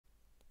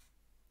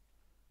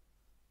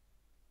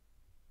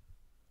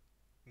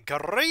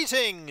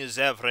Greetings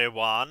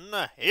everyone,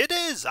 it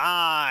is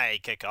I,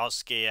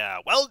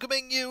 Kikoskia,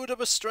 welcoming you to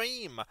the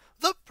stream.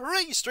 The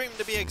pre-stream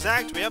to be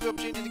exact. We have the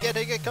opportunity to get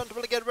here, get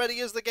comfortable, and get ready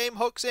as the game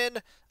hooks in.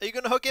 Are you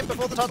going to hook in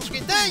before the title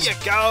screen? There you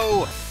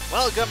go!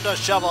 Welcome to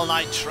Shovel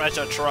Knight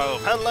Treasure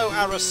Trove. Hello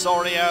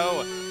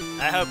Arasorio.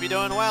 I hope you're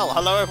doing well.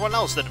 Hello everyone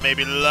else that may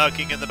be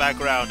lurking in the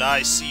background.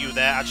 I see you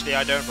there. Actually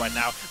I don't right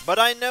now, but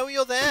I know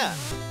you're there.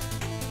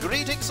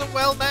 Greetings and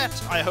well met.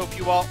 I hope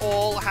you are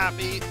all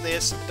happy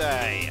this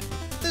day.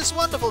 This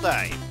wonderful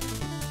day.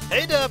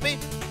 Hey Derpy!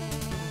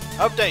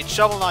 Update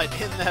Shovel Knight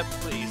in there,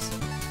 please.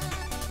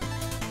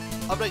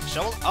 Update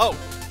Shovel... Oh!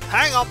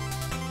 Hang on!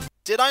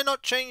 Did I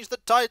not change the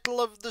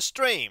title of the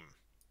stream?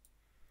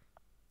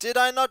 Did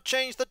I not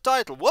change the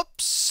title?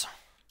 Whoops!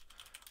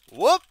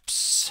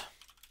 Whoops!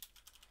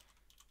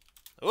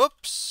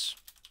 Whoops!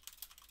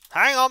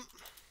 Hang on!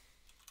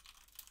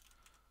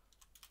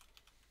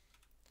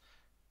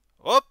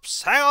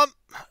 Whoops! Hang on!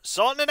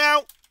 Sorting it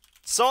out!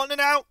 Sorting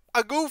it out!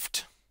 I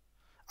goofed!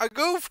 I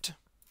goofed!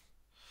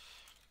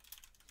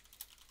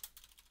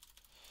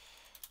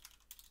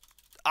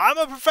 I'm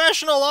a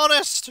professional,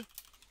 honest!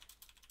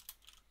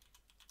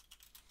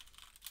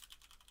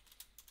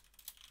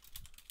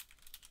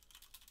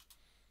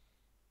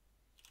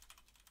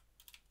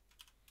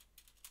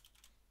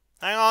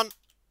 Hang on.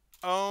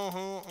 Oh,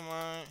 who am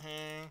I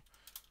here?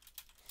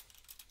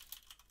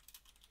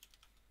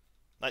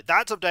 Like,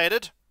 that's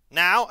updated.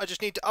 Now, I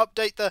just need to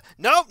update the...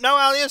 No, no,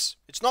 alias!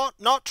 It's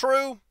not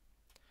true!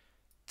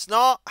 It's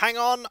not. Hang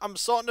on, I'm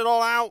sorting it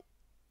all out.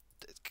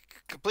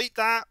 Complete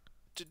that.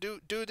 To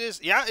do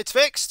this. Yeah, it's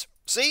fixed.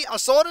 See, I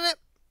sorted it.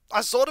 I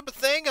sorted the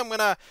thing. I'm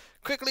gonna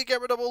quickly get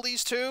rid of all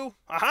these two.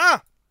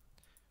 Aha!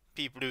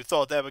 People who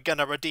thought they were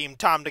gonna redeem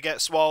time to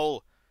get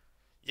swole.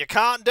 You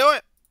can't do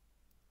it.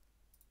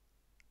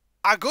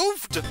 I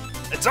goofed.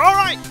 It's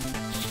alright.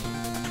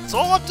 It's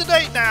all up to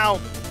date now.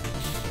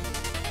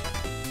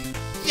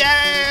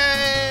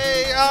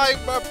 Yay!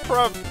 I'm a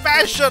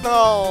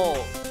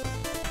professional.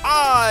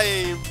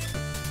 I'm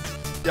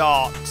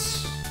not.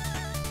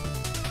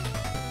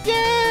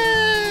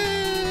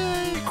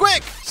 Yay!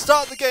 Quick!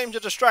 Start the game to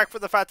distract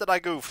from the fact that I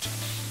goofed.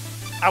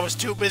 I was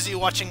too busy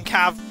watching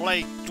Cav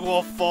play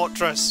Dwarf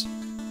Fortress.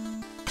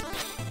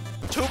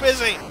 Too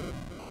busy.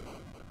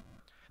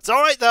 It's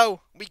alright though.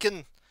 We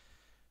can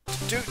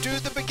do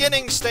the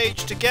beginning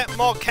stage to get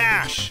more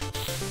cash.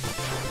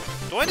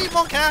 Do I need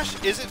more cash?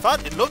 Is it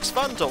fun? It looks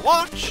fun to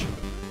watch.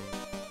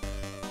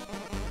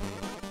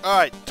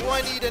 Alright, do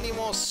I need any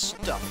more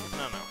stuff?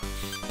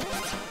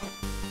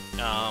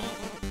 No.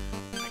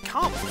 I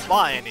can't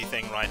buy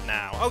anything right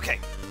now. Okay.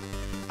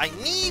 I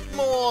need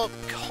more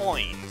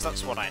coins.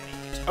 That's what I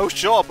need. Oh,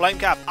 sure, blame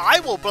Cav.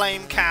 I will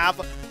blame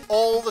Cav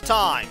all the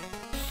time.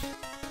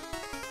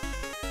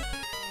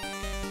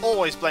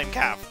 Always blame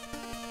Cav.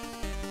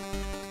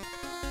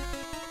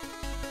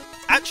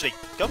 Actually,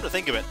 come to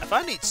think of it, if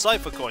I need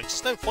cipher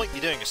coins, there's no point in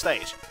me doing a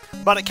stage.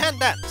 But I can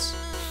dance.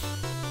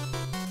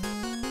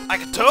 I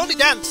can totally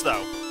dance,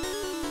 though.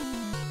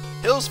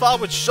 Hills far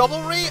with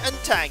chivalry and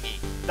tangy.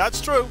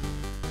 That's true.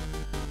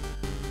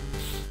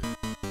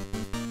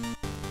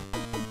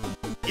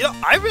 You know,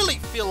 I really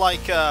feel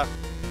like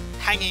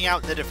hanging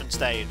out in a different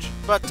stage.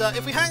 But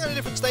if we hang on a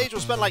different stage,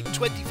 we'll spend like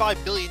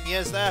 25 billion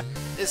years there.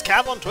 Is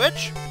Cav on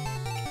Twitch?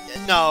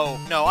 No,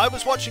 I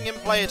was watching him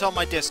play it on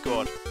my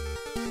Discord.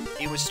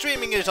 He was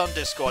streaming it on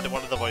Discord in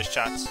one of the voice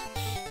chats.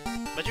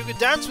 But you could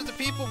dance with the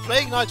people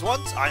playing nights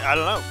once? I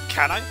don't know.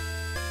 Can I?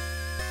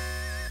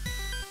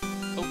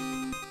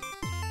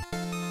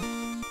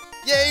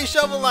 Yay,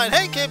 Shovel Knight!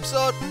 Hey,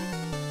 Kipsword!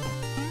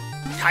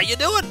 How you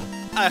doing?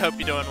 I hope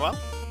you're doing well.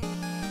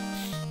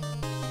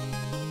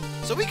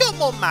 So we got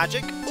more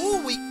magic.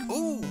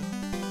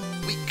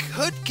 We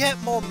could get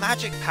more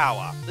magic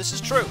power. This is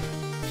true.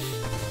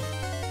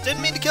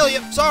 Didn't mean to kill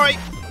you. Sorry.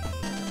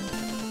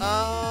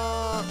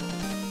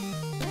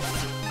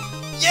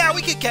 Yeah,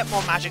 we could get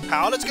more magic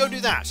power. Let's go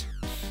do that.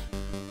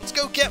 Let's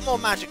go get more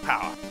magic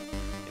power.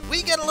 If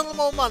we get a little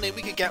more money,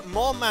 we could get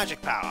more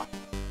magic power.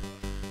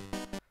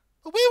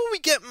 Where will we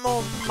get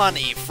more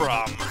money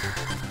from?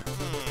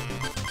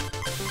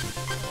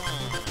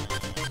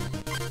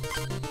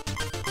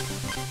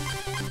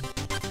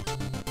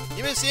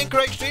 You missed the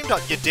incorrect stream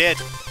time. You did.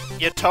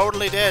 You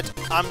totally did.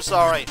 I'm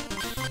sorry.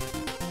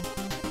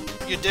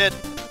 You did.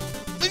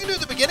 We can do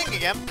the beginning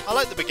again. I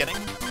like the beginning.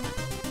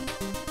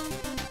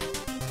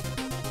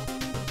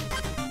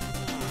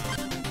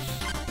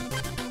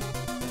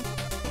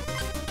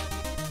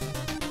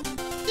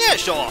 Yeah,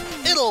 sure.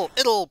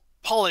 It'll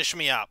polish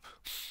me up.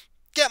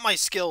 Get my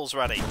skills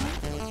ready.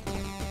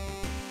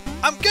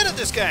 I'm good at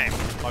this game.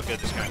 Not good at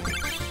this game.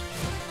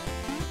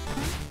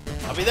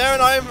 I'll be there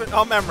in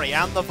our memory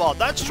and the VOD.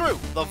 That's true.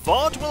 The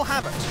VOD will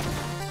have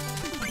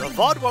it. The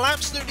VOD will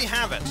absolutely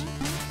have it.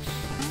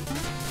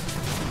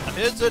 I'm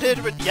here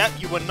to yep,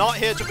 you were not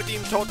here to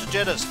redeem Torture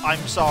Jitters.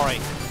 I'm sorry.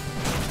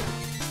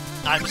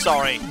 I'm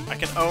sorry. I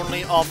can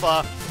only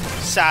offer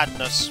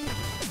sadness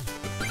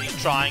in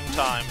these trying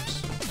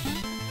times.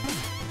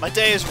 My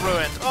day is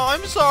ruined. Oh,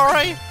 I'm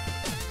sorry.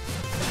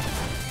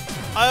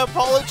 I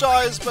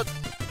apologize, but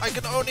I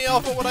can only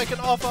offer what I can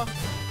offer.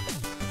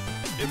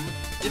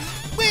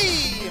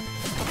 Whee!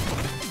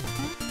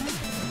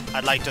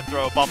 I'd like to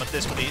throw a bomb at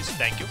this, please.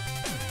 Thank you.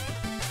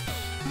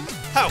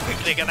 How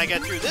quickly can I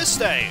get through this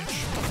stage?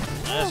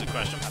 There's a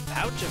question.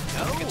 About to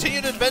go.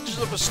 Continued adventures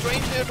of a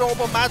strangely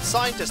adorable mad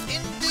scientist.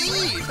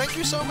 Indeed! Thank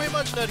you so very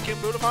much, Nerdy King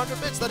Brood of 100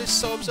 bits. That is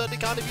so absurdly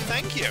kind of you.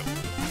 Thank you.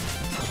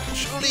 It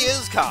truly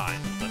is kind.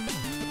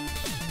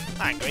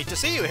 And great to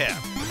see you here.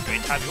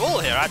 Great to have you all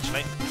here,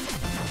 actually.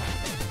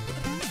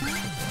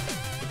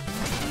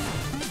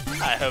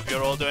 I hope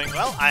you're all doing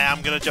well. I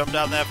am going to jump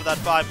down there for that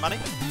 5 money.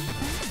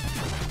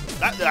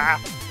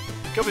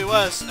 Could be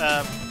worse.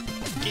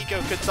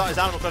 Kiko could start his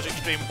Animal Crossing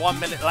stream 1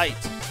 minute late.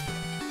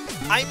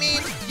 I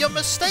mean, your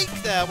mistake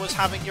there was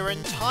having your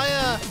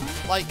entire,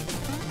 like,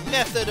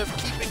 method of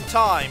keeping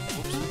time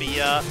be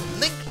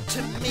linked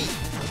to me.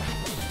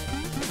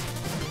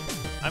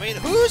 I mean,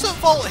 who's at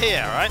fault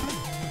here, right?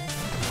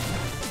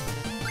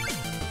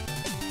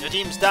 Your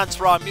team's dance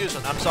for our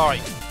amusement. I'm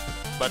sorry,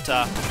 but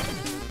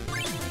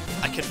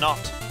I cannot.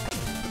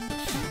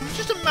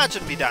 Just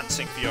imagine me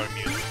dancing for your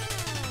amusement.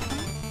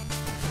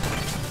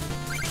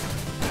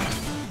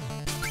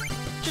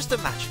 Just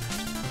imagine it.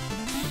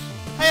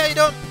 Hey, how you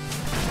doing?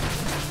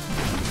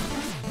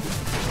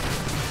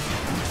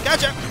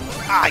 Gotcha!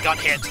 Ah, I got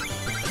hit.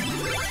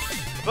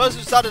 The person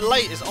who started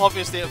late is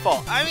obviously at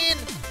fault. I mean,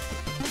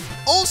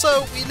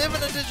 also, we live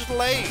in a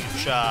digital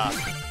age,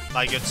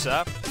 my good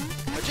sir.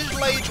 A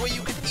digital age where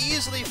you can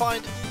easily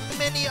find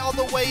many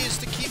other ways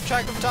to keep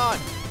track of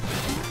time.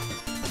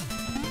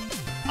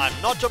 I'm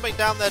not jumping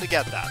down there to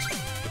get that.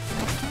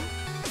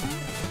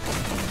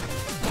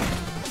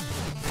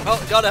 Well,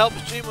 gotta help the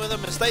streamer with a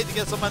mistake that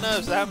gets on my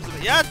nerves. It happens to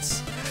me.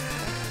 Yes!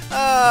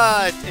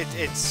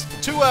 It's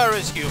 2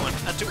 errors human,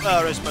 and 2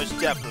 errors most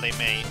definitely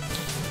me.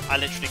 I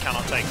literally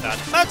cannot take that.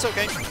 That's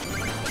okay.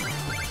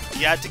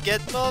 You had to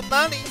get more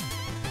money.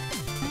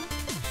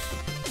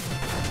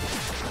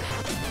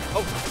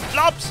 Oh,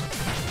 flops!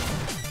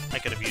 I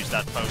could have used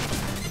that potion.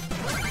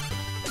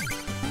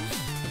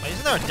 Wait,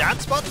 isn't there a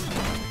dance button?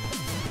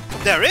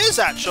 There is,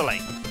 actually!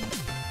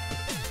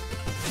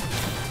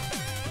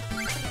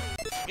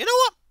 You know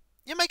what?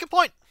 You make a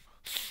point.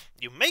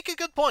 You make a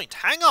good point.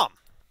 Hang on.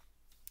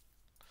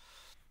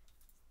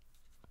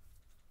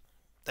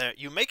 There,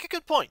 you make a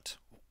good point.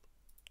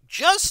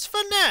 Just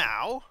for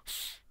now...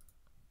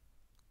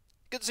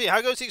 Good to see.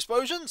 How goes the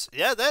explosions?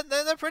 Yeah,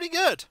 they're pretty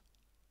good.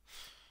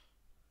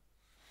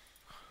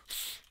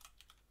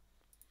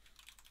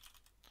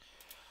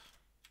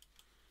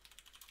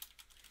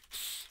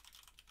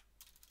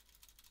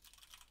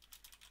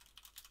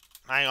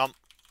 Hang on.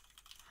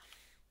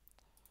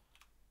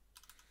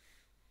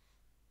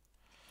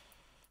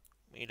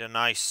 Need a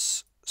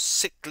nice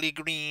sickly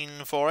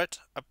green for it.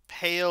 A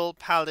pale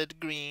pallid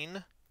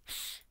green.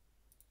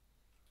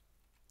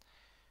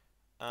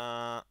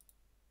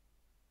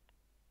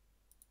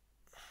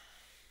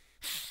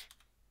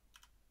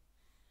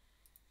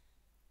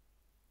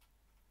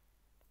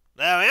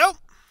 There we go.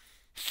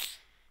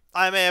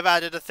 I may have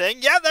added a thing.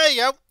 Yeah, there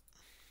you go.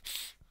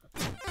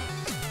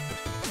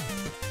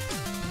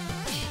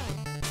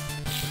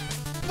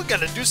 We're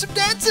gonna do some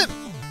dancing.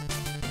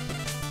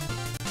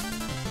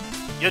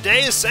 Your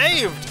day is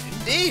saved.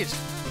 Indeed.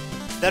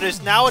 There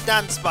is now a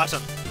dance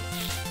button.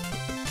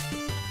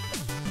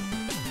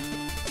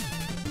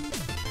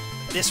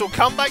 This will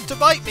come back to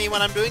bite me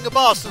when I'm doing a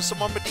boss and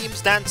someone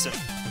redeems dancing.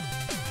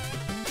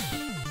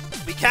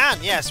 We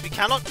can, yes. We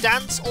cannot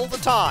dance all the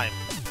time.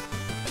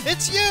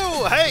 It's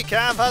you! Hey,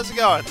 Cav, how's it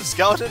going? The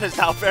skeleton is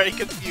now very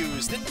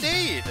confused.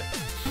 Indeed.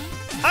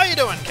 How you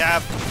doing,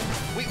 Cav?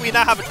 We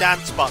now have a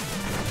dance button.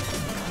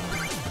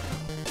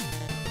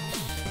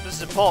 This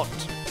is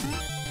important.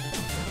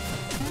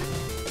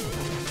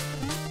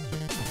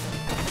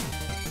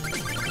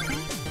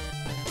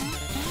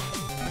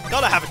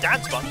 Gotta have a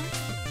dance button.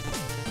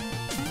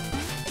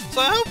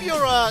 So I hope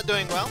you're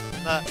doing well.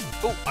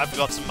 Oh, I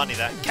forgot some money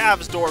there.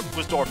 Cav's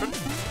was Dorfin.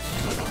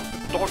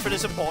 Dorfin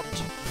is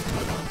important.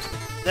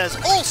 There's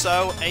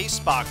also a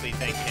sparkly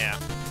thing here.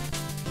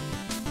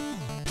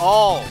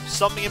 Oh,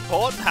 something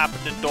important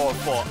happened in door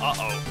 4.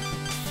 Uh-oh.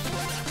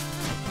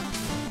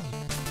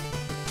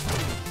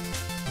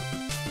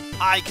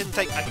 I can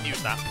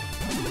use that.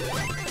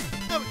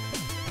 Oh,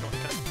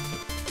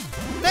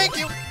 thank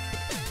you.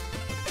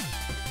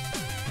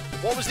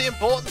 What was the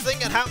important thing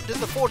that happened in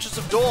the Fortress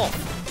of Door?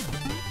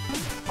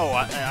 Oh,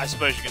 I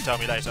suppose you can tell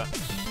me later.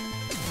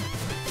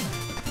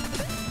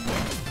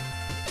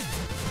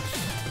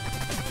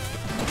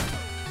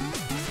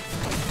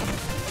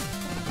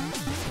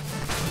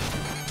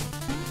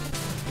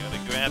 Gotta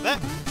grab that.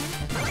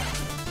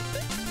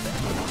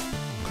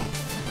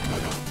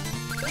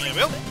 There we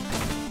go.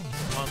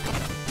 1,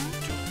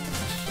 2.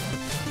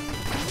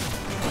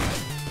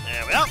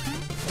 There we are.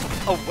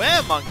 A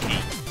were-monkey.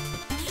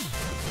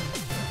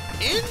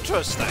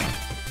 Interesting.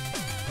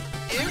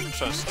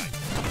 Interesting.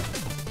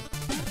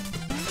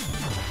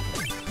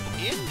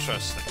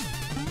 Interesting.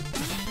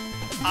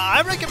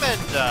 I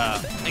recommend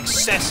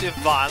excessive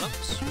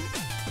violence.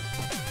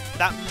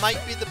 That might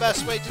be the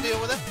best way to deal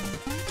with it.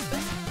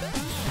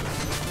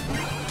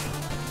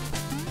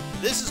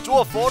 This is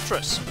Dwarf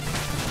Fortress.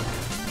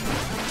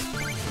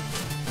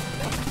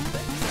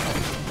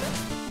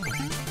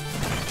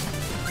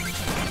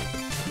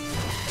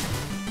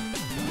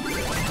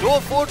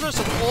 Dwarf Fortress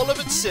and all of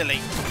it's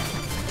silly.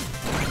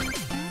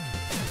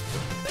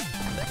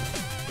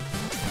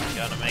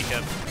 Gonna make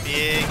a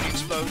big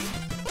explosion.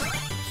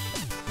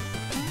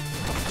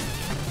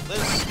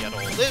 Get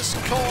all this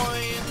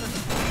coin.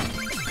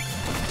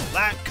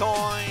 That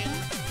coin.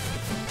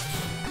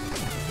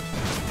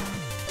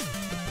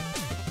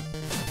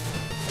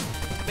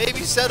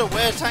 Maybe set a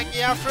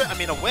were-tangy after it. I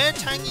mean, a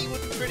were-tangy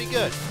would be pretty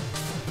good.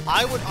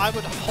 I would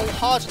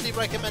wholeheartedly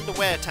recommend a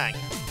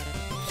were-tangy.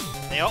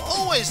 They are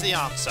always the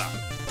answer.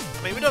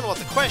 I mean, we don't know what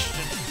the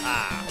question...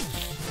 Ah.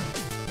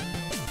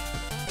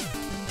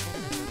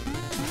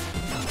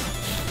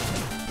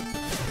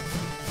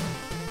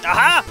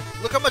 Aha!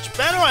 Look how much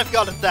better I've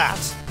got at that!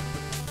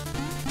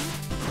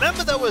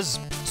 Remember there was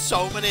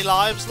so many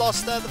lives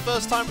lost there the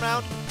first time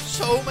round?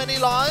 So many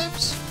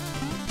lives?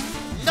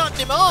 Not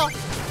anymore!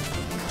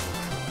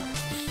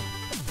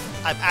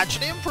 I'm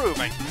actually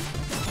improving.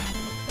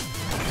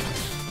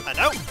 I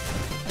know.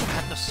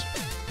 Madness.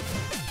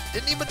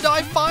 Didn't even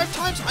die 5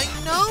 times? I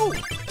know!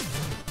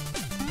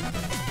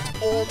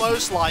 It's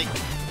almost like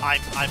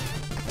I'm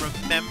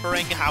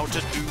remembering how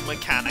to do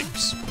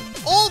mechanics.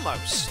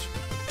 Almost.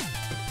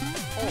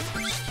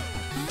 Almost.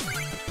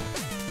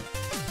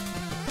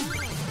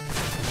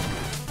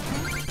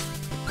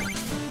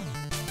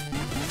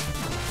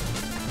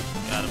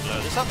 Gotta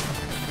blow this up.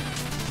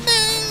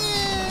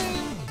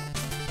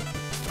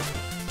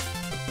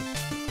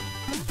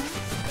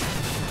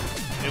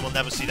 We will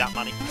never see that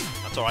money.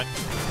 That's alright.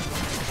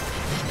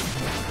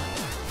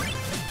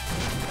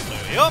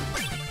 There we go.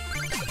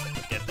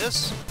 Get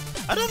this.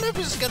 I don't know if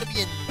this is going to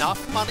be enough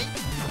money.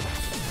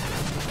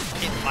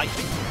 It might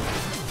be.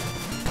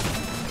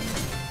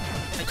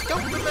 I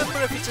don't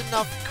remember if it's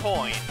enough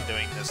coin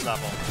doing this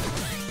level.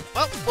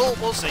 Well,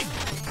 we'll see.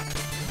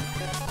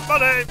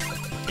 Money!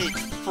 It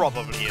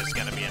probably is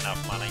going to be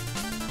enough money.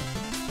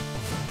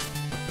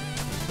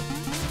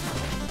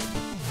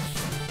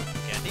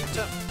 Okay, I need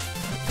to...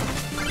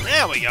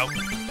 There we go.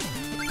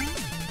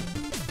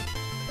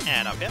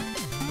 And up here.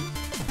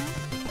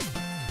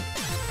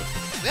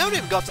 We haven't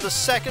even got to the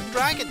second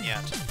dragon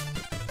yet.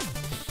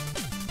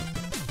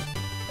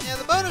 Yeah,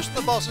 the bonus from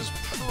the boss is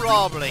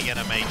probably going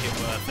to make it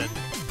worth it.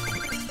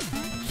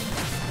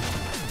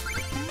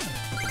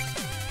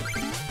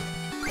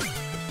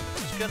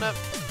 Just gonna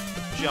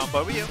jump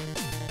over you.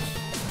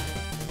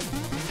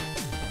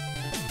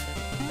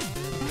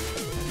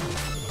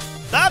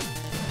 That!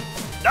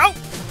 No!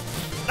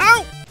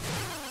 No!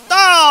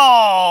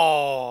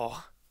 No!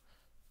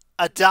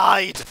 I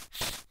died.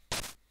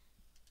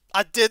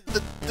 I did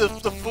the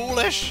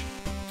foolish.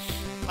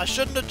 I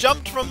shouldn't have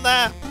jumped from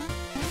there.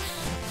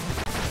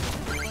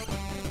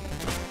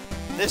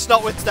 This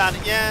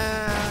notwithstanding,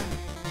 yeah.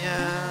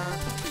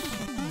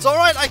 It's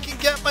alright, I can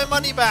get my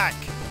money back.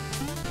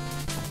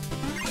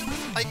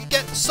 I can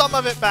get some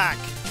of it back.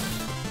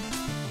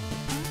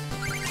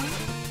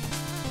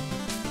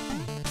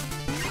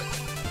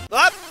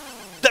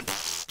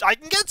 I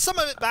can get some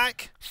of it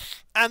back,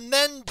 and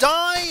then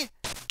die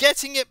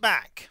getting it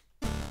back.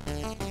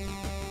 I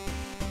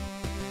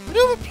do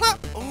have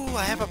a Ooh,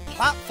 I have a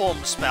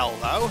platform spell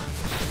though.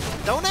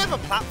 Don't I have a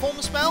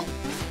platform spell?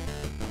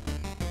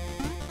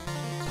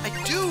 I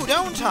do,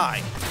 don't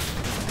I?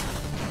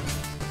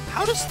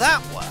 How does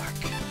that work?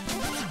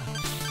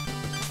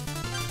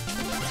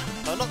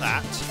 Oh, not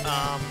that.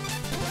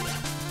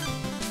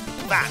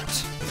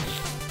 That.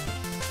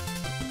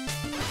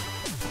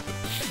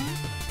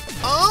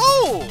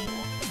 Oh!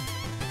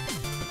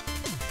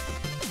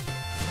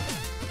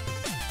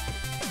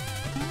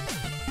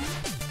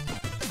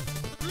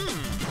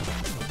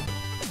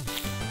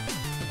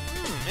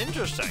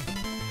 Interesting.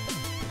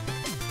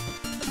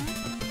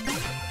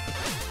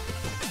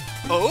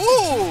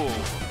 Oh!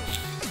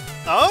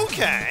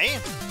 Okay.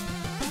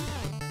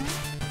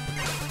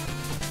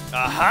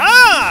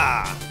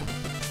 Aha!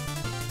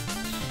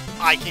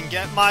 I can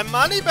get my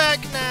money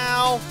back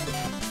now.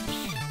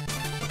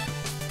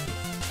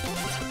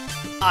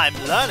 I'm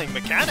learning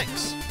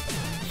mechanics.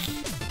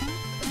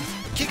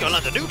 Kiko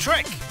learned a new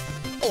trick.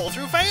 All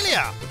through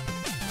failure.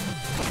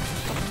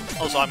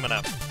 Also, I'm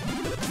gonna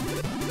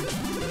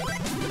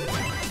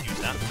use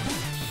that.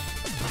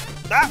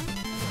 That.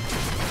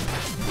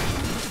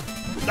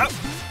 No.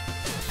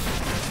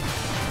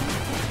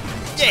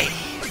 Yay.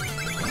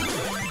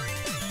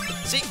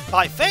 See,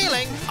 by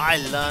failing, I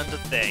learned a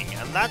thing,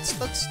 and that's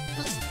what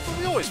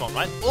we always want,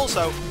 right?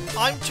 Also,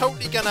 I'm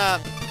totally gonna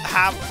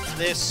have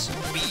this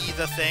be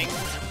the thing,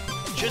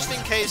 just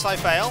in case I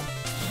fail.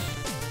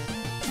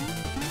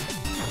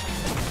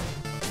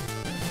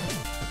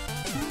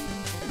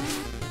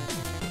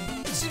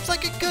 It seems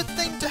like a good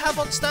thing to have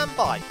on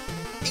standby,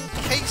 in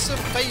case of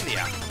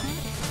failure.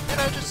 You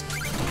know, just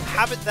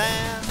have it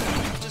there,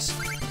 just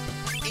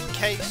in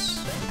case.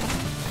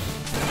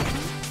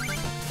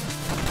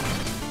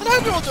 And I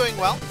hope you're all doing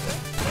well.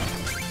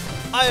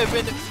 I have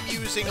been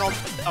musing on...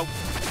 Oh,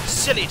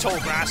 silly tall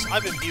grass.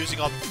 I've been musing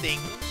on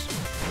things.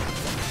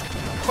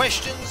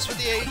 Questions for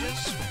the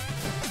ages.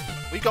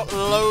 We've got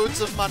loads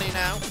of money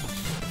now.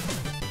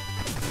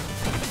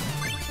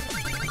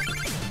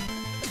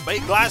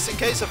 Break glass in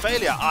case of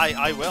failure.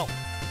 I will.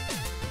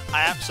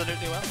 I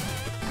absolutely will.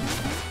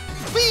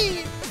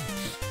 Whee!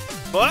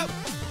 What?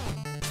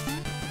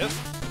 Nope.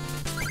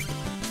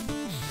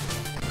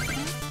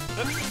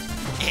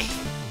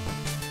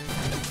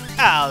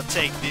 I'll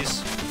take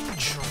this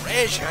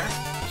treasure.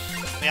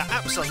 We are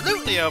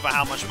absolutely over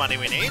how much money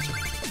we need.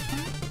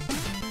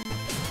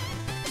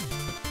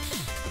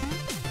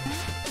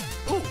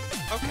 Ooh,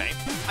 okay.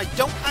 I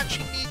don't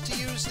actually need to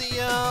use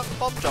the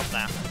bomb jump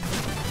now.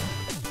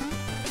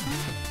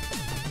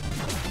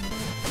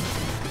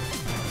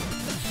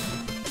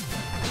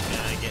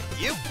 Gonna get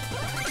you.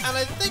 And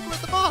I think we're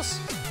the boss.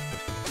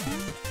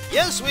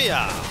 Yes, we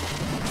are.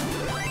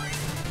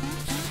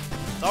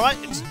 Alright,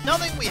 it's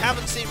nothing we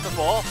haven't seen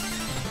before,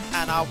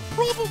 and I'll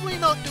probably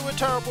not do a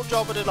terrible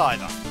job at it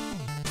either.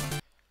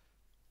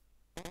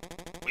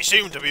 We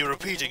seem to be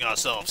repeating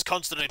ourselves,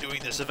 constantly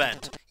doing this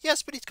event.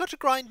 Yes, but he's got to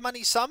grind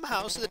money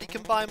somehow so that he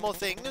can buy more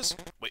things.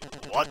 Wait,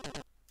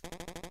 what?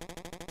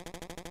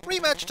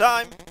 Rematch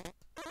time!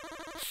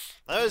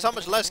 Knows how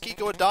much less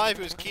Kiko would die if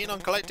he was keen on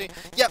collecting.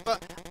 Yeah,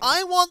 but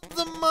I want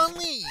the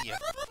money!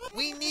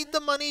 We need the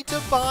money to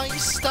buy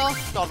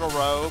stuff, not a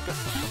rogue.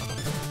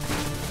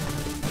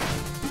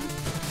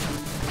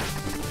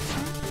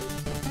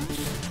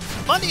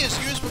 Money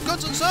is used for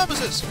goods and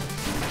services.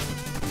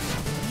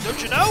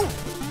 Don't you know?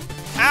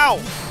 Ow!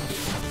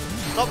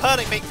 Stop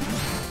hurting me.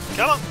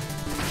 Come on.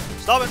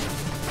 Stop it.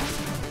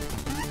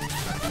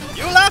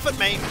 You laugh at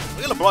me.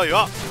 We're gonna blow you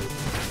up.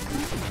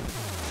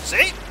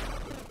 See?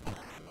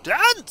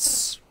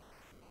 Dance!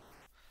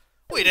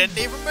 We didn't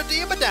even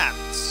redeem a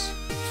dance.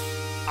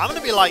 I'm gonna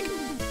be like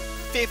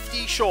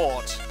 50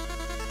 short.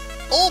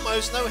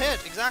 Almost no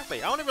hit,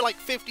 exactly. I'm gonna be like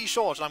 50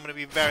 short and I'm gonna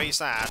be very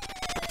sad.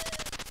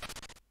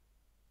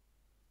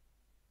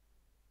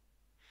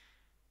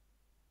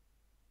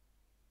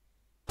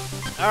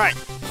 Alright.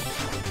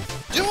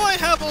 Do I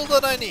have all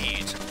that I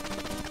need?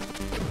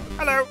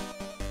 Hello.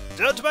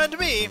 Don't mind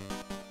me.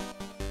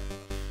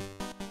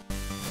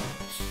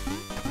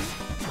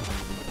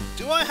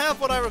 Do I have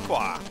what I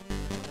require?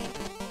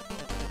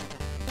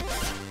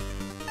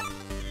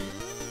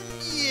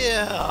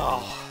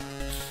 Yeah.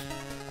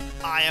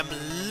 I am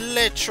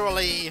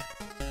literally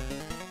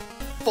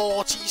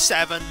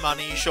 47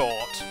 money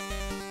short.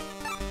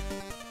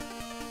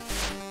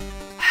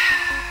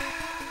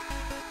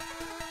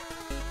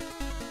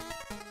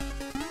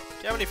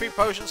 Do you have any free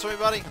potions for me,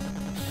 buddy?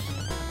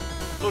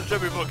 Looked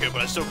every book here,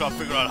 but I still can't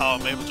figure out how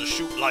I'm able to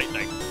shoot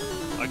lightning.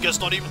 I guess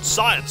not even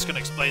science can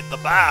explain the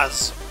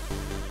baz.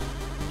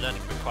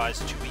 Learning requires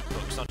to read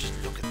books, not just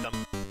look at them.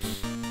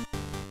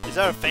 Is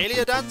there a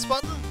failure dance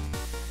button?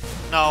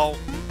 No,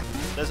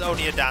 there's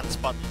only a dance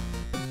button.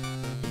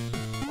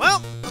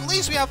 Well, at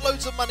least we have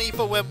loads of money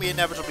for when we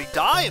inevitably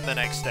die in the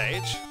next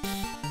stage.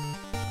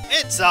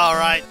 It's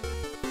alright.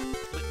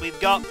 We've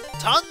got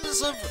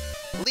tons of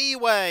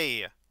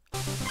leeway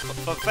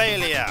for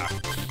failure.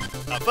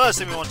 Now, first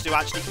thing we want to do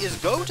actually is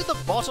go to the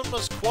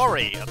bottomless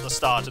quarry at the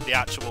start of the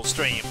actual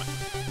stream.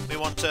 We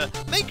want to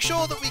make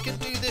sure that we can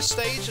do this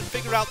stage and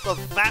figure out the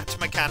VAT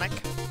mechanic.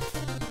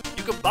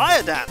 You can buy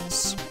a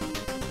dance.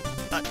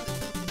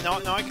 No,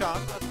 I can't.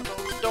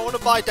 I don't want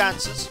to buy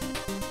dances.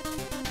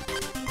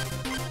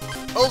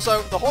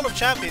 Also, the Hall of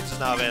Champions is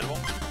now available.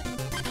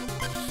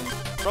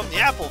 From the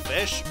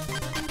Applefish.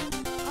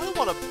 I don't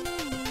want to...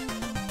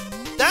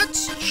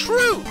 That's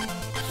true!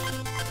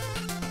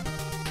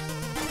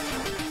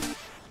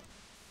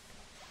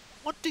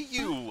 What do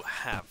you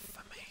have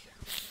for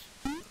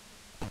me?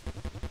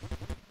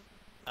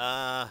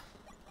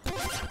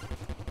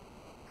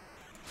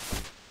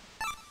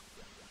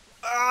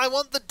 I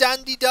want the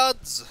Dandy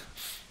Duds!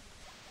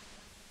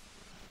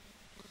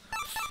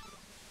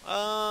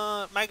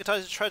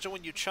 Magnetize the treasure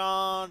when you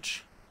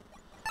charge.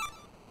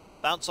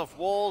 Bounce off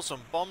walls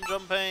and bomb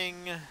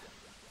jumping.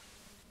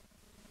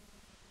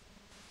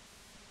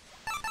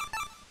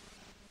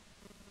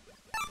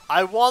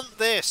 I want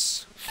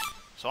this!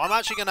 So I'm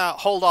actually gonna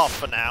hold off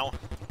for now.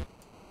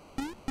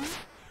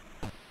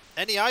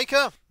 Any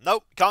Ica?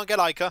 Nope, can't get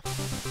Ica.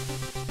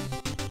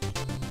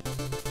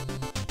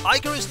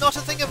 Ica is not a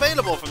thing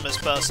available from this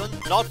person,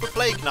 not for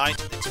Plague Knight.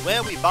 It's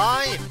where we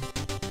buy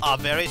our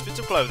various bits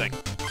of clothing.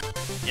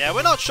 Yeah,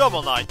 we're not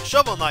Shovel Knight.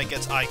 Shovel Knight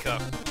gets Ica.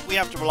 We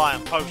have to rely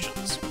on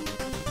potions.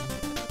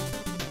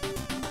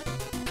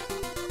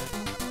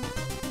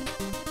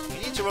 We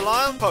need to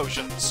rely on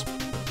potions.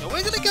 So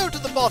we're gonna go to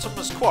the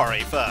bottomless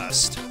quarry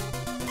first.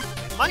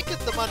 We might get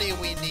the money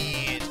we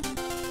need.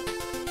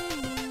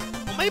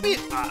 Or maybe,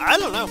 I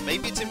don't know,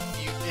 maybe it's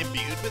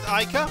imbued with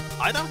Ica?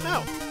 I don't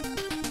know.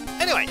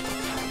 Anyway,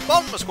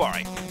 bottomless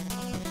quarry.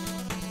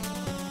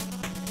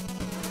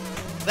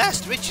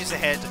 Vast riches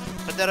ahead,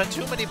 but there are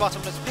too many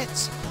bottomless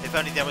pits. If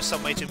only there was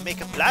some way to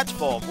make a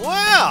platform.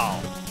 Wow!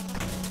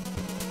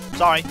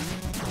 Sorry.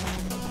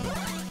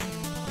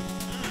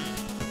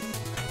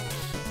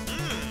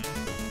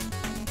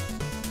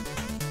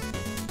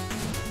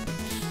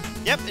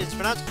 Yep, it's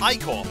pronounced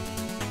Icor.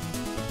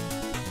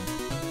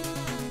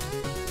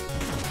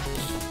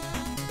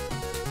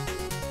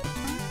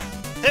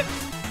 Hip.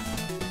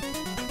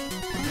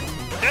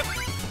 Hip.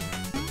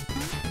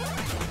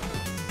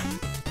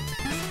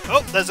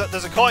 Oh, there's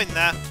a coin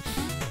there.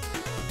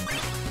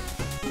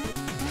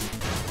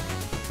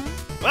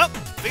 Well,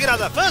 figured out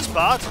that first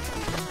part.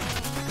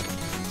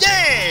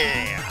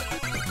 Yeah!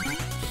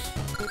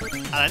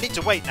 And I need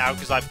to wait now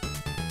because I've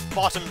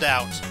bottomed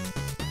out.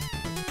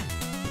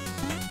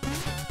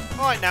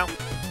 Alright now.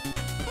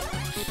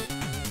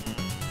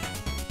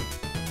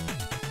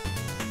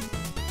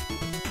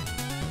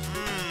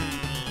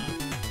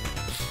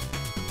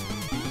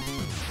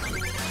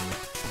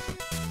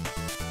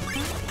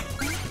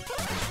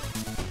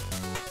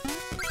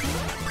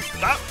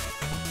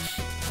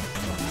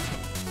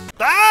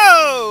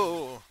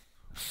 Oh!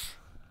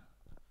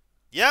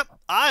 Yep,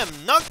 I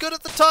am not good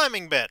at the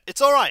timing bit.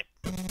 It's alright.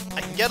 I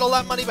can get all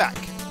that money back.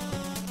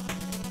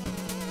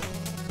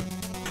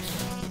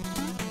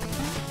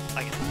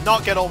 I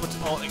cannot get all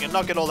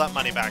that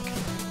money back.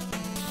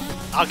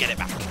 I'll get it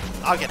back.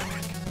 I'll get it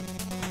back.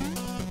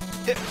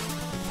 Hip.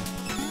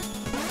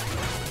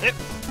 Hip.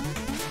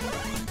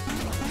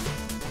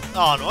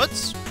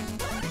 Onwards.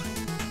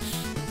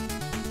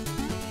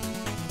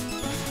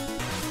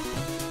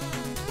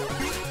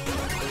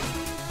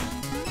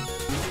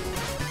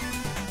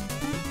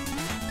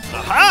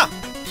 Aha!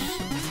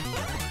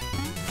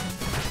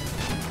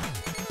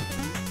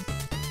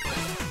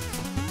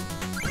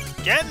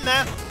 Getting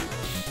there.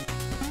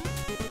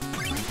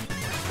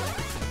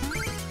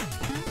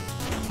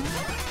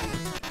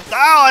 Oh,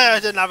 I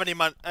didn't have any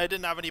money. I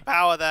didn't have any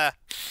power there.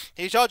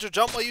 Can you charge a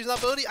jump while using that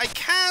ability? I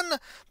can,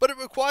 but it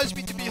requires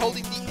me to be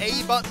holding the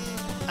A button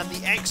and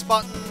the X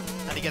button,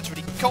 and it gets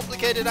really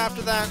complicated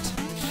after that.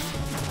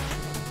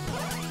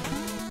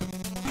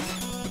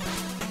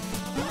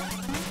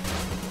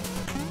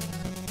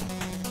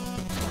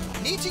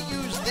 Need to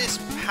use this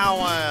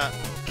power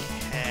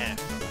carefully.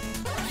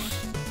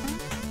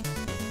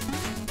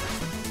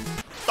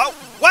 Oh,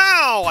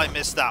 wow! I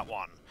missed that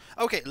one.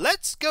 Okay,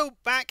 let's go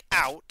back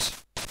out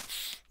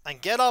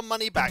and get our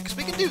money back, because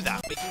we can do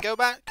that. We can go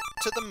back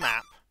to the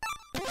map,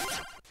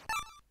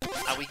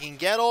 and we can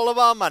get all of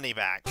our money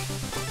back,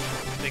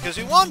 because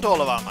we want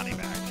all of our money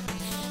back.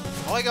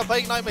 Oh my god,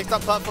 Plague Knight makes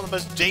that platform the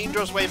most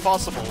dangerous way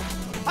possible.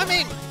 I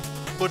mean,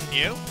 wouldn't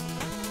you?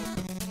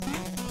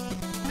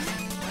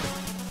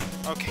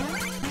 Okay.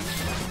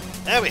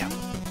 There we are.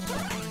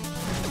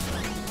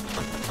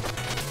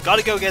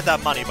 Gotta go get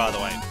that money, by the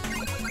way.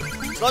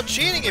 It's not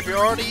cheating if you're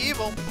already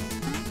evil.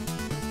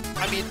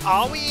 I mean,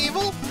 are we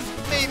evil?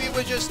 Maybe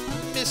we're just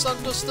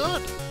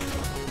misunderstood.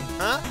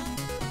 Huh?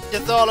 You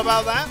thought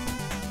about that?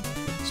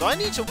 So I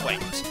need to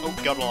wait. Oh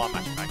god, well, I'm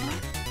magic back.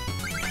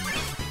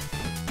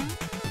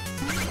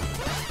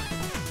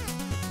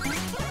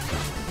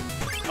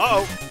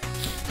 Uh-oh.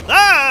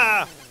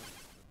 Ah!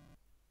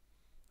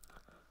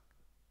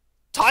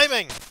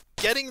 Timing!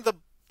 Getting the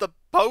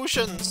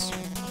potions!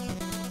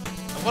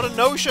 And what a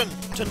notion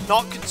to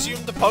not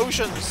consume the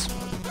potions!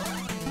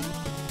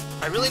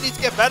 I really need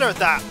to get better at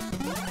that.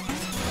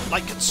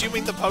 Like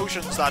consuming the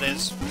potions, that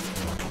is.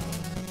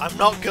 I'm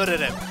not good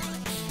at it.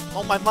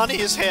 All my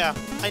money is here.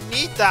 I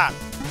need that.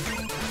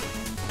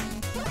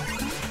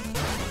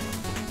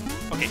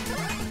 Okay.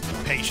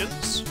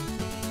 Patience.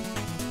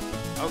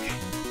 Okay.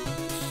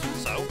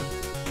 So,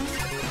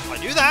 if I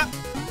do that,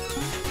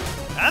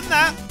 and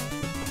that,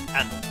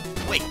 and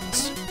wait.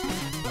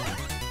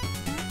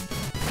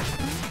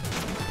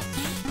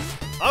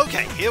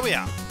 Okay, here we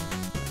are.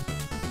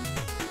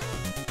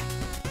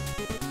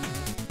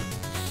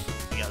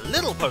 We got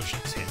little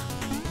potions here.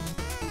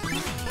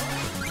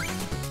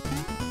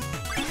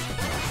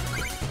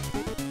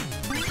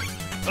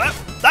 No!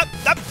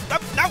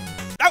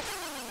 No!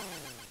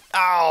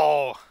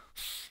 Ow!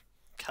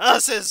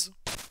 Curses!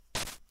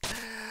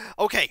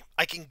 Okay,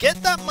 I can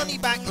get that money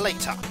back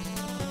later.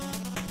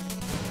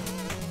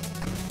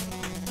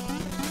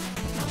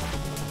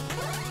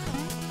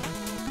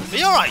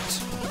 Be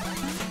alright!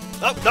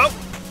 No, no!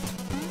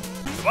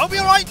 It won't be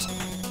alright!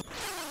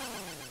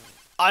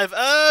 I've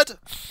erred!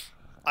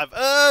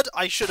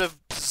 I should have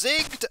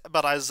zigged,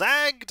 but I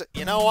zagged.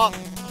 You know what?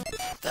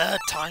 Third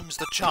time's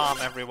the charm,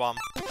 everyone.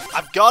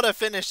 I've got to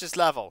finish this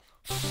level.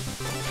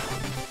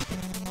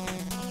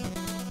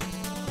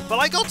 But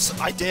I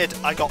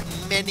got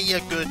many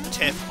a good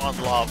tip on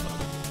love.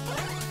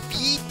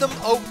 Feed them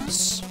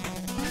oats.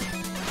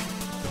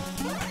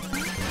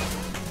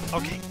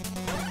 Okay.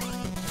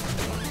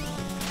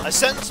 I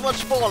sense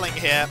much falling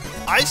here.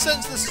 I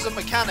sense this is a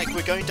mechanic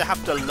we're going to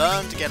have to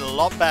learn to get a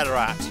lot better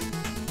at.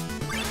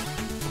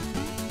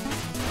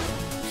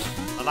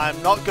 And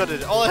I'm not good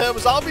at it. All I heard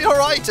was, I'll be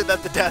alright, and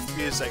then the death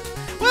music.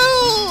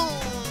 Well,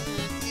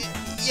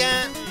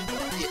 yeah.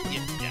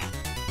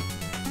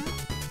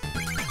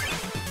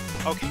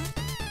 Okay.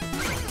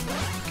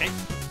 Okay.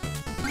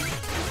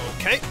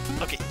 Okay,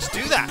 let's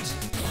do that.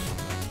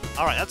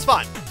 Alright, that's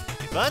fine.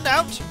 You burned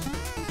out.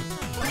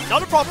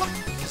 Not a problem,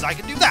 because I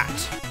can do that.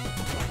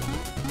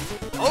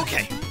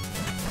 Okay.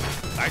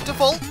 Back to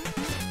full.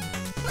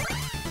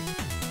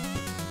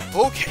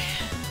 Okay.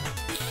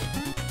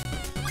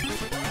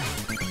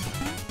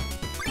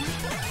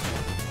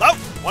 Oh,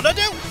 what'd I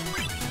do?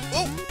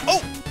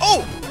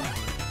 Oh!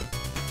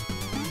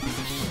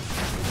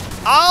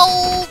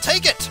 I'll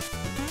take it.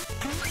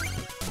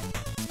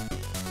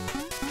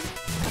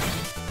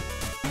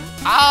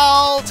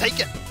 I'll take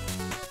it.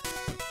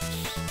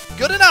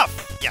 Good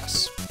enough.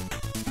 Yes.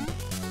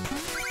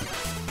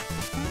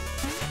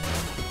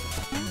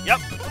 Yep.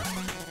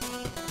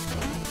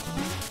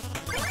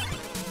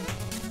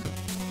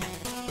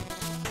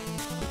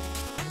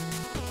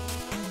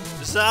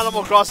 This is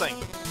Animal Crossing.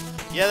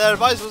 Yeah, their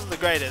advice wasn't the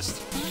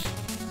greatest.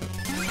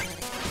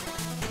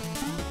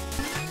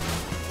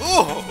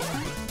 Ooh!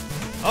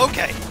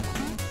 Okay.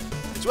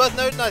 It's worth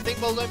noting, I think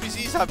most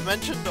NPCs have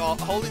mentioned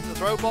holding the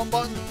throw bomb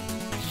button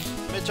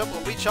mid-jump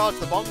will recharge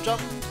the bomb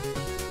jump,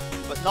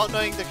 but not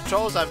knowing the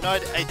controls, I've no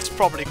idea. It's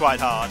probably quite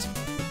hard.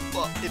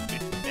 Well, maybe,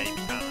 I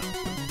don't know.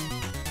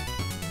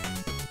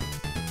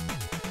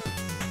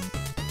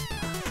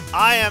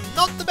 I am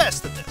not the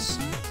best at this.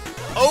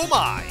 Oh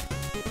my!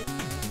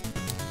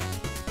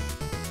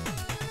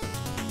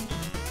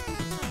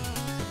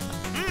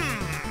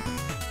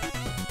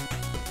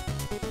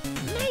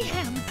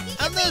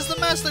 And there's the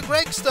Master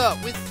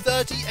Gregster with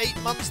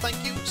 38 months.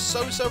 Thank you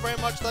so very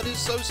much. That is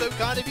so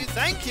kind of you.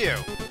 Thank you.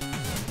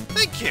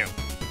 Thank you.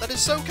 That is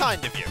so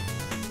kind of you.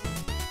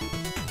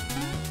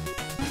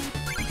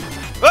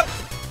 Oh.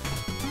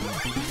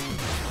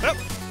 Oh.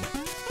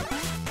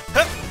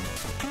 Oh.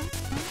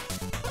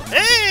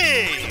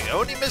 Hey!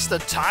 Only missed a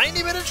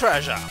tiny bit of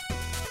treasure.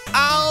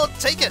 I'll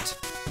take it.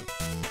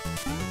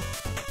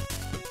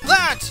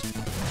 That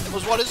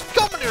was what is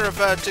commonly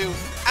referred to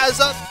as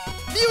a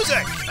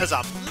music as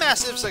a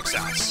massive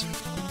success.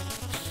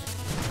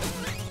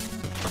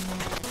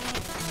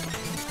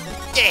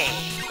 Yeah!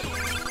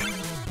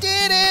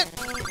 Did it!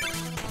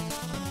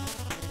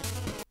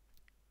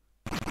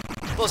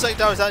 For a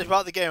second, I was actually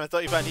part of the game. I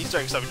thought you found Easter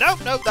eggs. So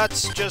no,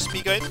 that's just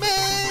me going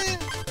meh.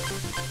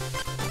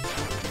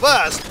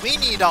 First, we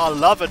need our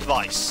love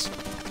advice.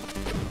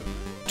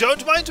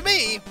 Don't mind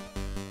me.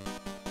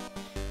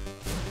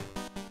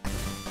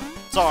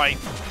 Sorry.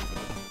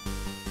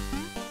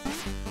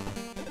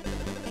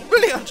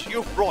 Brilliant!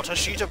 You've brought a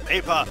sheet of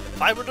paper.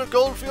 500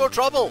 gold for your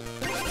trouble.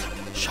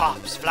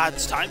 Sharps,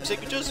 flats, time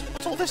signatures.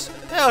 What's all this?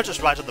 I'll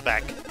just write on the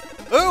back.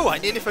 Oh, I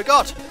nearly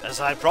forgot. As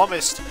I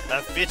promised,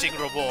 a fitting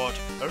reward.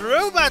 A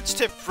romance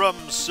tip from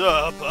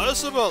Sir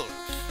Percival.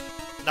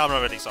 No, I'm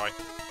not ready, sorry.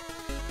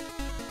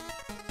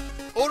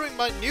 Ordering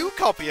my new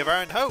copy of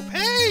Iron Hope.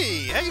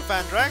 Hey,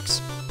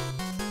 Fandrax.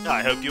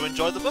 I hope you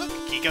enjoyed the book.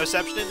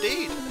 Kikoception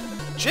indeed.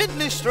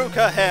 Gently stroke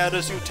her hair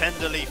as you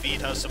tenderly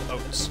feed her some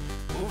oats.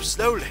 Move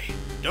slowly.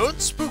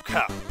 Don't spook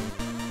her.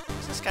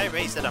 Is this guy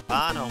raised in a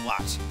barn or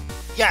what?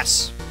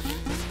 Yes.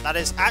 That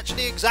is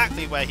actually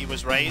exactly where he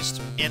was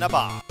raised, in a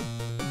barn.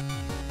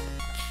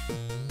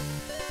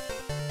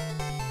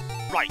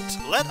 Right,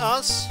 let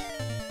us...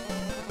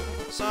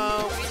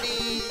 So, we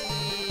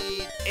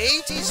need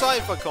 80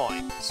 cipher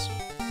coins.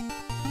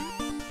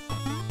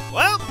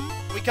 Well,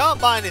 we can't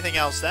buy anything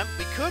else then.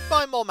 We could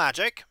buy more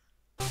magic.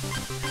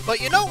 But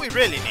you know what we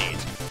really need?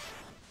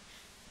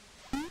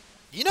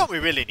 You know what we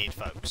really need,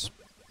 folks?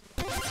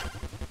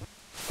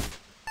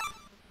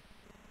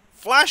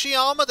 Flashy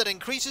armor that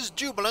increases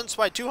jubilance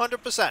by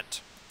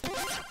 200%.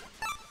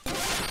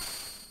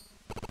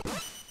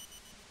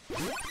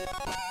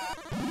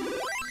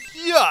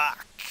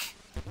 Yuck!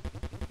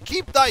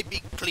 Keep thy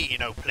beak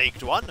clean, O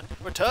plagued one.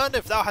 Return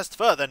if thou hast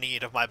further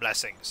need of my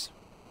blessings.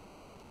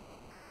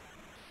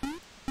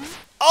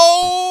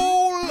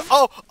 Oh!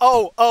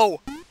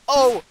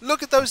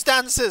 Look at those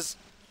dances!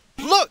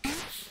 Look!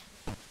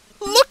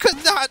 Look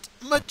at that!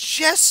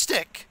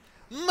 Majestic!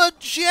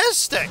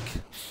 Majestic!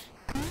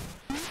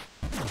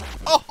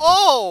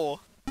 Oh!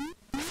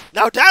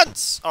 Now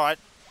dance! Alright.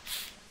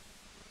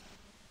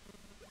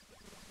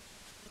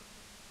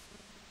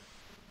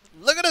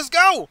 Look at us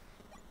go!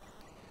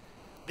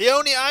 The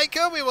only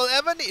icon we will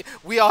ever need.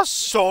 We are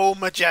so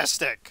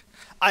majestic.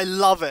 I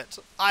love it.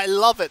 I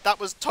love it. That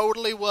was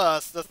totally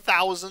worth the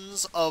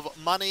thousands of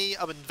money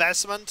of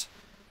investment.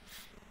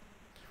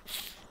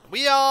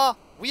 We are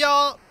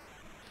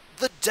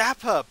the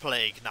dapper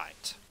Plague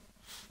Knight.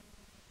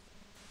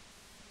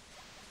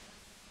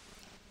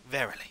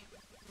 Verily.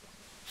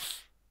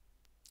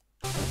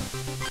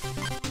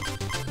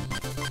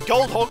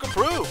 Goldhawk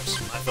approves.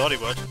 I thought he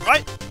would.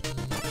 Right.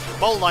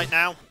 Mole Knight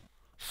now.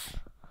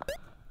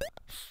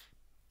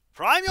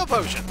 Prime your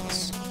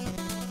potions.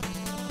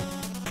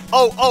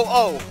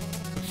 Oh!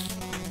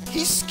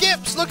 He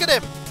skips! Look at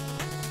him!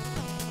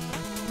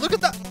 Look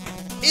at that!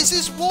 Is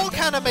his walk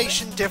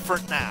animation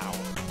different now?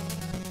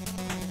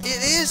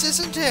 It is,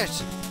 isn't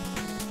it?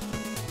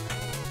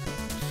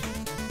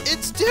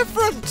 It's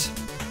different!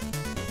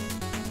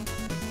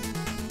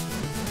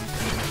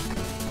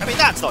 I mean,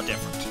 that's not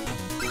different.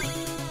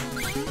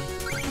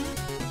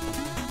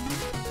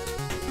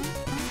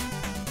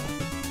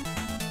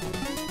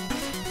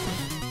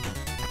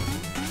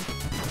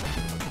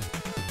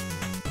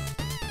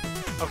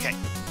 Okay.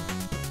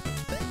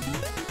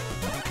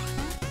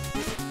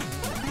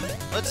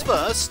 Let's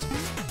first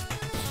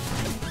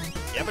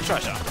get a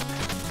treasure.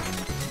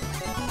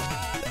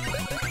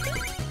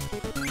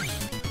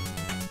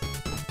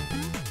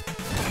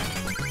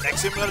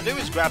 Next thing we're gonna do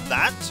is grab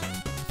that.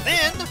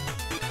 Then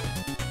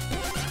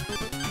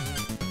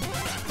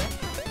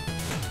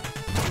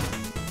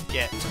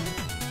get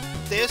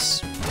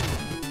this.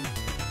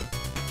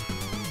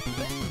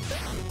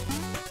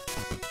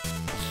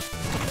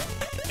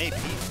 Maybe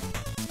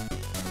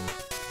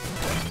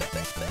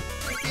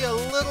a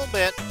little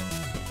bit.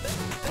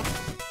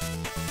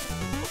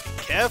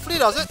 Okay, carefully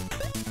does it.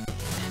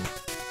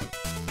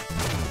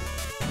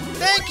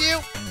 Thank you.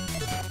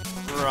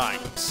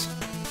 Right.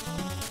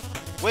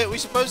 Where are we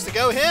supposed to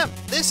go here?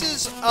 This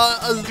is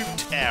a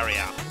loot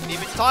area.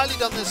 We've entirely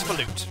done this for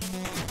loot.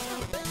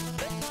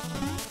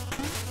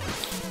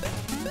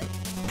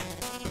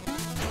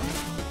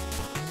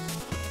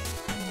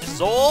 This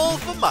is all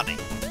for money.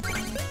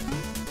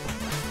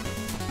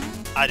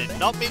 I did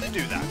not mean to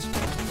do that.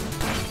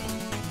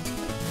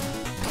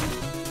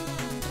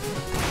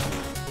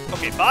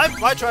 Okay,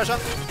 buy treasure.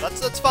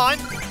 That's fine.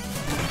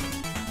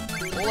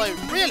 All I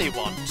really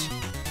want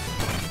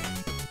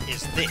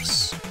is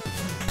this.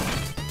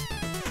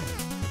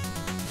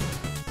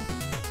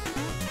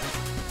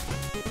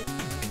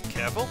 Be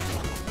careful.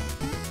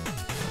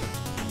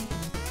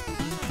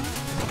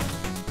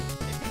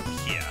 Maybe from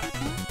here.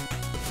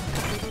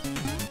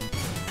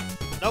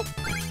 Nope.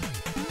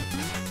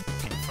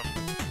 Okay, from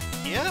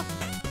here?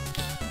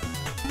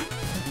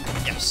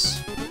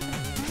 Yes.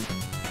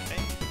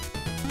 Okay.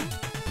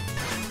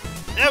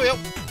 There we go.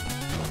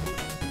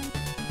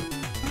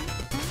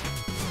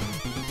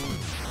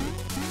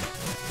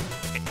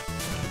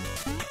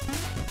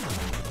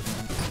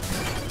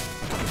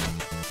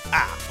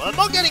 Well, I'm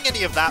not getting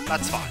any of that,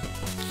 that's fine.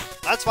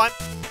 That's fine.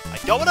 I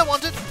got what I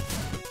wanted.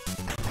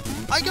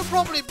 I can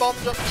probably bomb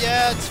jump.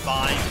 Yeah, it's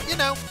fine. You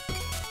know,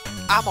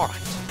 I'm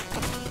alright.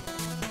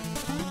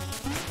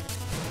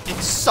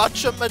 It's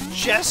such a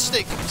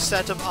majestic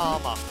set of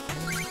armor.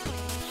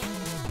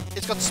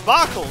 It's got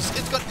sparkles.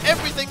 It's got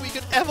everything we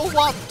could ever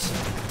want.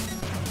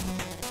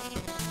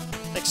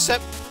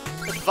 Except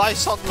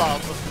advice on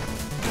love.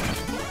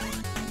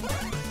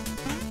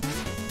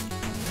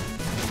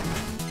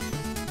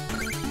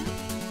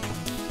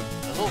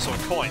 Also a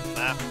coin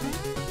there.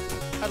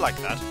 I like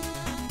that.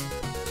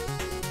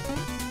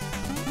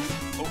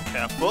 Oh,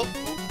 careful.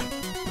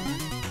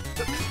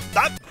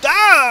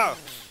 Oh.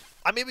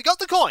 I mean, we got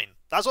the coin.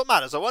 That's what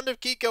matters. I wonder if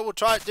Kiko will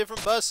try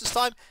different bursts this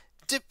time,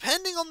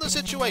 depending on the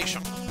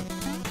situation.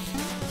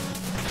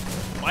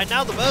 Right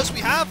now, the burst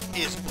we have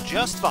is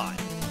just fine.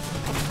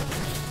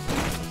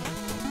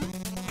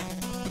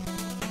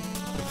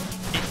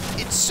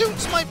 It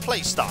suits my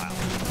playstyle.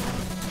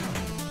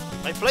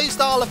 My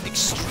playstyle of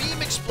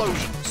extreme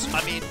explosions.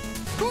 I mean,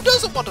 who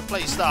doesn't want a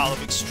playstyle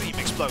of extreme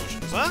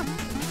explosions, huh?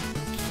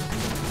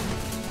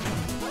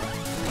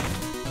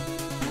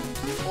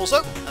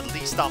 Also, at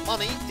least our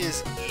money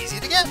is easy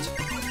to get.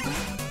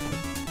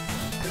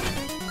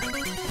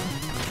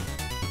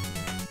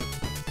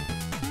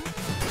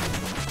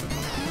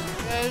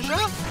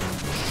 Treasure.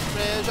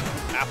 Treasure.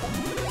 Apple.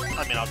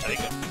 I mean, I'll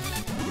take it.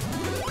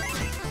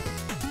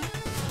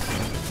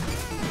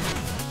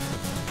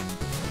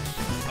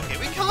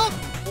 Can't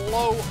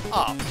blow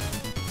up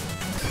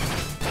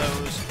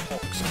those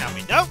hawks, can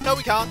we? No, no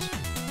we can't.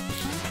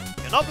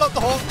 Cannot blow up the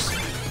hawks.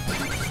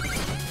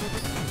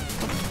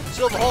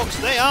 Silver hawks,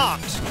 they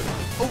aren't.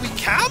 Oh, we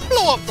can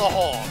blow up the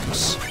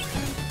hawks.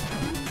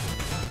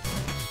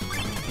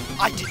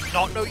 I did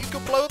not know you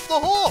could blow up the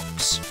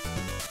hawks.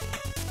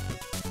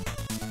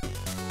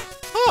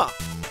 Huh.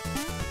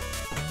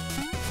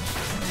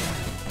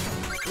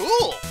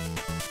 Cool.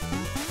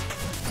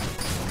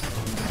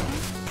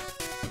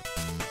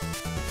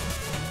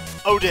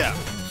 Oh dear.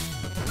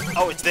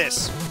 Oh, it's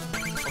this.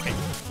 Okay,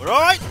 we're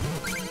alright.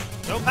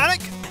 Don't panic.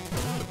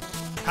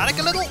 Panic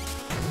a little.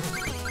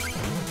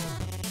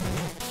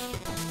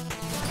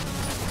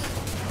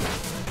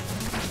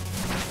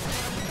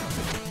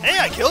 Hey,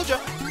 I killed you.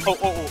 Oh,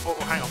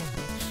 hang on.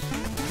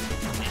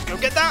 Let's go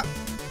get that.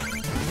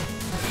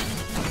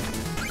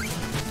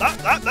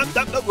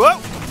 That.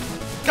 Whoa.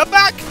 Come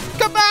back.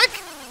 Come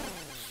back.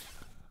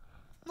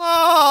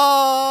 Oh.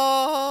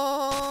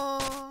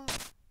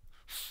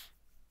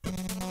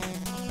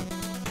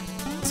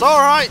 It's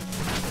alright!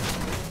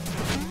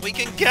 We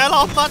can get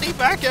our money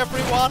back,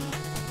 everyone!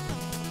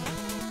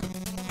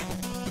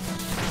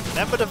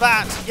 Remember the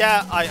VAT?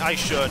 Yeah, I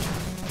should.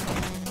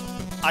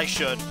 I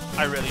should.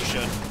 I really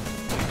should.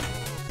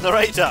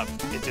 Narrator,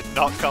 it did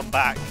not come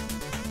back.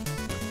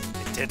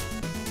 It didn't.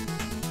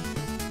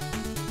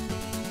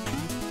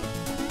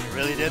 It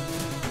really did.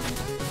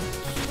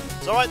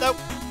 It's alright though.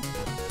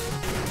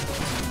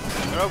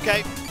 We're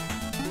okay.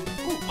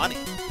 Ooh, money.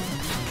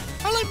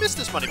 How did I miss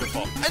this money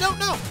before? I don't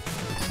know.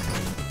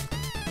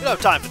 We don't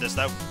have time for this,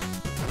 though.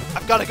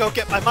 I've got to go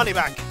get my money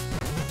back.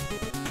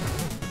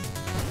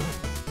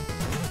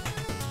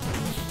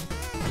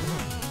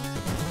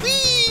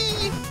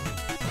 Whee!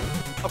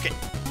 Okay,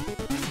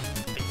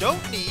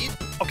 don't need...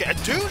 Okay, I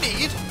do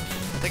need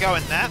to go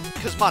in there,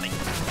 because money.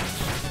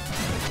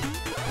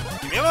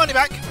 Give me my money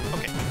back.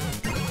 Okay.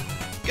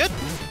 Good.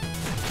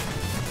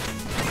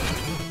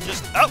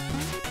 Just... Oh!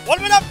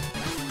 1 minute up!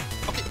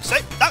 Okay,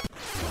 save... No!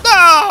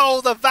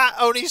 No! The VAT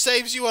only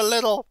saves you a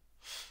little.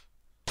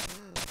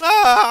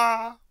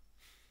 Ah!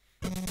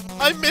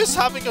 I miss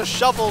having a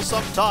shovel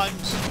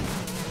sometimes.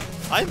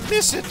 I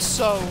miss it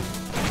so.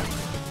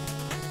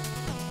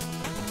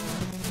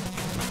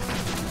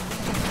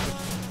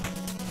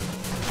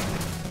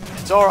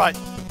 It's alright.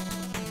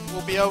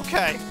 We'll be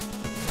okay.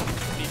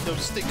 Need no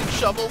stinking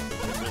shovel.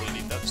 Really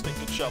need that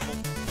stinking shovel.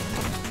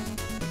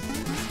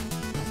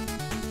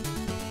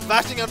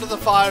 Flashing under the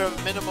fire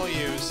of minimal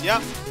use.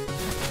 Yep.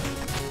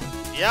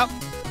 Yep.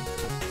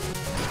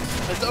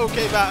 It's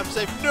okay, Bat. I'm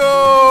safe.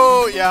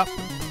 No! Yeah.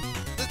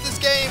 This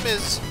game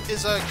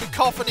is a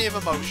cacophony of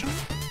emotion.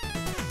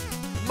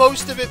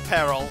 Most of it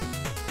peril.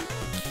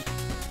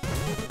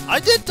 I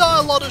did die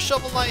a lot of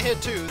Shovel Knight here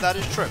too, that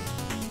is true.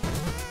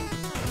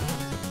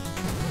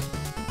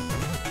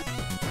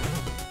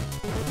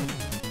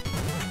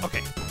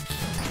 Okay.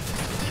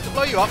 Need to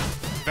blow you up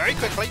very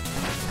quickly.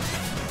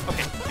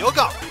 Okay, you're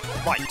gone.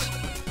 Right.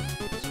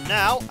 So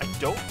now I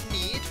don't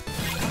need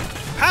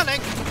to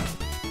panic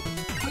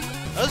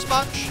as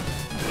much.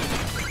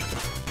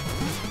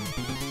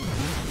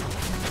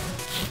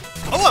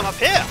 Oh, I'm up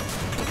here!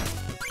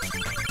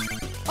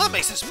 That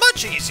makes this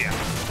much easier!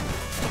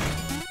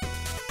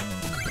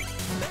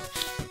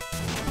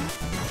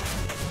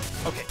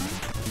 Okay.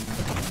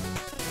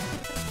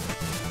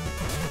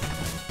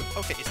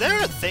 Okay, is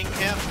there a thing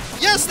here?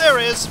 Yes, there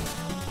is!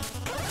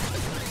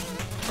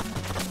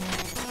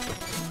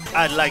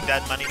 I'd like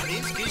that money,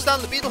 please. Can you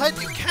stand the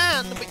beetlehead? You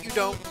can, but you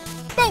don't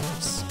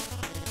bounce!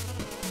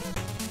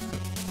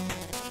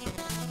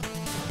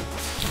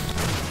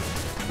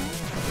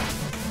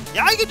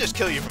 Yeah, I can just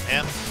kill you from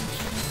here.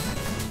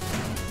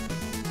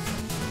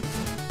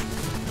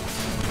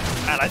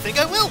 And I think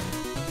I will.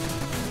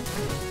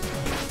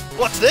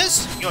 What's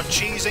this? You're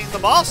cheesing the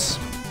boss?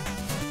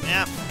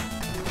 Yeah.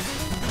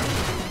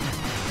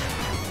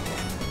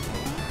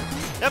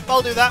 Yep,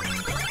 I'll do that.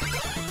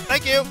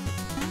 Thank you.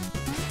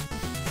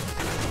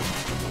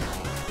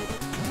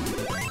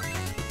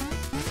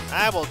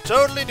 I will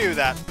totally do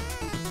that.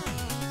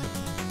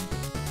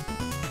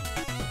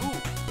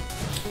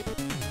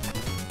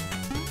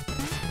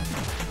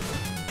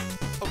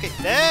 Okay,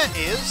 there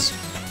is a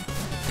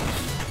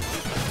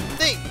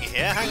thing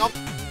here. Hang on.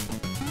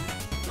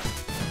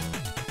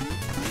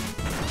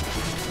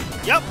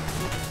 Yep.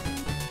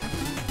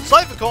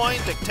 Cipher coin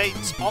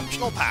dictates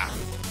optional path.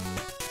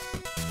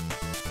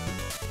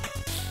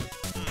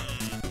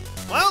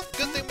 Well,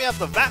 good thing we have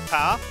the VAT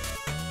power.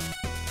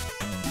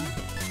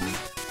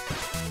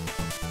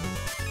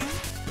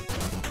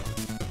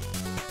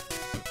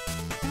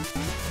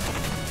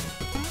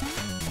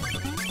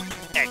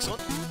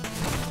 Excellent.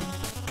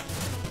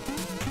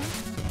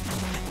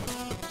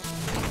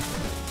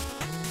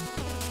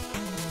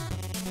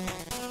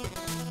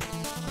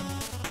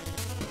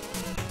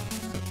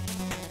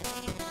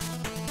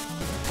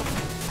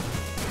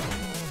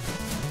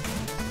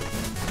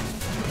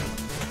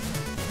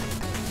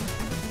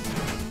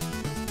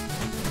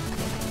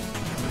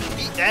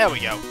 There we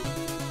go.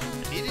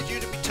 I needed you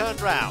to be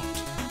turned round.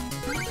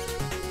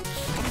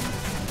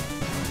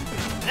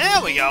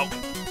 There we go.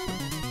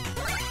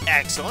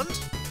 Excellent.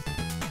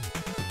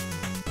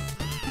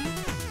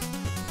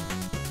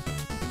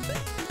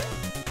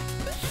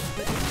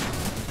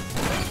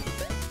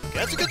 Okay,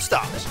 that's a good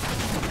start.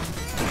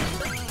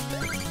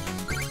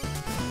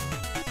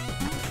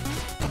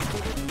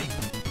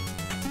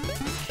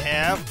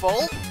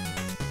 Careful.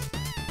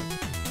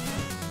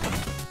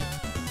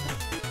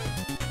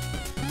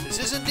 This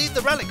is indeed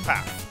the relic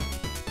path.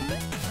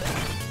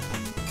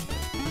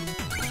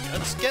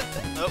 Let's get...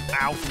 Oh,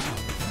 ow.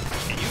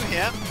 Get you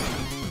here.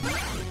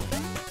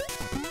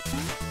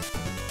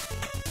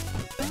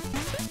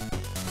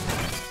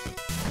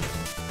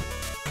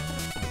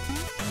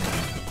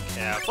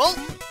 Careful.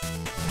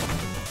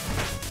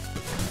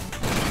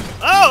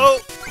 Oh!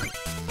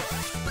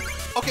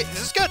 Okay,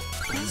 this is good.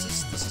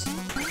 This is...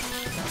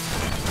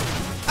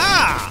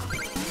 Ah!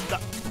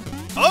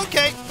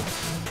 Okay.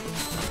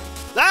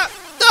 That...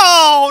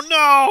 Oh,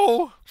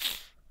 no!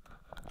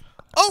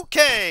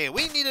 Okay,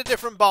 we need a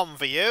different bomb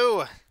for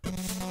you.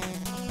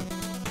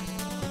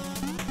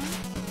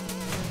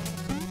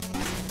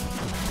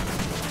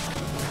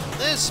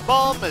 This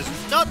bomb is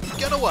not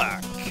gonna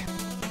work.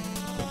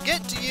 We'll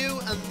get to you,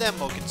 and then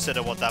we'll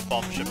consider what that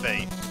bomb should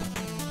be.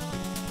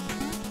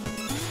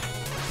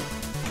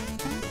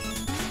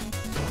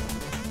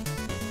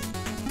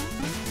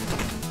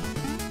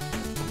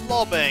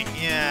 Lobbing,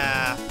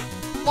 yeah.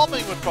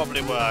 Lobbing would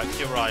probably work,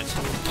 you're right.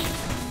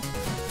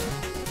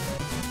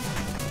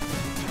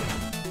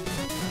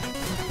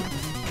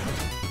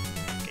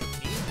 Okay,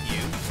 need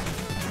you.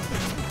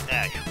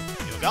 There you go.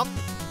 You're gone.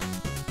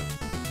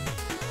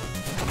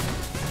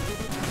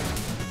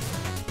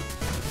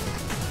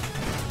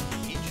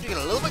 Need you to get a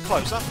little bit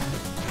closer.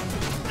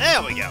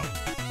 There we go.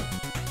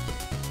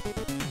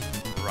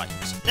 Right.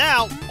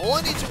 Now, all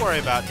I need to worry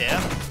about here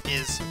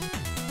is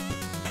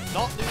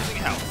not losing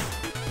health.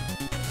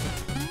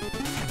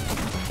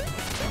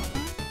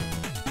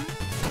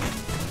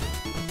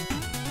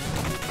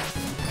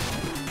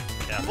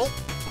 Careful.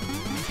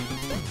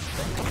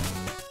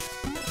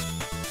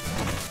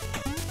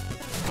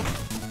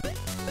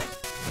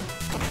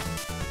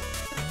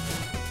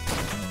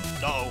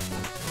 Uh-oh.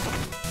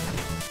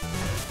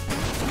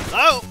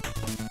 No!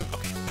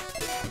 Okay.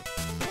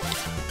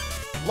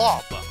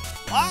 Lob.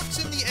 Locks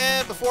in the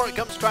air before it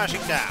comes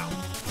crashing down.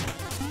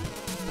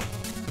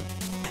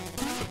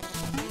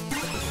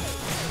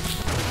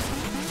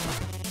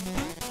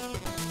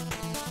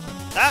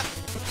 That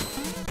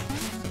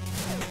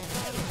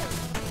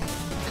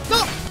did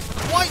not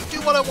quite do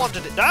what I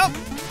wanted it. No!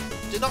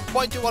 Did not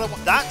quite do what I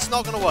want. That's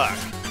not going to work.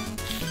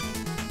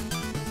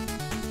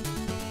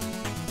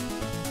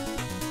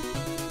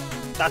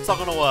 That's not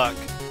going to work.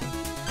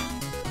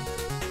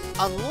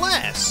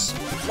 Unless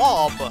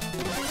lob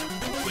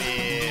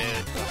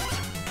with...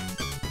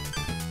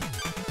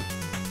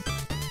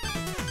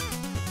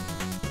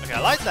 Okay, I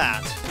like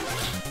that.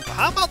 But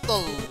how about the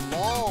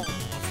long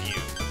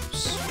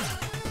fuse?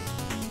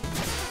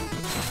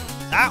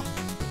 Ow!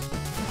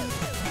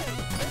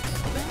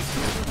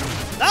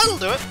 That'll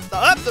do it.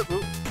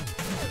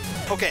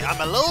 Okay,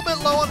 I'm a little bit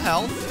low on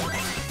health.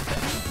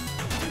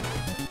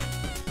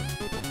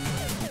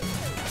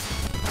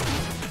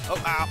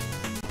 Oh, ow.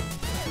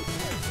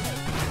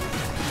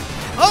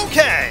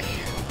 Okay!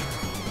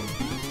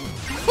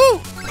 Whew!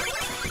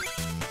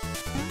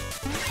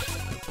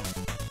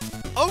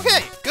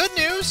 Okay, good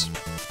news!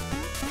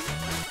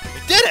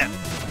 We did it!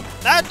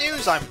 Bad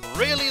news, I'm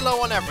really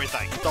low on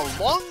everything. The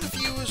long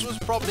fuse was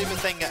probably the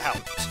thing that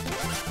helped.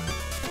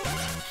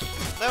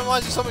 That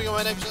reminds me of something on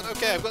my name.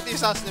 Okay, I've got the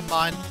assassin in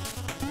mind.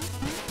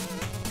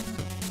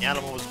 The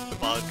animal was a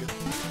bug.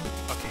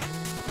 Okay.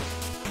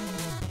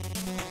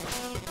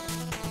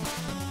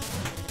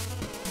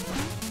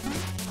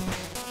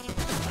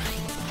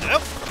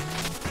 Nope.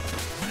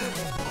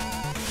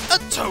 A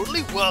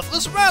totally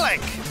worthless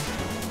relic!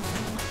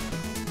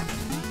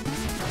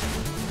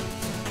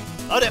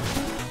 Oh dear.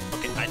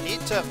 Okay, I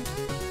need to...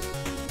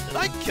 Did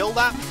I kill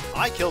that?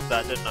 I killed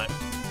that, didn't I?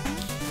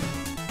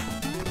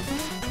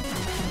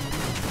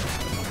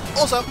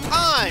 Also,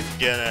 I'm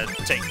gonna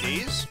take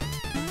these.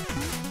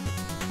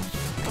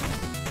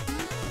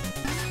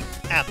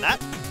 And that.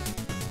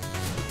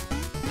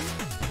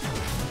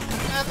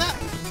 And that.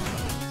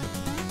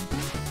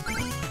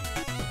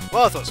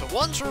 Well, I thought so.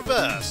 Once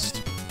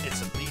reversed,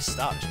 it's at least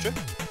that is true.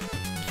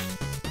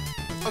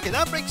 Okay,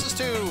 that brings us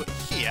to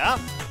here.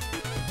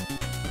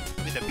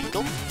 With a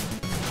beetle.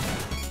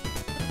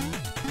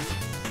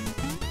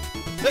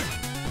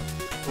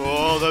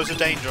 Oh, those are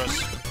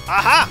dangerous.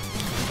 Aha!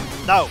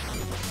 No.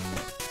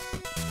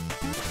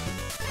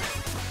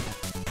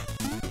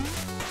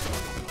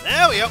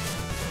 There we go.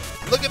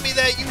 Look at me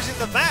there using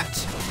the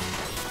vat.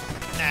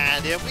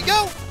 And here we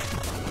go.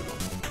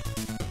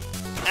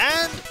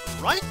 And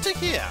right to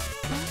here.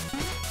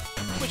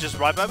 Which is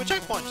right by the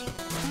checkpoint.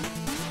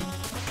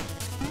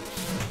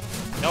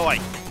 No way.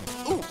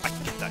 Ooh, I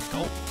can get that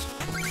gold.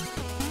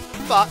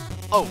 But,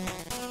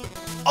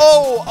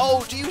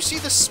 oh, do you see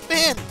the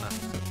spin?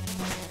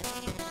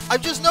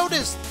 I've just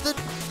noticed the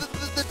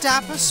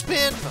dapper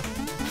spin.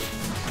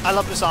 I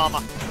love this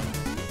armor.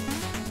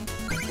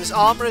 This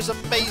armor is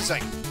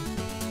amazing.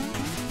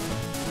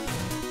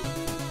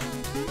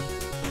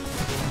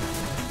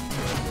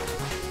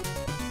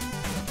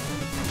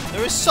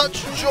 There is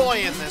such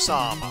joy in this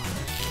armor.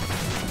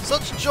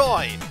 Such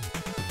joy.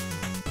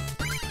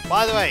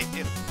 By the way,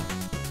 it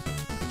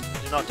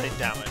did not take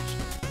damage.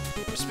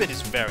 The spin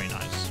is very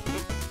nice.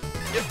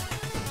 Yep.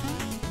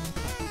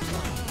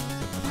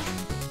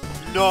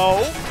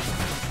 No.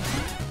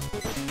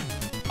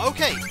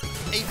 Okay,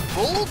 a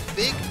full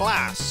big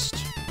blast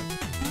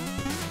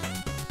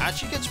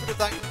actually gets rid of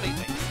that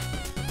completely.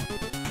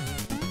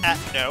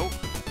 No.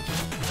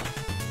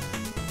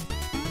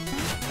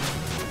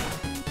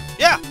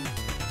 Yeah,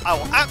 I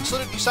will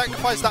absolutely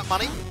sacrifice that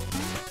money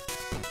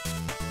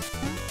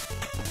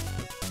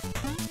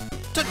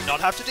to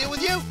not have to deal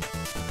with you.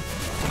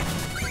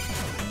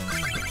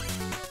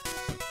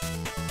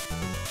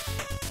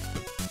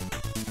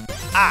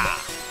 Ah.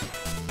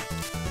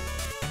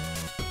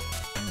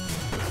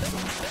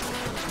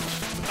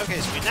 Okay,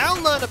 so we now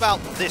learn about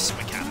this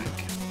mechanic.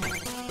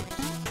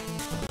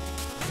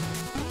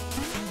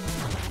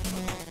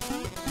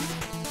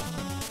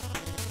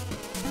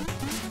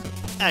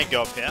 And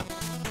go up here.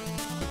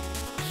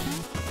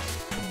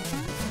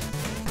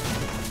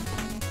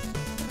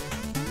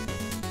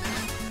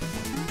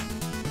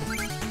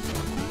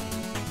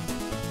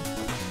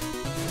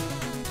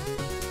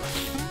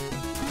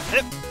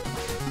 Yep.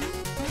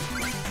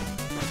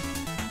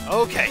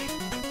 Okay.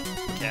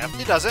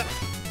 Carefully does it.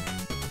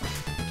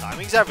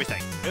 Timing's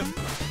everything. Yep.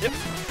 Yep.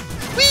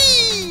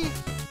 Whee!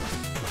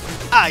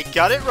 I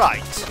got it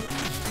right.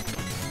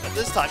 And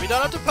this time you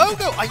don't have to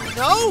pogo. I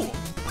know!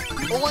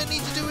 All I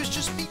need to do is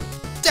just be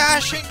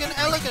dashing and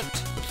elegant.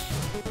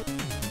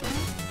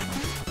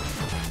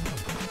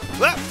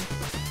 Whoa.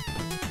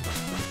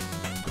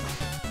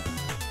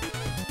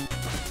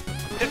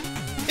 Hip,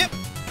 hip.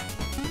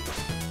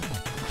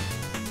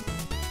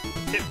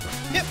 Hip,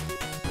 hip.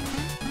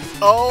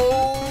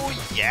 Oh,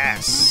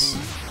 yes.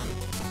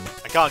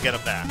 I can't get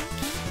up there.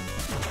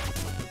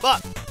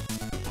 But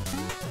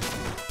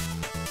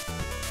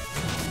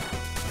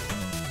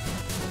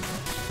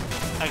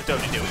I can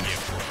totally do it with you.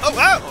 Oh,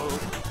 wow!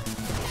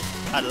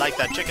 I like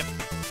that chicken.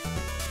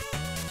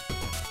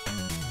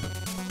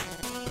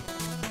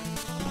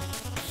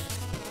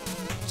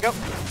 Let's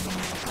go.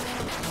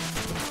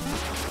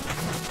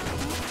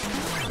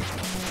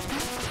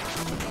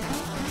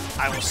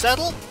 I will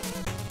settle.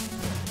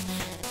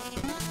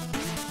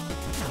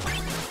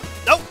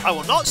 No, I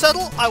will not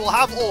settle. I will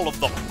have all of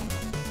them.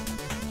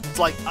 It's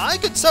like, I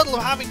could settle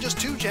for having just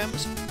 2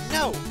 gems.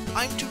 No,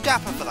 I'm too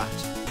dapper for that.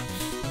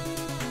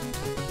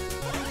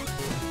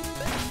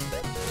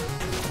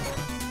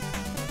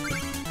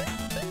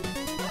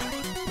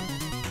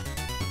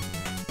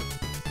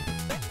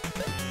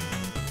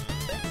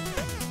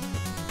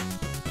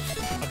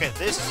 Okay,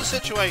 this is a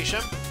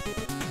situation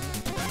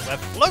where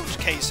float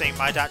casing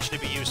might actually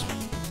be useful.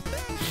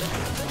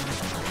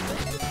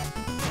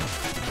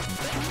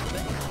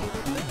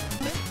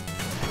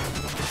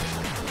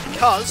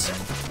 Because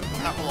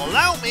that will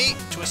allow me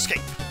to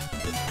escape.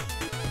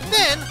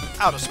 Then,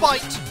 out of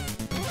spite,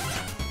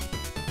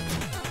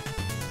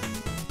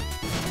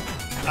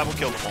 I will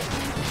kill them all.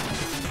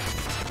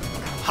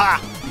 Ha!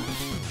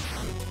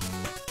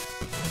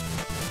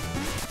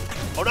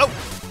 Oh no!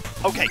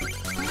 Okay.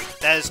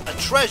 There's a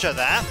treasure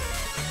there.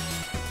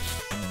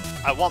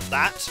 I want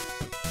that.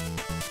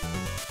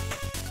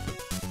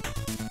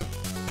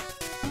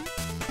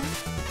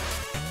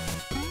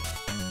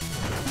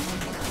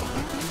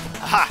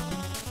 Aha!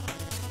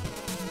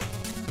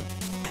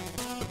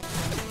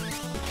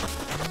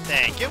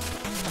 Thank you.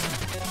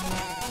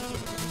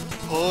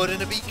 Poured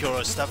in a beaker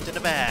or stuffed in a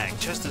bag.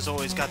 Chester's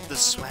always got the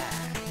swag.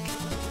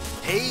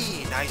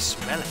 Hey, nice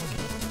relic.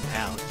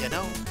 Hell, you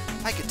know,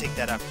 I could take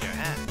that off your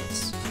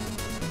hands.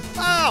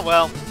 Ah,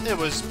 well, it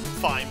was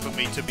fine for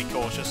me to be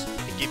cautious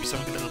and give you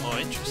something a little more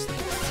interesting.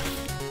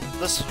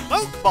 The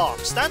smoke bomb!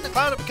 Stand the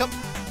cloud and become...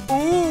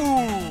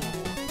 Ooh!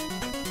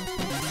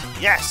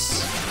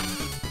 Yes!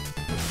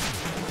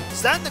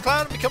 Stand the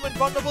cloud and become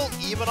invulnerable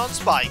even on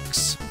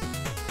spikes.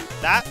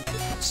 That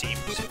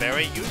seems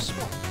very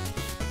useful.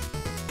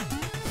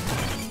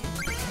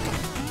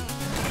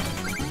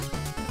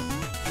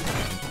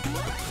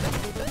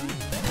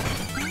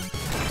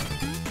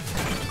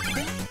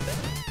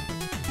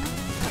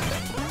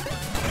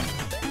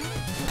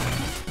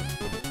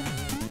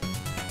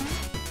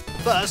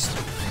 First,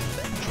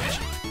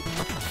 treasure.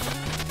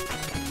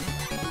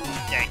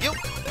 Thank you.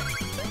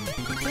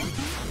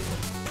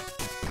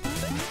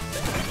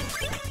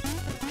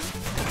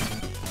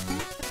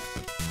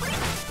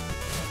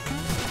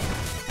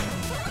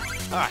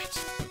 Alright.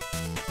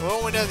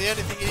 Well, we know the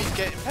only thing you need to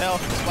get impaled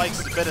from spikes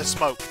is a bit of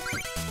smoke.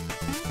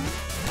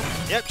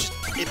 Yep, just,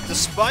 if the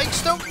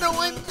spikes don't know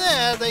I'm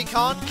there, they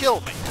can't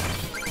kill me.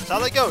 That's how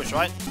that goes,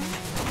 right?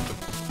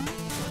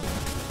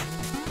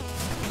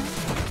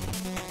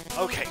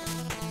 Okay.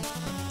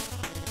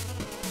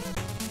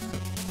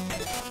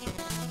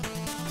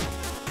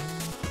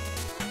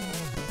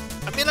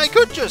 I mean, I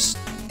could just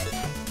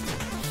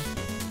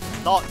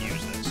not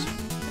use this.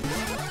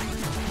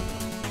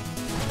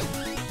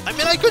 I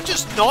mean, I could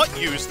just not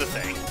use the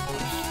thing.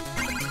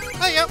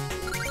 There you go.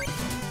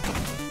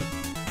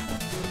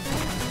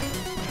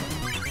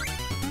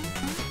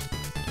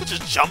 Could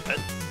just jump it.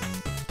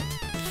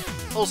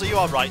 Also, you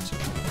are right.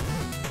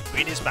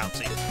 Green is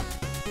bouncy.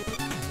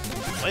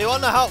 Well, you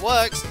want to know how it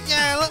works?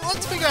 Yeah,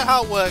 let's figure out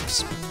how it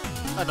works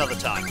another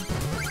time.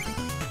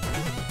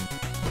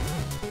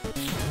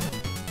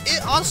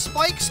 Are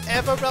spikes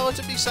ever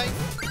relatively safe?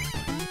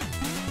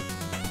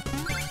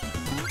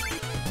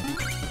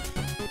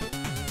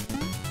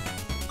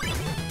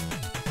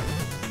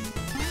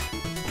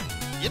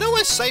 You know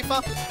where's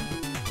safer?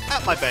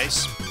 At my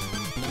base.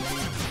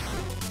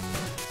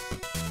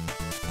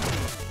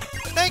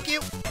 Thank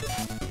you!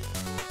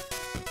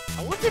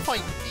 I wonder if I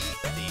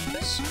need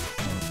these.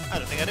 I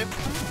don't think I do.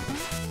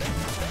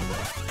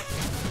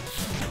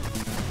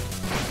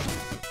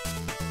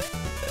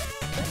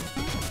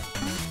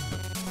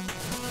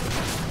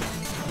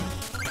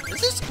 Is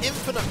this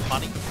infinite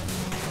money?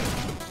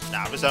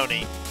 Nah, there's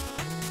only...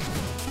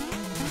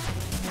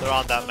 There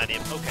aren't that many.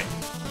 Okay.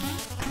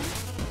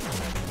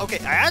 Okay,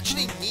 I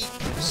actually need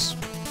this.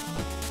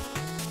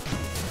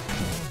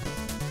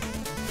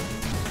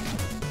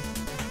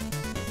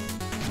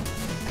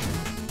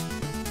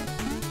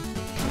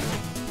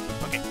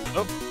 Okay.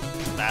 Oh,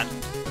 that.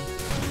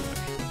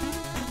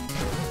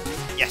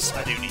 Okay. Yes,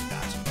 I do need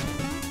that.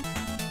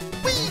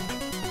 Whee!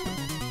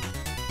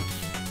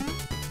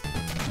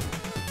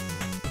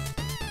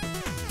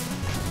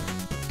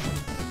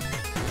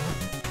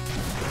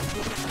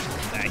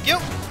 Thank you.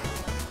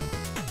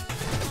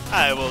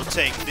 I will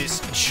take this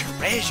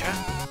treasure.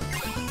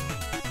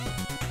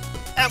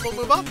 And we'll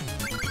move on.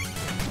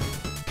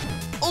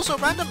 Also,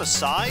 random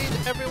aside,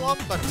 everyone,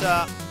 but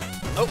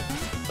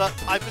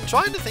I've been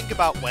trying to think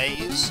about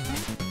ways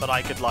that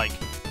I could, like,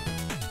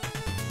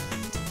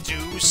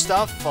 do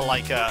stuff for,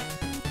 like, a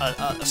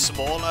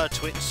smaller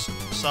Twitch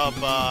sub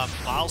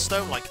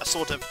milestone, like a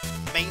sort of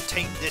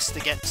maintain this to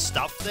get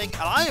stuff thing,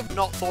 and I have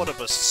not thought of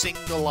a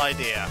single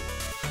idea.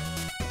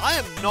 I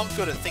am not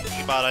good at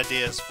thinking about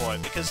ideas for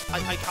it, because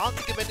I can't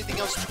think of anything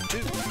else to do.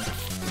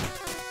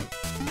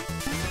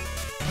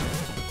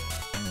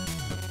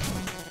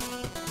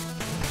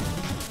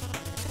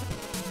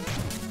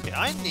 Okay,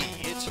 I need...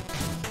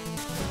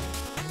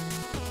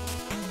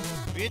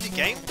 Really,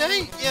 game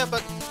day? Yeah,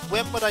 but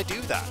when would I do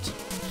that?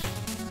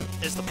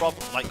 Is the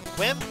problem. Like,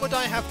 when would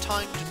I have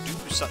time to do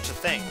such a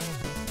thing?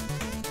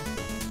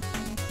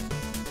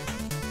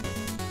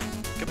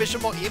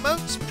 Commission more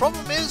emotes?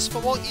 Problem is,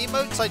 for more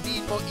emotes, I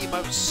need more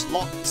emote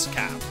slots,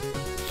 Cam.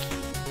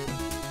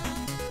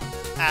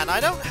 And I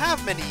don't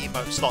have many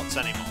emote slots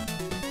anymore.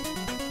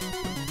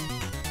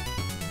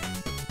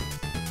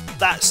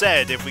 That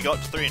said, if we got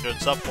to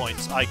 300 sub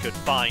points, I could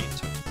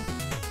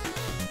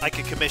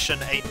commission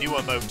a new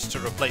emote to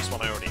replace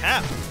one I already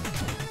have.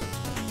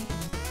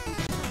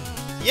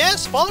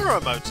 Yes, follower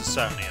emotes is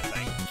certainly a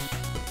thing.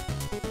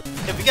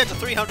 If we get to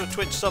 300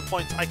 Twitch sub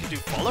points, I can do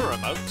follower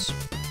emotes.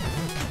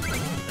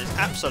 There's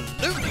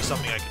absolutely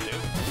something I can do.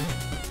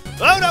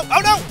 Oh no!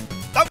 Oh no!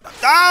 No!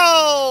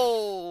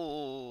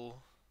 No!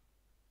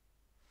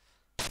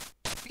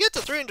 If we get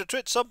to 300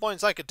 Twitch sub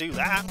points, I could do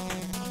that.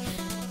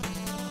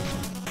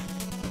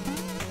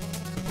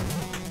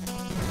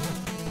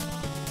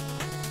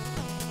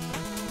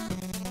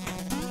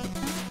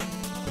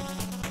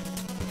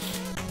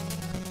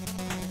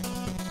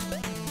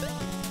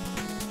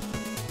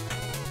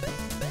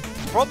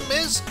 Problem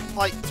is,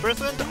 like,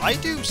 Thriftland, I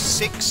do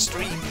 6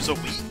 streams a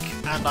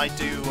week, and I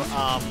do,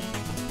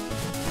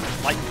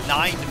 like,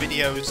 9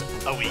 videos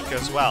a week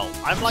as well.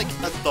 I'm, like,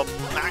 at the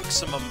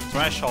maximum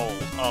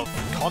threshold of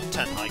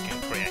content I can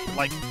create.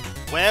 Like,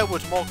 where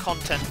would more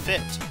content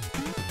fit?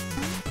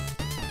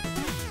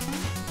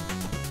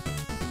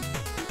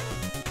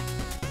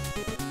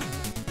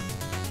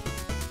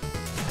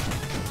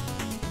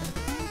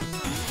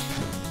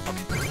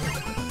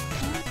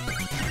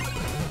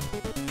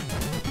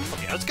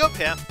 Let's go up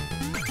here.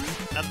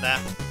 And there.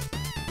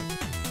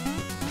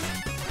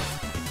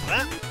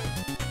 There.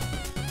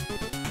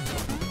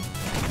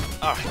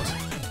 Alright.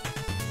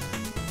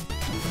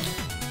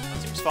 That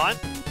seems fine.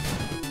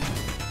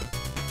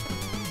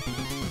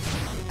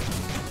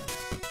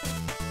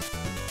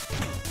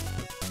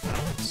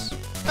 Bounce.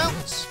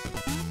 Bounce.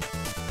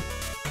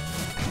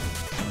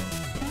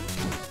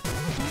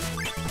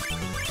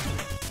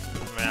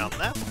 Around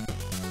there.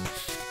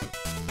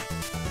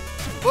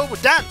 Whoa,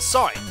 dance!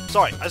 Sorry.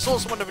 Sorry, I saw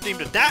someone have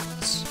redeemed a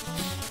dance.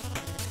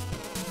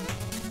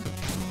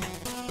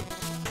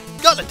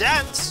 Gotta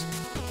dance!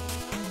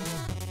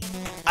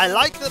 I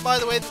like that, by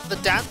the way, that the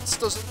dance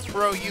doesn't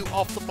throw you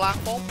off the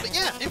platform. But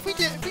yeah, if we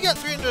get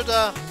 300,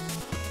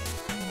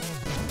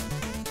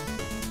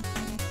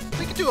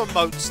 we can do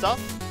emote stuff.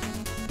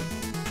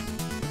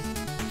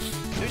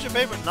 Who's your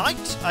favorite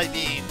knight? I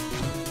mean,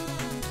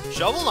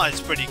 Shovel Knight's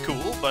pretty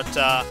cool, but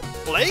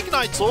Plague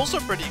Knight's also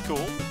pretty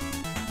cool.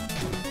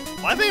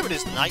 My favorite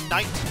is Night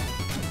Knight.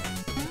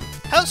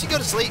 Helps you go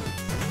to sleep.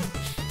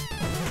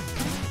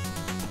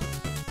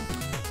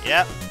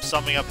 Yep,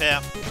 something up here.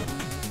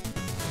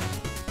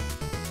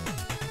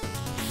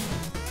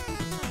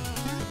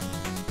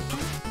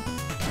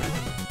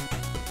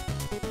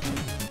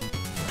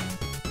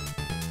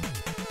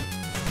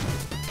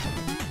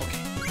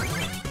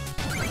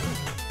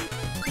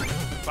 Okay.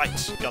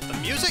 Right, got the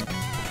music.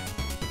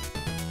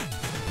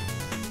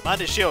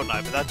 Mine is Shield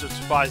Knight, but that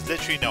just requires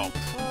literally no.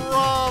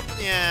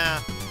 Yeah.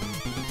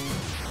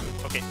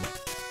 Okay.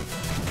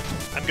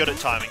 I'm good at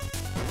timing.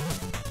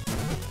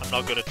 I'm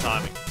not good at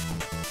timing.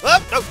 Oh,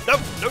 no, no,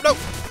 no, no!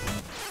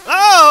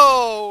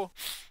 Oh!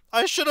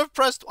 I should have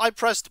pressed... I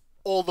pressed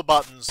all the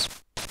buttons.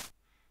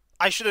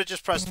 I should have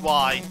just pressed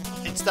Y.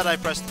 Instead, I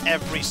pressed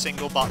every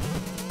single button.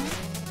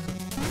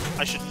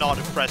 I should not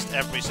have pressed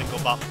every single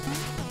button.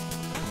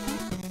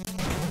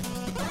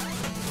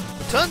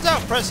 Turns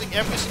out pressing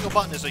every single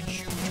button is a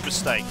huge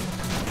mistake.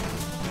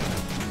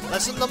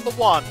 Lesson number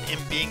 1 in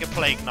being a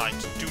Plague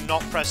Knight, do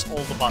not press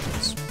all the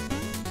buttons.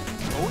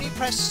 Only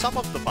press some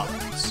of the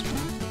buttons.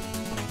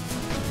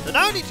 So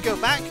now I need to go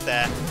back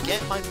there and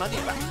get my money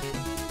back.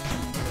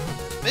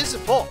 This is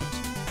important.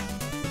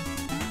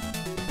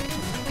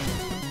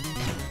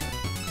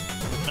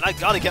 And I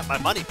gotta get my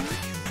money back.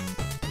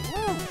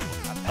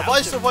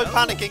 Advice to avoid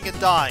panicking and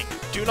dying.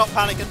 Do not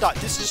panic and die.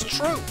 This is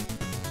true.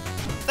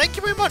 Thank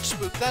you very much,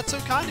 Spook. That's so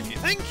kind of you.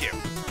 Thank you.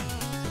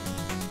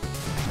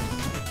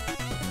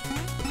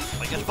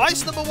 Like,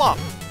 advice number 1.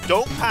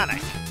 Don't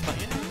panic. But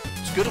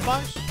yeah, it's good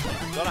advice.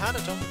 Gotta hand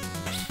it to him.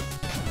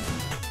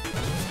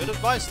 Good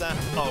advice there.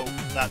 Oh,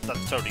 that's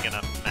totally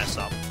gonna mess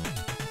up.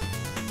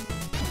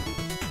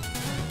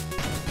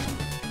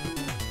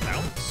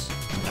 Bounce.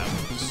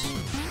 Bounce.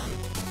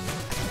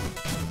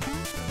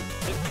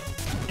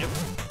 Yep.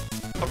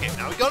 Okay,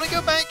 Now we gotta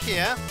go back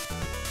here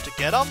to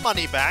get our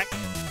money back.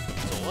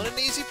 It's all in an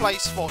easy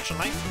place,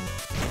 fortunately.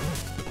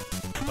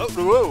 Oh,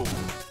 whoa!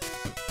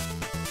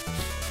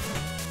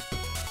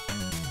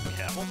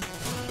 Careful.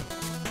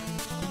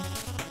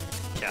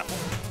 Careful.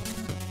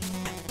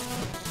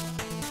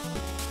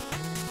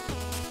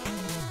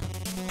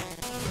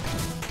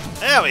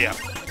 There we go.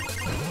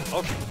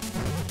 Okay.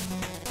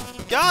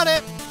 Got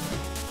it!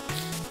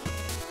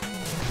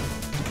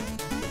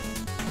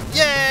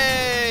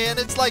 Yay! And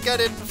it's like I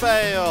didn't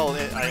fail.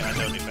 I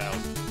totally failed.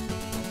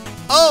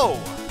 Oh!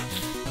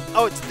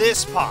 Oh, it's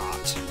this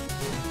part.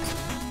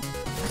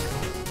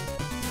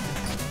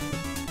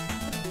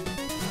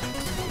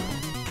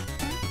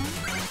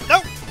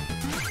 No!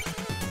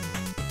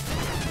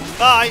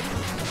 Bye!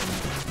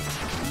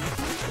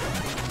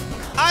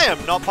 I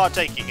am not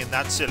partaking in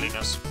that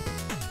silliness.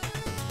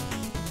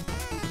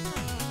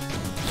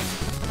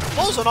 I'm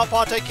also not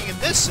partaking in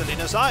this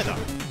silliness either.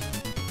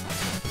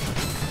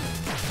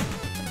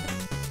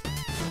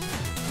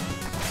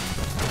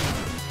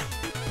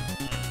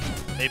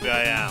 Maybe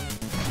I am.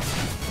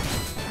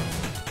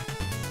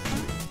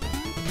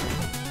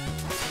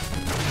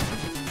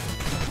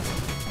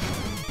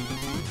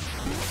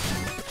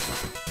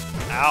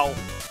 Ow.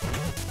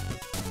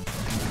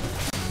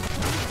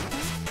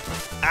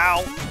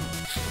 Ow.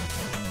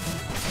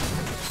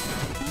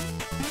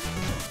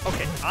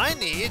 Okay, I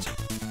need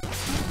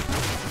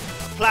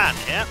a plan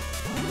here.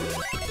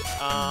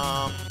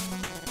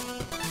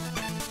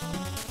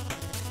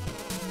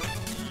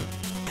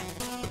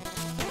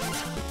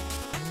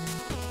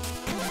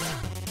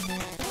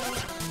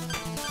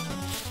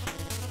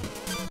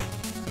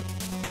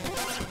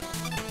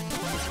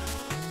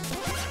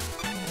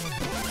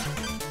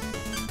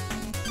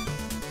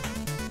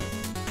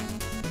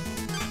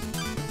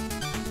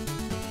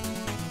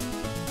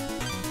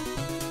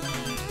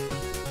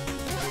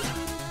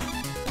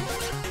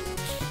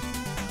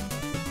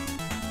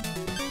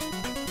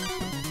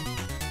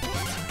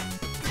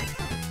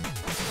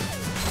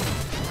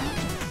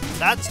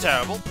 That's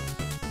terrible.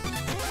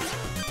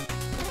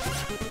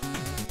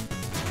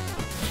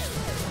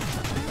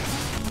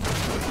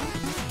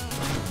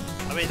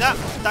 I mean,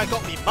 that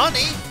got me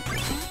money.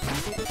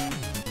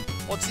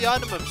 What's the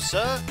item of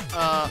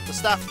the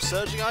staff of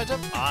surging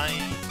item? I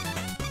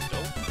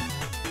don't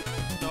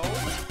know.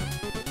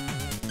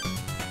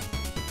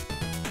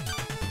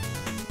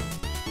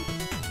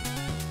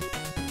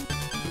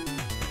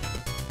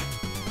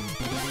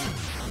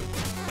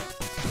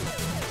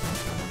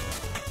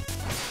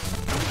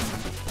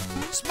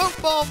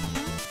 Smoke bomb!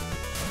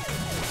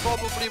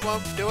 Probably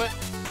won't do it.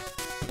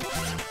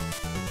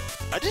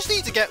 I just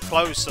need to get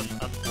close and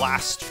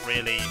blast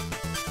really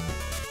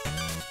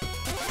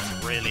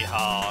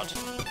hard.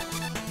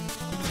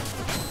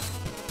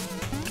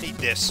 I need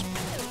this.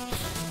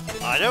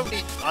 I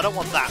don't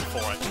want that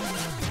for it.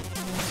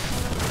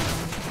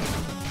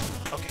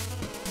 Okay.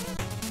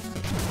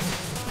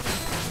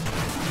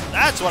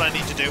 That's what I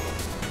need to do.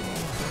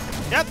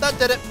 Yep, that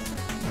did it.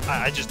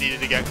 I just needed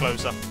to get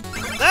closer.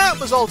 That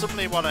was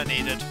ultimately what I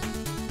needed.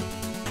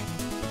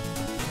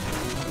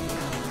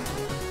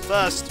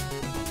 First,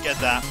 get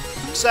that.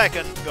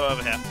 Second, go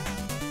over here.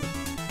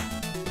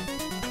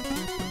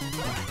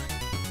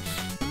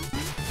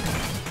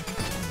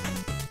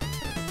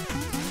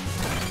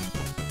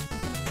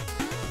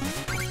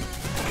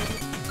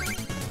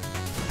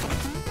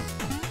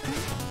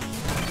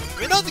 I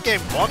mean, what the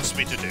game wants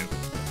me to do.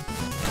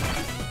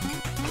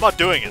 I'm not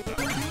doing it, though.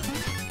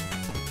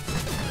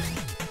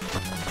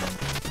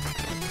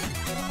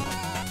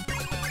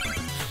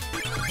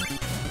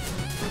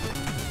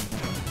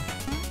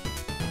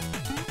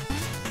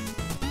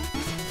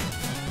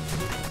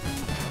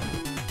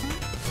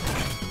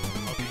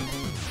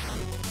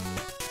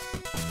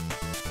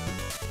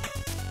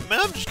 I mean,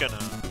 I'm just gonna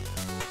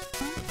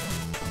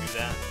do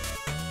that.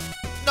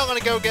 Not gonna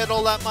go get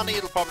all that money,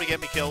 it'll probably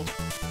get me killed.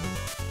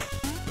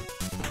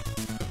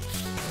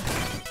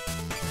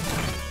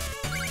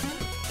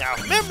 Now,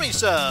 if memory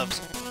serves,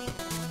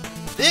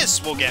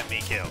 this will get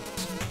me killed.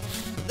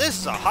 This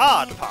is a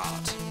hard part.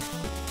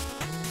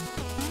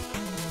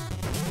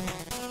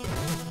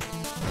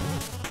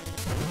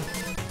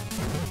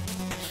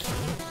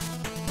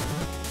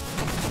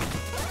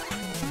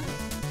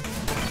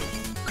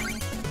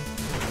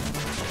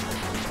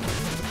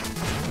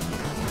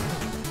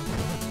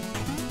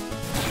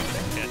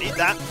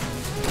 That.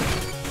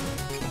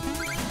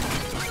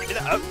 Give me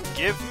that. Oh,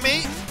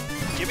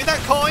 give me that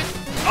coin.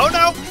 Oh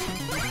no!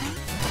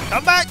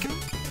 Come back!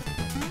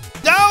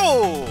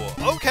 No!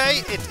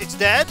 Okay, it's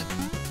dead.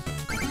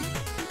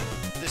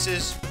 This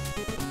is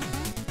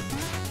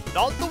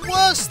not the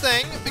worst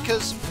thing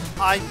because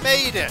I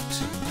made it.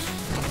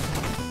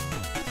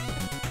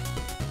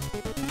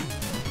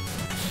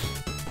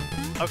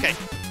 Okay.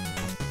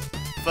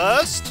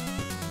 First,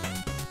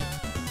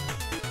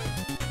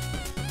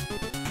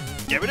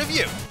 get rid of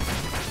you.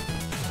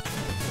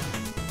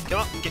 Come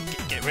on,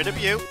 get rid of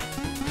you.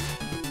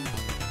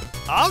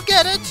 I'll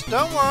get it.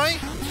 Don't worry.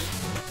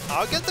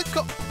 I'll get the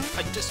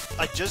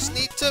I just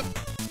need to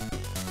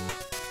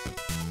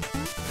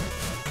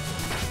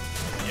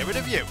Get rid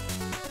of you.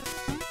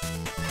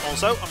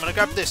 Also, I'm gonna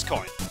grab this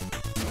coin.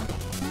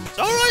 It's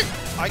alright!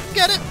 I can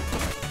get it!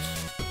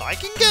 I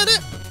can get it!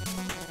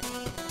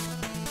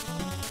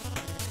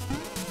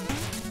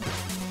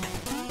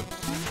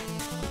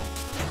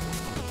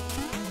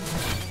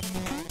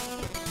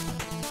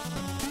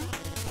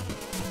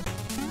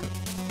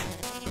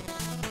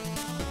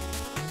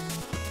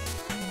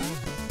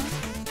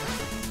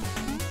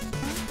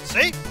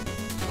 See?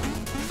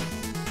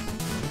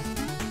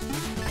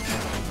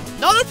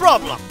 Not a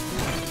problem!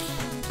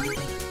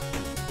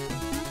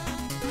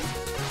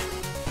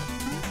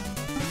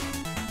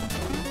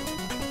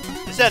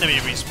 This enemy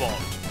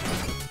respawned.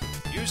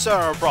 You, sir,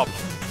 are a problem.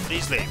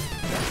 Please leave.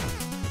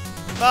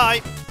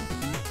 Bye!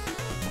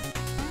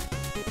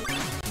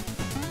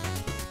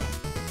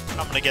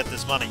 I'm gonna get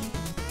this money.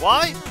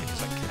 Why?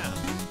 Because I can.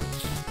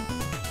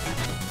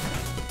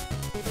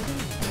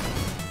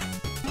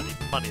 I need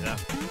money there.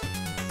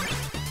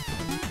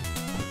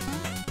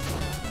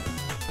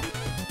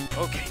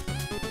 Okay.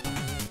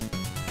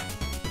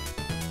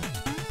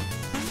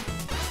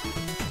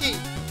 Yee.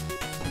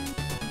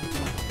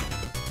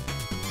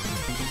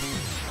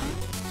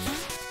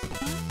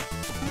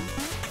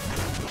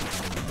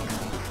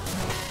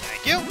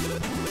 Thank you.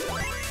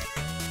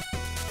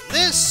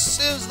 This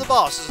is the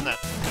boss, isn't it?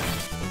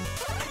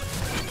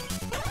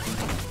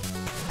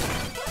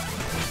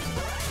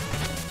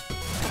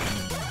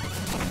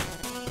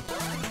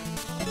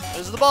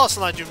 This is the boss,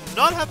 and I do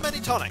not have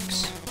many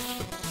tonics.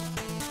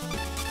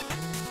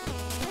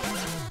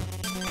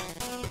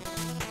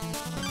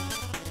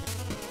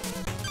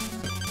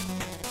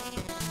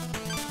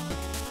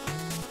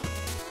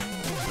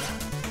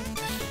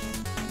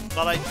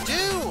 But I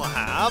do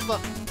have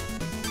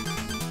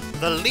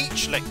the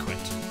leech liquid.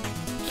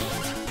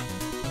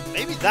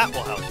 Maybe that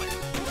will help me.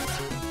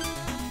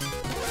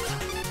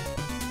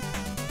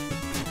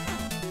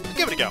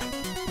 Give it a go.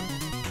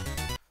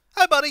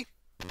 Hi, buddy.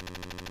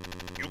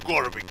 You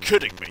gotta be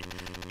kidding me.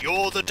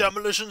 You're the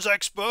demolitions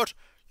expert?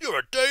 You're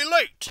a day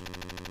late.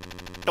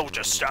 Don't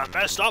just stand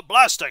there, stop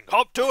blasting.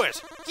 Hop to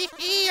it.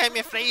 I'm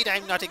afraid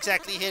I'm not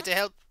exactly here to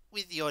help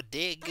with your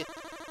dig.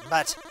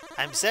 But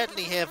I'm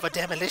certainly here for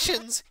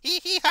demolitions. Hee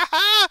hee ha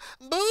ha!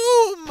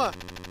 Boom!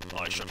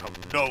 I should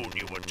have known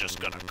you were just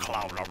gonna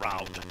clown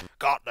around.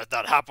 Can't let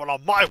that happen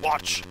on my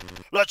watch.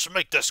 Let's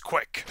make this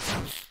quick.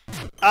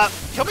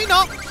 Can we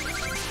not?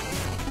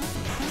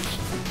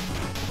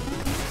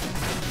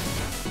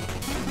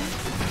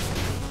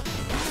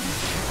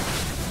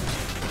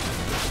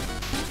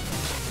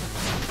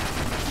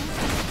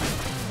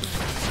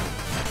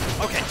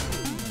 Okay,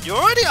 you're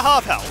already at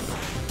half health.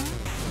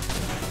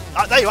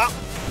 There you are.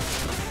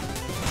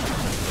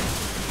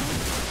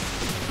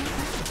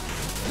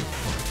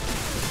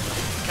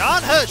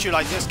 Can't hurt you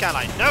like this, can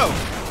I? No!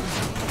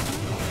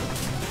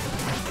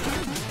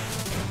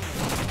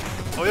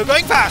 Oh, you're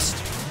going fast!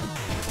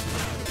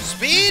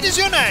 Speed is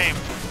your name!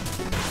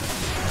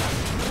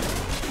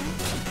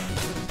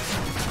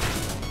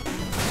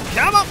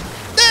 Come on!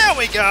 There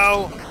we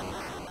go!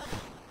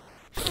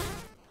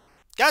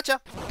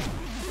 Gotcha!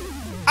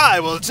 I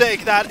will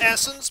take that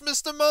essence,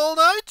 Mr. Mole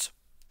Knight!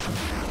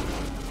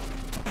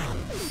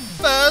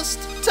 First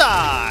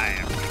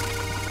time!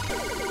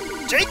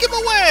 Take him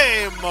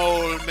away,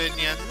 mole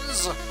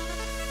minions!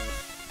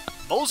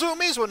 Mole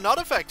zoomies were not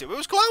effective. It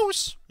was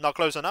close. Not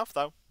close enough,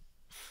 though.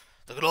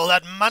 Look at all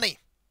that money.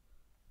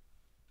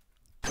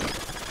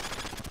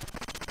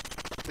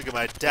 Look at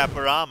my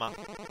dapper armor.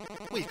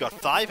 We've got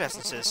 5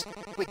 essences.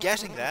 We're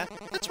getting there.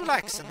 Let's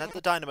relax and let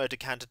the dynamo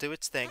decanter do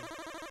its thing.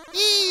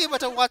 Eee,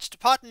 but a watched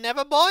pot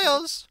never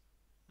boils.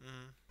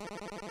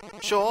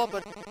 Sure,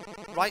 but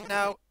right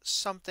now,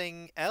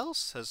 something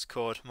else has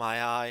caught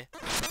my eye.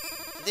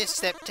 This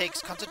step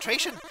takes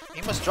concentration.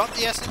 You must drop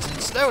the essence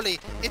in slowly.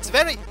 It's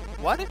very...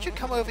 Why don't you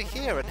come over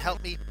here and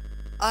help me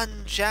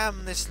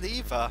unjam this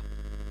lever?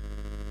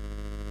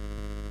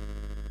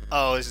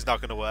 Oh, this is not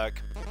going to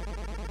work.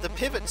 The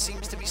pivot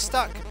seems to be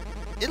stuck.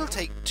 It'll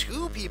take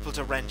 2 people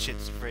to wrench it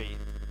free.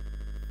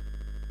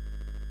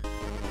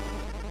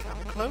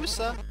 Come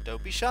closer.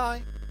 Don't be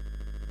shy.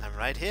 I'm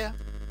right here.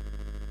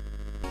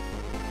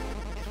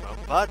 It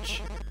won't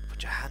budge.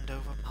 Put your hand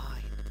over mine.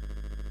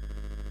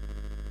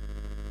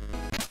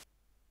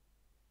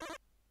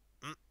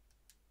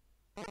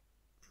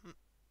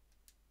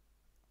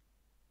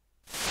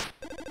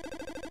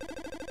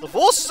 The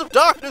forces of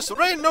darkness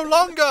reign no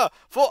longer,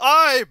 for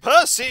I,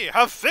 Percy,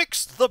 have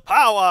fixed the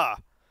power!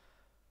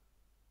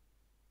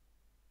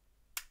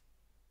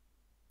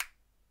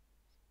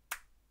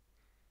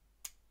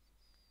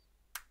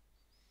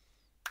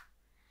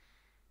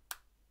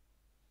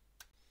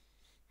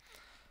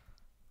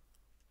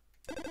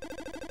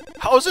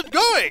 How's it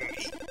going?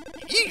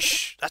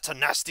 Yeesh, that's a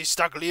nasty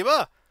stuck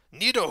lever.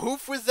 Need a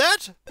hoof with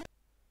that?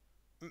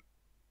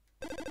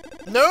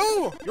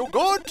 No, you're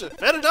good.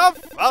 Fair enough.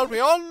 I'll be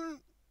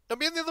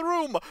in the other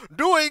room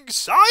doing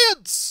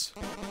science.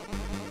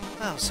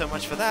 Oh, so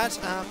much for that.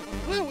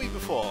 Where were we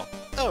before?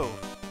 Oh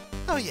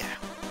yeah.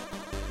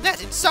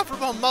 That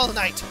insufferable Mole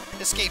Knight!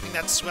 Escaping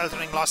that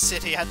sweltering lost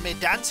city had me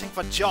dancing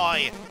for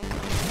joy.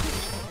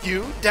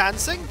 You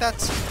dancing? I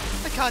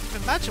can't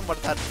even imagine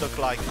what that'd look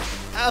like.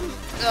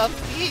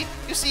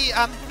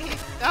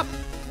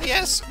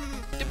 Yes,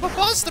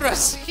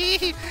 preposterous.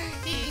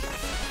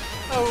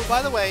 Oh,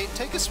 by the way,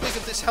 take a swig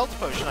of this health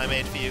potion I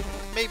made for you.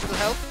 Maybe it'll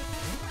help.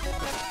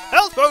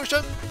 Health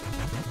potion!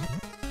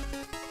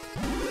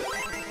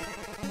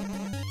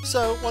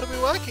 So, what are we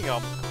working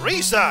on?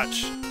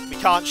 Research! We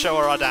can't show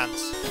her our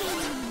dance.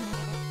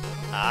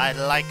 I'd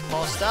like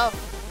more stuff.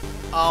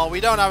 Oh, we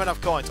don't have enough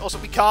coins. Also,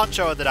 we can't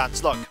show her the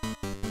dance. Look.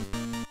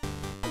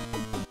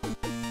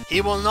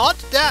 He will not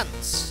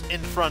dance in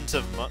front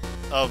of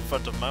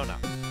Mona.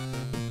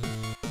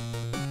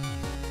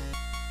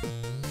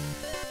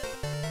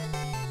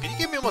 Can you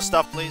give me more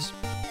stuff, please?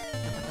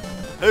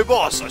 Hey,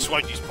 boss, I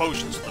swiped these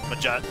potions to the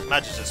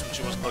Magicess when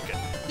she wasn't looking.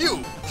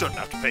 You shouldn't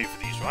have to pay for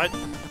these, right?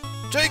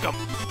 Take them.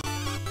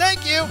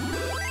 Thank you.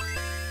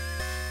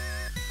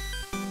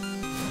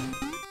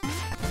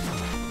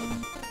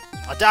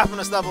 Our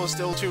dapperness level is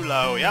still too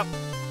low, yep.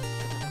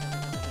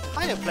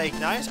 Hiya, Plague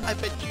Knight. I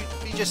bet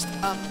you'd be just,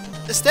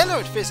 stellar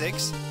at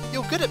physics.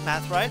 You're good at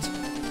math, right?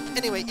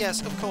 Anyway,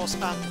 yes, of course,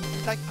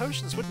 you'd like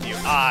potions, wouldn't you?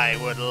 I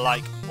would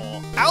like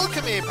more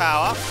alchemy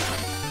power.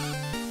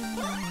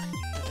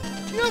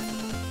 You know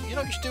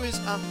what you should do is,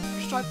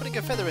 you should try putting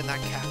a feather in that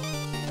cap.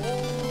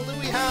 All that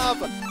we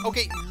have.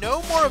 Okay,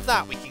 no more of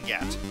that we can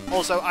get.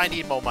 Also, I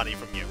need more money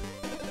from you.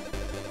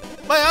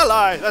 My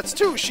ally! That's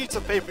 2 sheets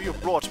of paper you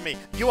brought me.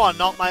 You are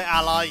not my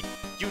ally.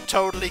 You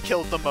totally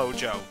killed the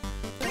mojo.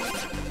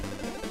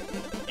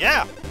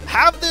 Yeah,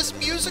 have this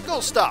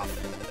musical stuff.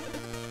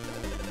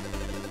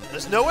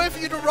 There's no way for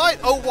you to write.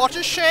 Oh, what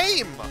a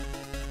shame.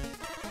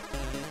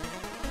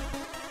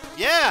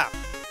 Yeah.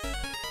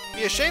 It'd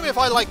be a shame if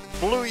I, like,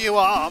 blew you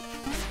up.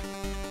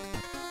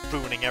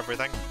 Ruining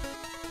everything.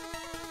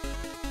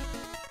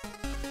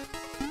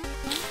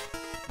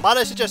 Might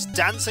I suggest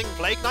Dancing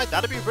Plague Knight?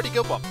 That'd be a pretty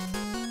good one.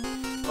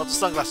 Lots of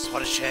sunglasses,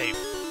 what a shame.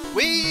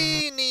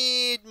 We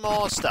need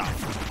more stuff.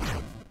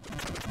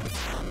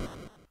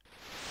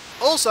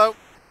 Also,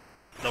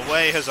 the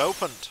way has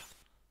opened.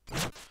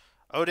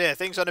 Oh dear,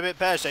 things are a bit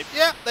pear-shaped.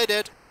 Yeah, they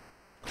did.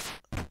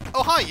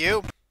 Oh, hi,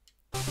 you.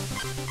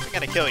 I'm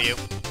gonna kill you.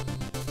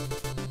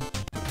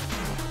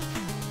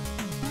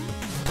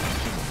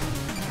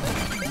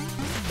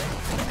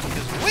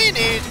 Because we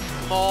need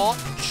more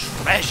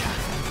treasure.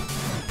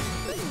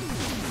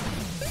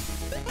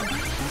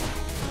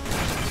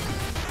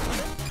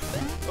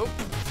 Oh.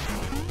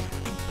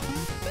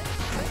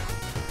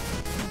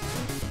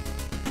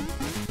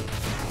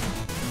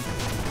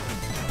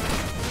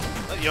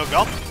 Oh, you're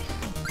gone.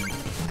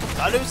 Did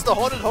I lose the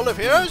Haunted Hall of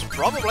Heroes?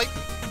 Probably.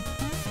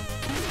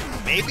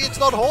 Maybe it's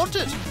not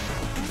haunted.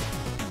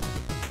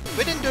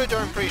 We didn't do it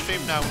during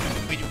pre-stream, no.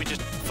 We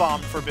just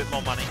farmed for a bit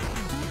more money.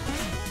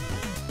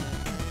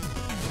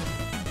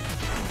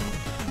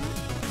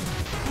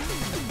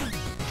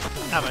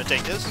 I'm gonna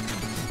take this.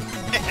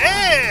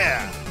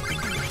 Yeah!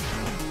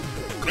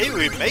 Maybe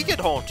we make it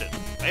haunted.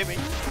 Maybe.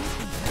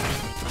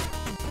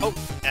 Oh,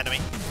 enemy.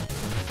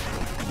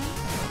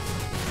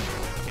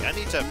 Okay, I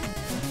need to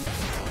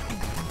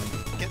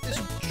get this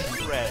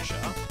treasure.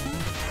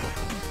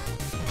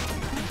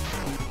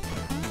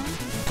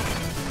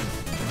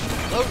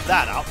 Load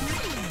that up.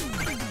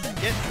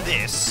 Get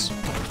this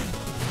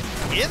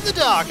in the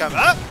dark.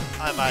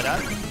 I might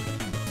add.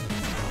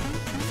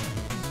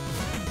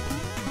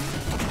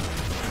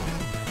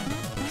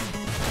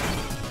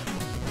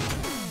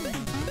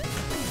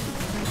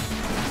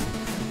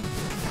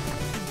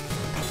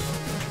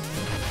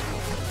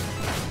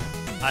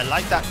 I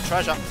like that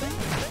treasure.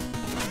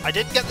 I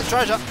didn't get the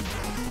treasure.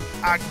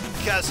 I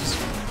guess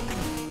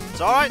it's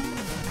alright.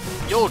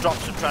 You'll drop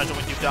some treasure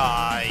when you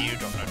die. You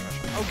drop no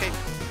treasure. Okay,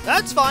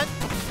 that's fine.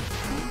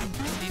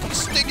 Need the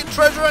stinking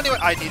treasure anyway.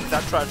 I needed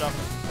that treasure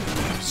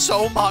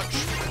so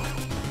much.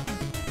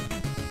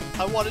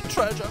 I wanted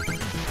treasure.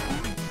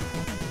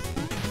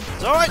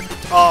 It's alright.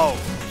 Oh.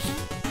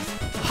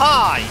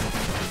 Hi.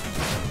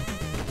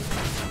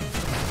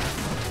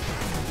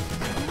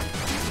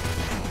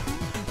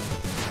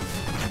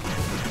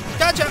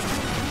 Gotcha!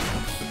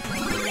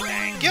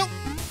 Thank you!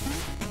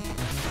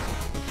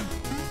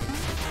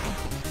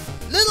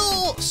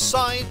 Little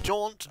side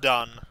jaunt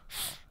done.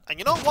 And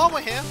you know, while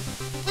we're here,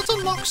 let's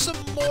unlock some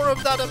more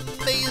of that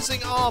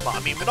amazing armor. I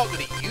mean, we're not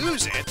going to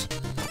use it,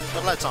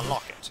 but let's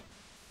unlock it.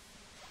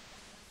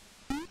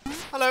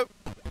 Hello.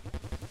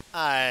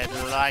 I'd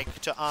like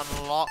to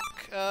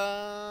unlock,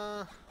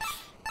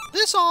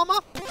 this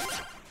armor,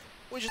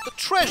 which is the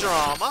treasure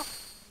armor.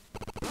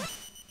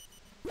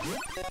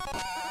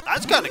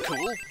 That's kind of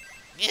cool.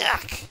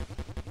 Yuck.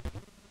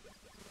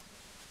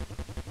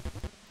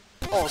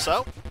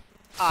 Also,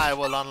 I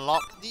will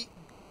unlock the...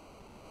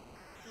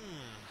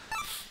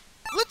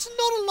 Let's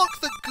not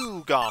unlock the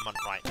goo garment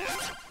right now.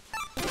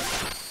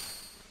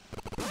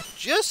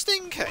 Just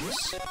in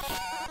case.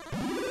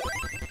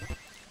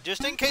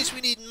 Just in case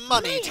we need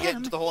money to get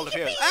into the Hall of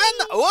Heroes.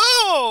 And...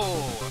 Whoa!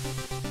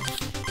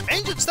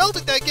 Ancient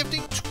Celtic there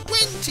gifting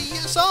 20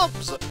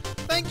 subs.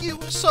 Thank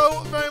you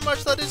so very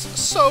much. That is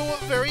so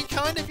very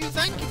kind of you.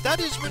 Thank you.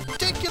 That is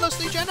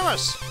ridiculously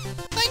generous.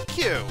 Thank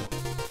you.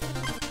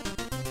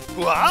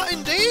 Wah,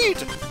 indeed.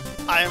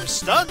 I am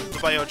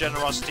stunned by your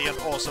generosity and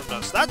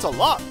awesomeness. That's a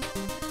lot.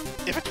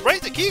 If it's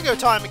break the Kiko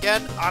time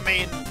again, I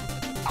mean,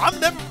 I'm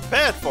never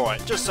prepared for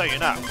it, just so you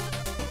know.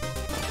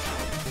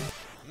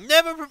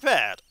 Never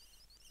prepared.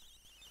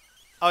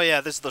 Oh yeah,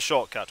 this is the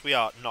shortcut. We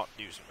are not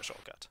using the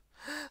shortcut.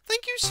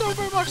 Thank you so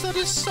very much. That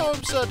is so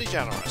absurdly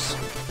generous.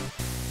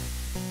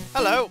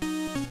 Hello.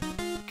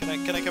 Can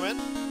I come in?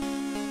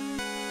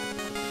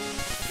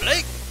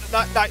 Blake,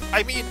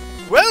 I mean,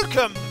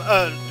 welcome,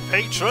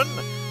 patron.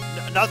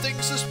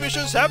 Nothing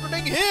suspicious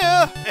happening here.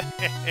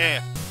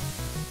 I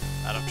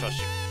don't trust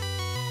you.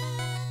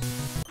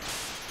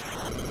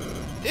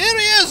 Here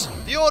he is,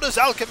 the Order's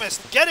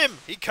alchemist. Get him.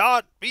 He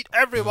can't beat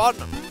everyone.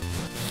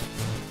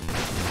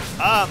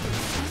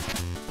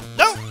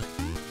 No.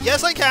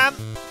 Yes, I can.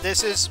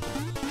 This is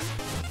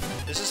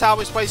how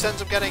this place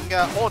ends up getting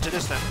haunted,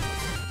 isn't it?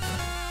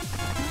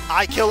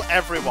 I kill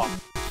everyone.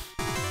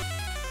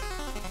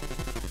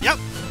 Yep.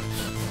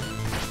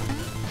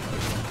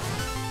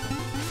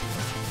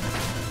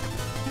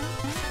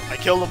 I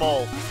kill them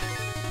all.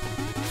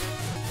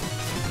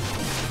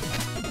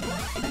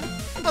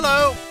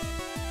 Hello.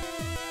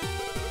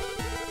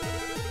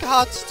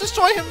 Gods,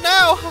 destroy him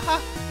now.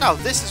 Now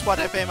this is what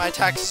I pay my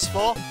taxes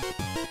for.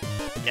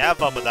 Yeah, have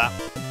fun with that.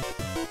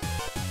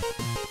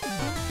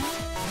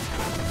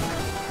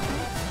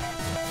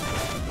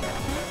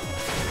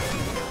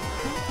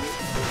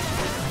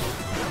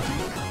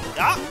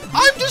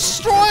 I'm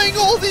destroying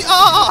all the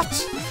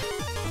art!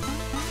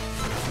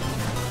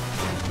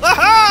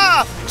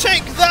 Aha!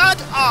 Take that,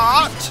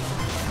 art!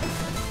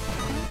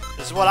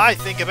 This is what I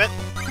think of it.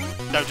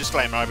 No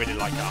disclaimer, I really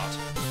like art.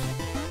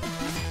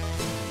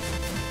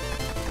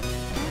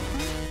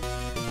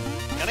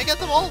 Can I get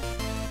them all?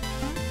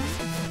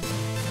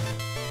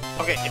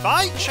 Okay, if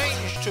I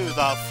change to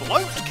the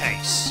float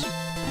case...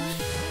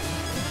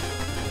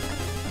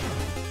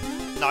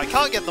 No, I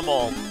can't get them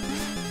all.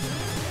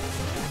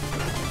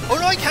 Oh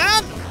no, I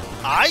can!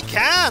 I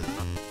can!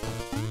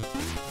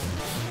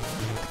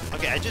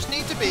 Okay, I just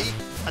need to be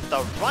at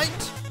the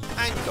right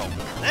angle.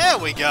 There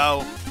we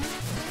go!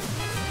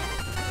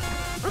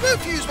 Remote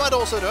fuse might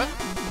also do it.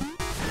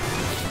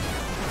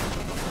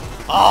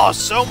 Oh,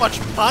 so much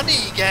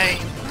money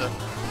gained!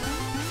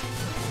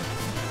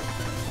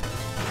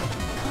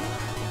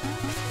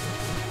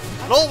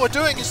 And all we're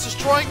doing is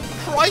destroying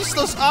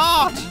priceless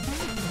art!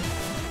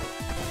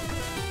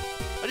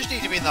 I just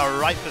need to be in the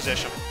right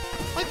position.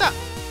 Like that.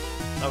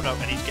 Oh no,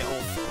 I need to get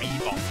all 3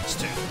 bombs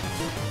too.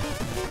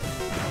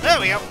 There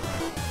we go.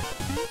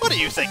 What do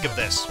you think of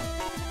this?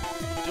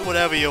 Do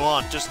whatever you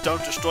want, just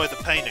don't destroy the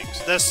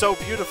paintings. They're so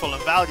beautiful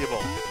and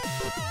valuable.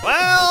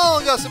 Well,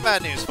 I've got some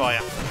bad news for you.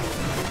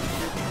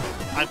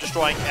 I'm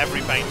destroying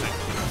every painting.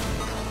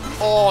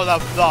 All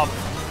of them.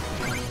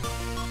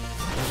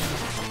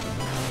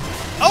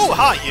 Oh,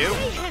 hi you!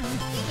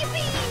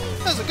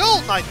 There's a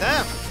gold knight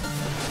there.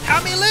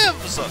 Hammy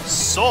lives!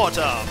 Sort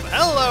of.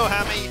 Hello,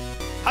 Hammy.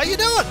 How you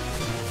doing?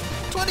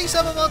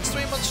 27 months,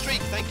 3 month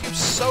streak. Thank you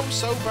so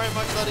very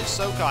much. That is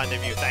so kind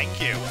of you.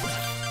 Thank you.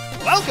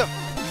 Welcome.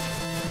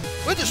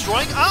 We're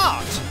destroying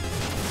art.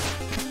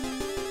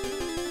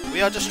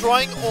 We are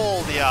destroying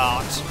all the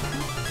art.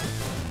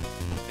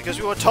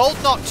 Because we were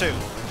told not to.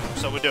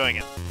 So we're doing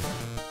it.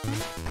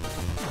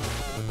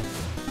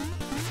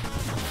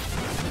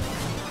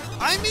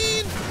 I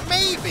mean,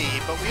 maybe,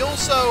 but we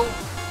also...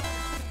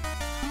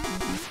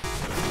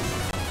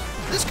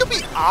 This could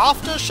be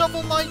after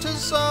Shovel Knight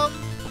has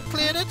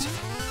cleared it.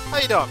 How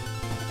you doing?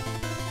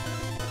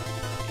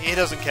 He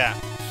doesn't care.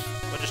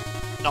 We're just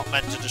not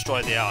meant to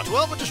destroy the art.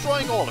 Well, we're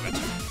destroying all of it.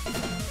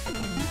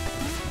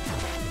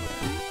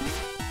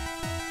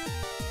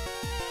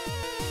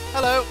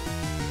 Hello.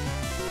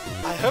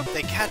 I hope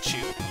they catch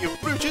you, you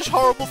brutish,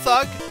 horrible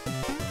thug.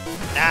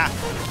 Nah.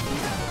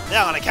 They're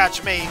not gonna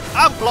catch me.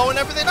 I'm blowing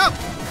everything up.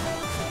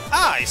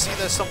 Ah, I see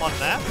there's someone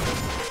there.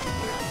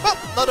 Well,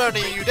 not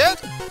only are you dead,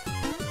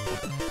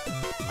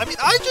 I mean,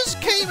 I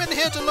just came in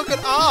here to look at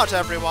art,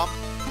 everyone.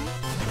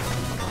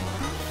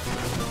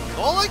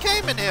 All I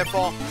came in here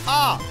for,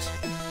 art.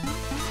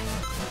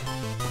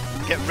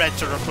 Get Red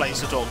to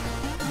replace it all.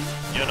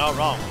 You're not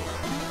wrong.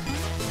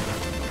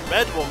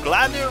 Red will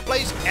gladly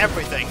replace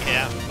everything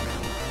here.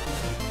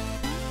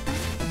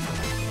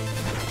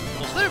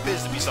 Well, there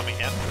appears to be something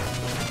here.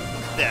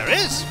 There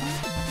is!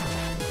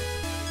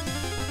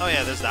 Oh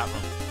yeah, there's that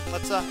one.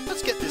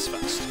 Let's get this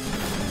first.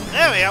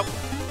 There we go.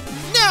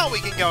 Now we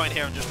can go in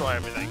here and destroy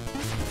everything.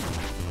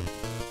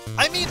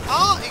 I mean,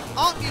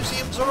 art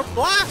museums are a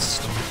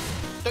blast!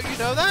 Don't you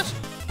know that?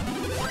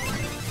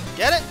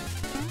 Get it?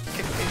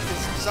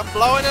 Because I'm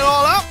blowing it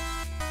all up?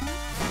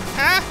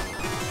 Huh?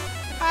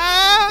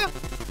 Ah!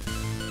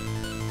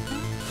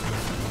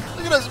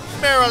 Look at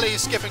us merrily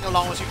skipping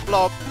along as you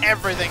blow up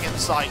everything in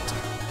sight.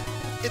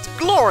 It's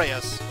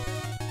glorious!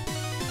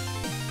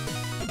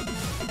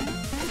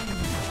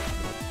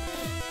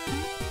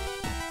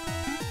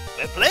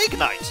 Plague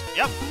Knight.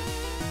 Yep.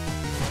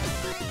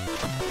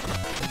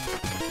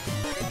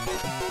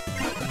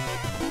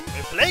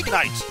 A Plague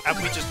Knight, and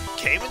we just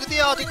came into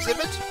the art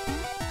exhibit.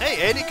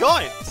 Hey, 80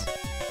 coins.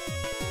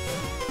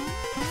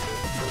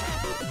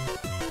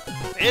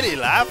 Pity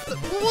laugh?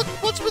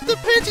 What's with the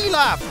pity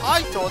laugh?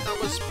 I thought that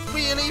was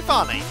really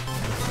funny.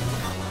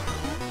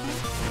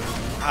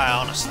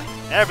 Honestly,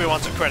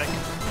 everyone's a critic.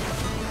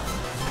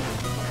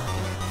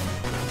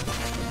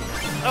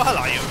 Oh,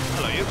 hello you.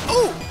 Hello you.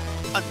 Oh!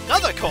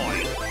 Another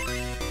coin!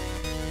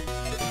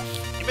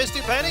 You missed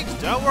 2 paintings?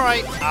 Don't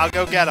worry, I'll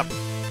go get them.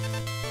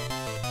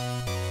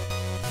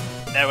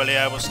 Narrowly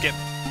I will skip.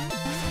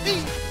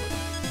 Me!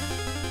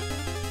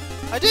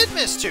 I did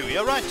miss 2,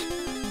 you're right.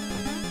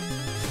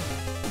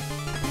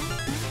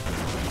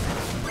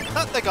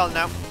 Oh, they're gone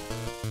now.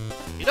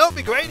 You know what would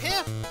be great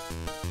here?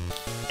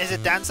 Is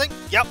it dancing?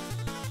 Yep.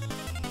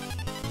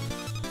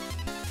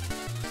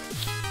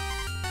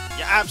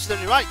 You're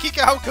absolutely right.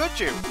 Kika, how could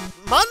you?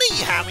 Money,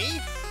 Hammy!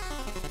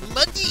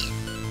 Money!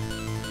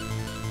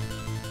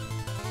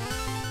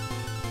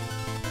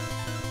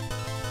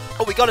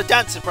 Oh, we gotta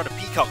dance in front of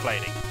Peacock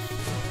Lady.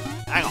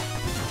 Hang on.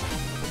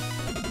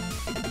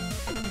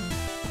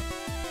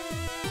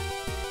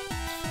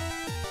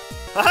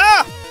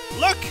 Aha!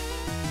 Look!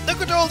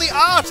 Look at all the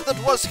art that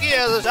was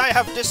here that I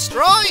have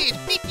destroyed!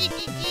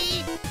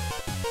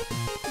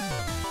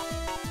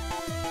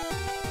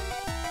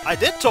 I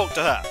did talk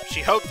to her.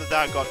 She hoped that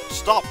I got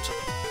stopped.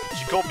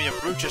 She called me a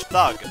brutish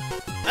thug.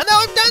 And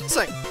now I'm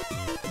dancing!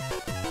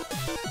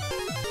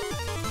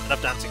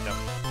 Enough dancing, though.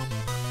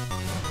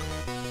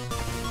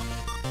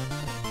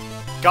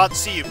 Can't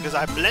see you because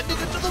I blended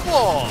into the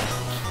wall.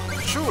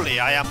 Truly,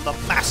 I am the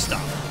master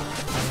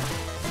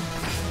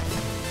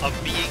of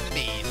being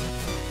mean.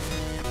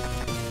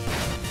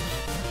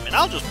 I mean,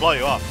 I'll just blow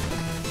you up.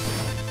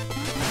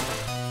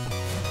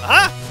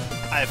 Aha!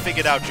 I have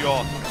figured out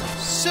your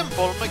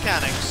simple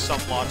mechanics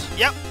somewhat.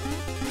 Yep.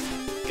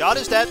 God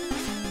is dead.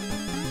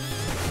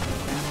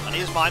 Money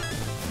is mine.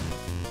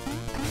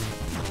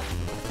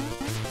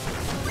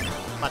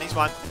 Money's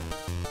mine.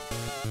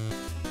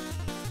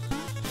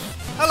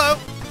 Hello.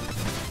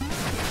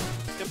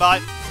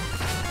 Goodbye.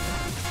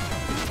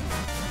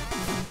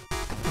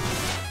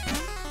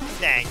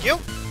 Thank you.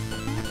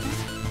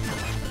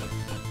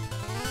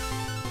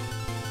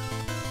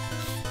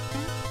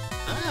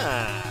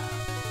 Ah.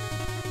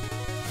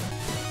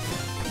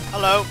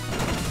 Hello.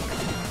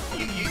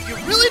 You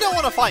really don't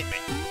want to fight me.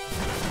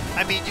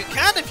 I mean, you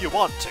can if you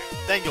want to.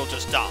 Then you'll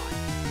just die.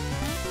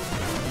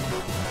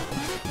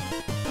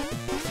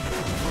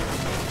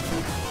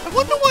 I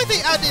wonder why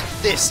they added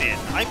this in.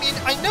 I mean,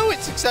 I know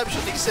it's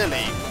exceptionally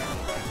silly.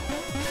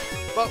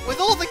 But with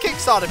all the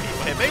Kickstarter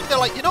people here, maybe they're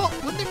like, you know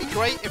what, wouldn't it be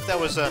great if there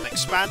was an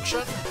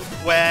expansion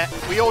where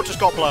we all just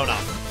got blown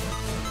up?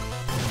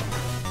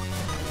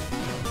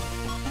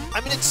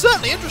 I mean, it's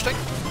certainly interesting.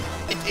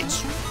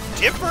 It's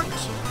different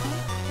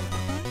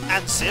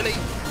and silly.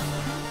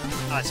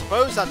 And I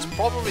suppose that's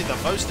probably the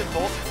most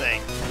important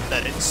thing,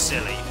 that it's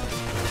silly.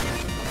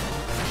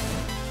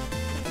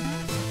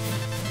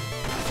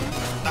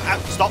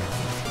 Stop!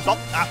 Stop!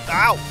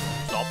 Ow!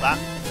 Stop that!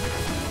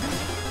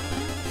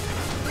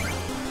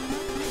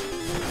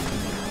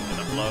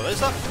 Gonna blow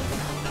this up,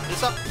 and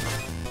this up,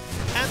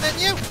 and then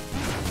you!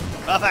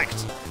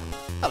 Perfect!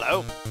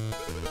 Hello!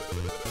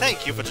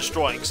 Thank you for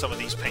destroying some of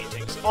these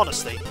paintings.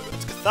 Honestly,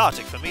 it's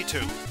cathartic for me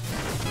too.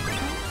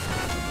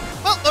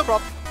 Well, no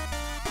problem.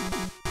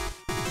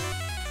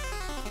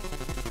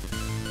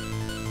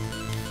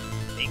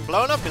 Being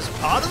blown up is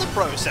part of the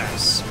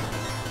process.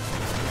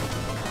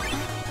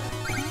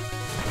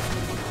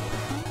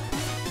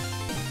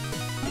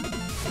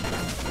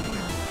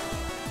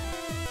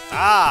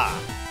 Ah!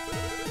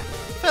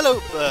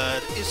 Fellow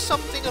bird, is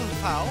something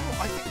afoul?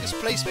 I think this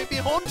place may be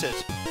haunted.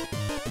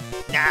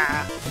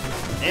 Nah,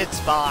 it's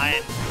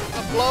fine.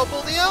 I'll blow up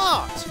all the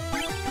art.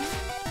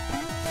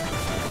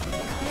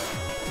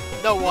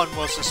 No one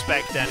will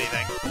suspect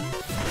anything.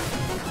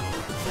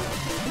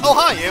 Oh,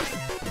 hi, you!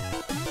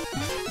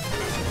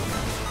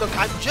 Look,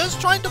 I'm just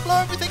trying to blow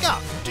everything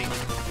up. Do you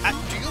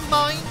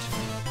mind?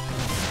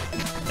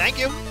 Thank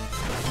you.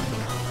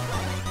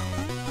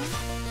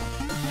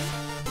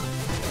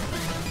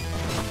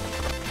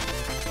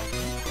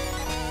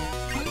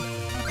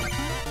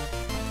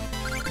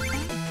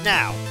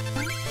 Now,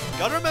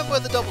 gotta remember where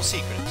the double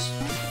secret is.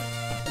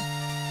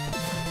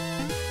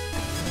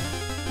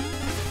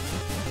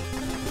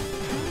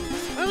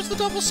 Where was the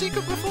double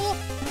secret before?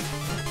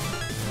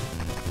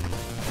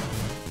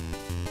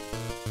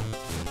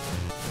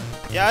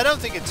 Yeah, I don't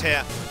think it's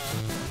here.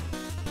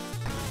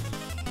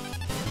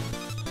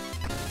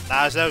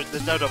 Nah,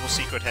 there's no double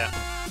secret here.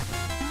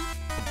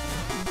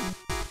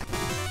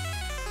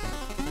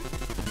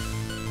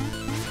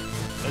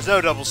 There's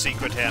no double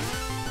secret here.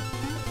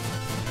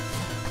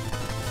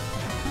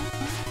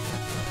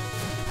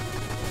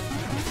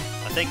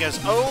 I think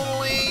there's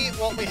only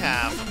what we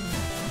have.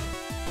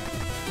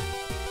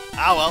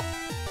 Ah well.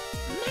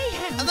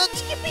 Mayhem. And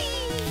that's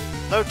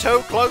No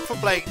toad cloak for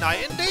Blake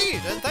Knight,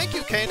 indeed. And thank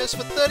you, Canis,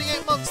 for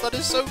 38 months. That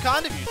is so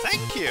kind of you.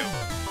 Thank you.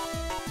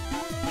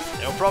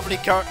 They're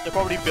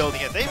probably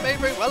building it. They may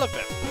very well have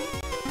been.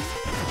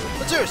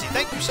 But seriously,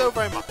 thank you so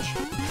very much.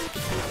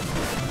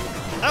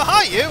 Oh,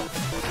 hi, you!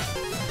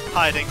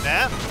 Hiding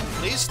there.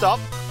 Please stop.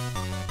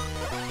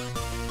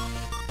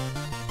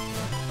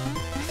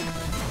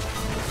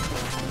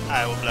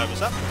 I will blow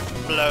this up.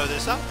 Blow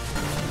this up.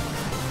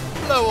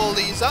 Blow all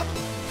these up.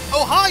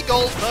 Oh, hi,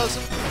 gold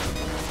person!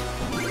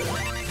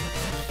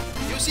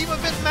 You seem a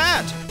bit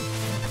mad.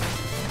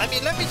 I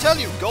mean, let me tell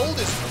you, gold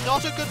is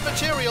not a good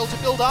material to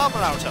build armor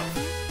out of.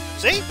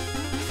 See?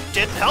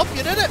 Didn't help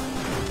you, did it?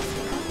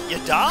 You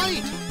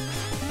died.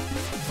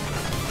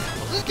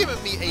 Well, this is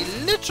giving me a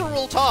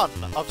literal ton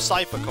of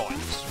cipher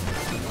coins.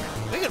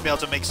 We're going to be able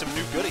to make some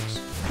new goodies.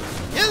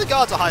 Yeah, the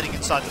guards are hiding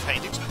inside the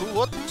paintings. Who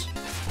wouldn't?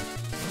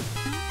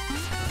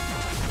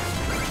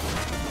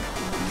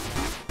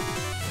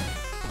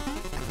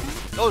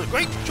 Oh,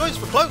 great choice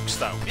for cloaks,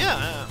 though.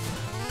 Yeah.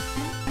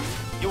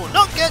 You will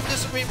not get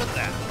disagreement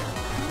there.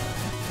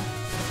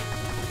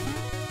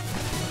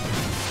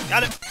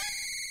 Got it.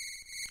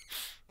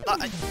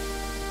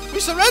 We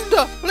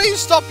surrender! Please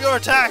stop your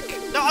attack!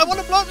 No, I want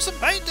to blow up some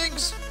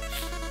paintings!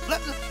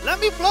 Let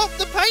me blow up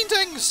the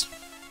paintings!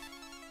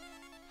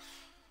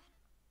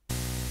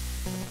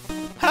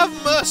 Have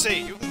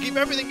mercy! You can keep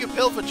everything you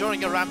pilfered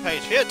during your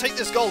rampage. Here, take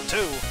this gold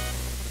too.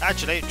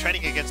 Actually,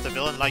 training against a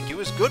villain like you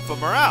is good for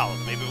morale.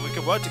 Maybe we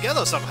can work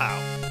together somehow.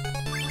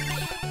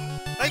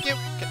 Thank you.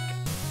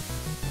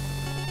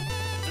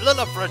 Still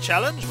enough for a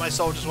challenge? My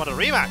soldiers want a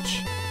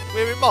rematch.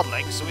 We're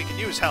remodeling, so we can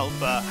use help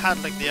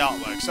handling the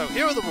artwork. So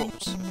here are the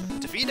rules.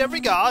 Defeat every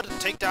guard and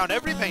take down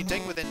every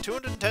painting within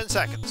 210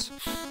 seconds.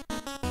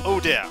 Oh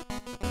dear.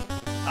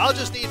 I'll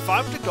just need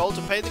 500 gold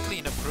to pay the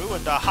cleanup crew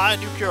and hire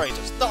new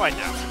curators. Not right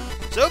now.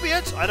 So be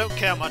it. I don't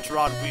care much for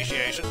art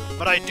appreciation,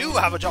 but I do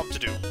have a job to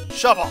do.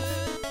 Shove off.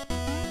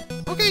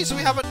 Okay, so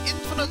we have an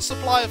infinite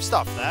supply of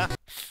stuff there.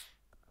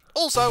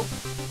 Also,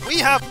 we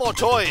have more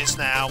toys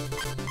now.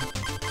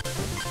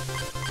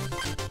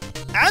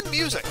 And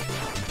music.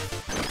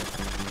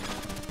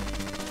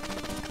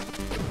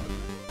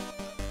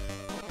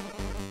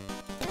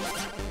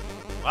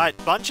 Right,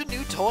 bunch of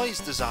new toys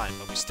designed,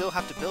 but we still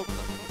have to build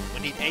them.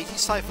 We need 80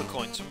 cipher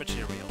coins for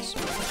materials.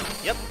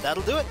 Yep,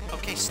 that'll do it.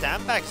 Okay,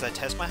 stand back as I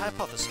test my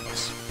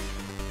hypothesis.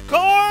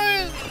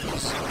 Coins!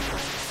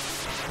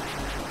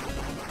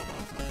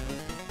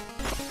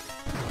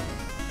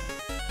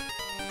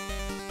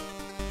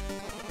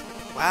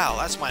 Wow,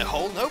 that's my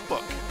whole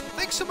notebook.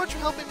 Thanks so much for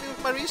helping me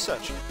with my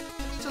research. It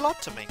means a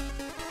lot to me.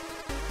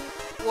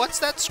 What's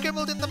that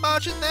scribbled in the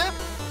margin there?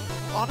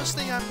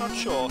 Honestly, I'm not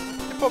sure.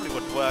 It probably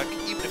wouldn't work,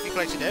 even if we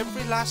collected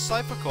every last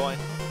cipher coin.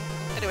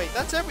 Anyway,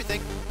 that's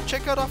everything.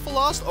 Check out our full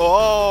last...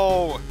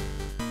 Oh!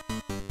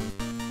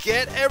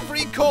 Get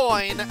every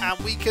coin and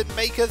we can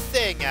make a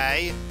thing,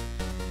 eh?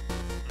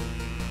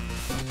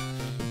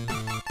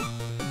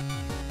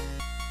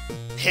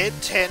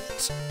 Hint,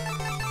 hint.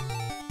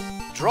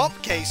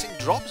 Drop casing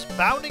drops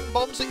bounding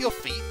bombs at your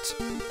feet.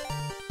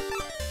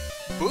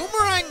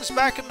 Boomerangs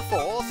back and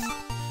forth.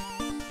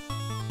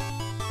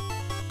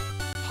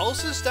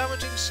 Pulses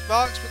damaging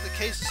sparks, but the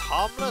case is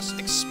harmless.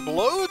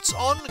 Explodes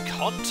on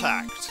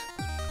contact.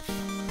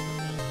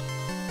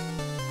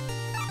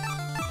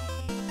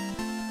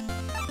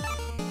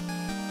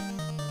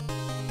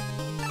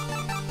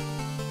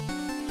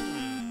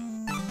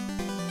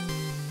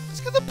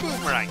 Let's get the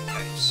boomerang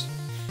case.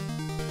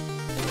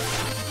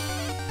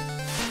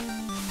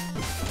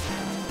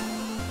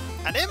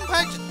 An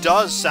impact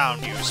does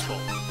sound useful.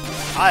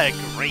 I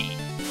agree.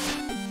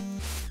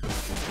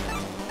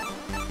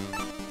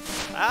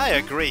 I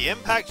agree,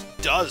 impact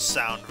does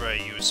sound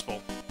very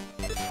useful.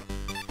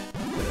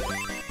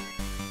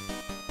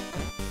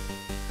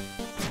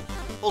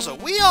 Also,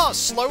 we are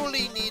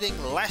slowly needing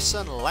less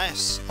and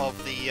less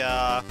of the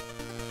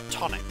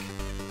tonic.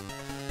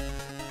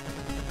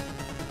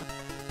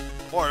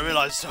 Before I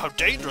realised how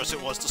dangerous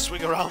it was to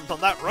swing around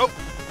on that rope,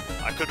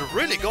 I could have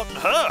really gotten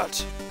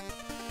hurt.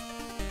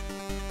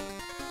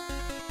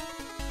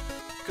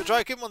 Could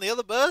try him on the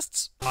other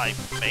bursts? I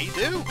may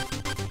do.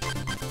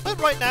 But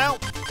right now,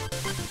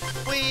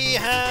 we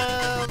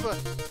have...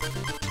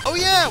 Oh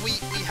yeah, we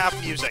have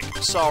music.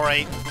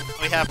 Sorry.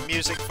 We have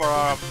music for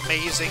our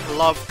amazing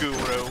love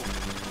guru.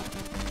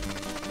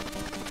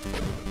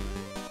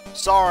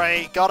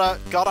 Sorry,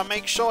 gotta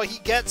make sure he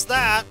gets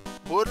that.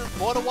 Wouldn't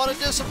want to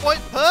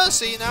disappoint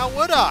Percy now,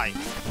 would I?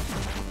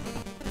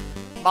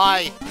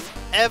 My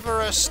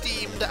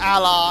ever-esteemed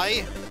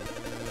ally.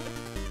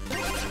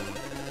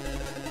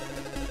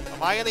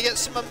 Am I gonna get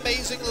some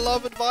amazing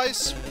love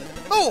advice?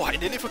 Oh, I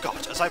nearly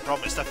forgot, as I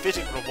promised, a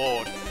fitting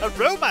reward. A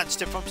romance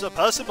tip from Sir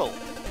Percival.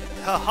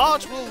 Her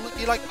heart will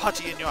be like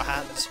putty in your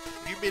hands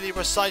if you merely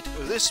recite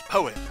this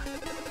poem.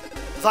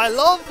 Thy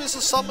love is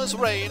a summer's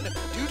rain,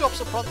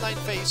 dewdrops upon thine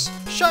face,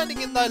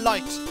 shining in thy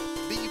light.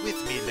 Be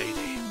with me,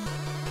 lady.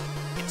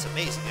 It's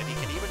amazing that he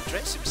can even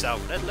dress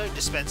himself, let alone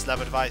dispense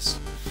love advice.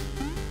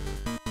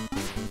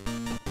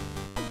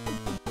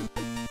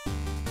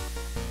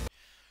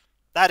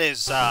 That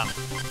is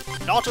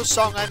not a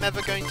song I'm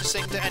ever going to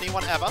sing to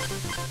anyone ever.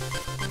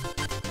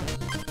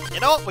 You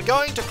know what? We're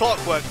going to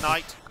Clockwork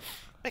Knight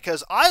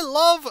because I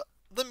love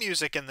the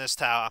music in this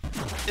tower.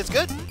 It's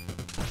good.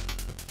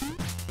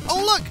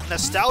 Oh look!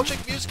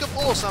 Nostalgic music of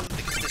awesome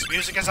because this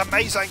music is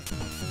amazing!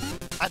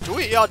 And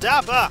we are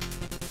dapper!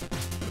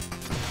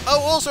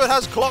 Oh, also it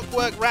has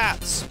clockwork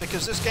rats,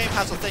 because this game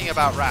has a thing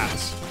about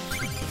rats.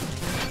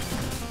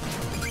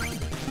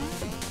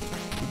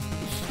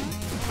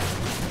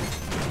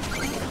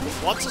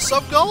 What's a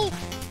sub-goal?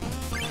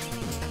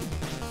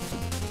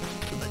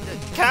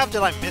 Cav,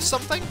 did I miss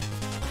something?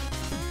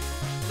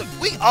 Look,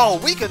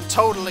 we can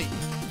totally...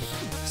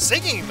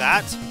 Singing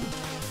that?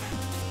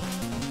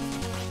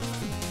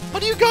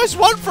 What do you guys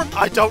want from...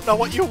 I don't know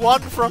what you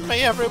want from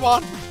me,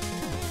 everyone!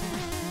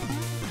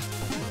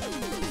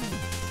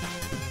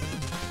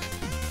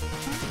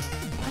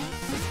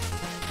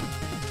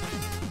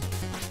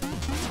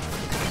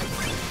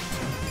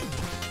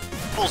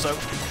 Also...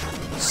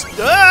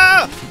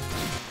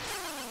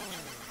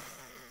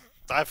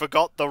 I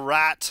forgot the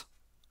rat.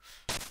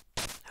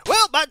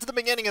 Well, back to the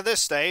beginning of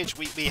this stage.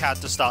 We had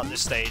to start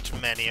this stage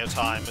many a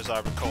time, as I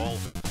recall.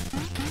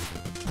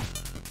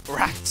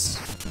 Rats.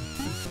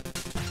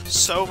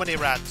 So many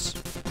rats.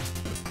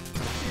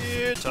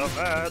 It's a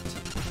rat.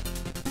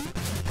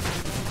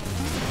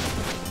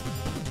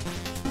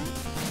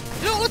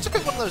 You know, let's look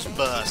at one of those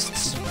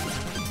bursts.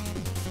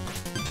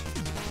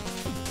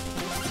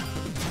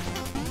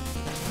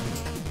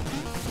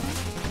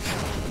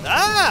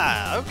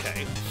 Ah,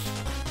 okay.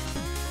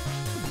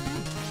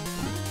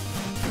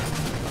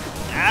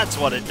 That's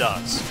what it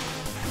does.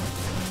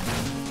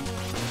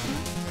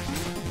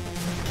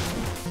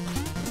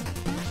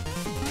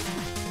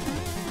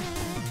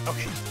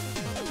 Okay.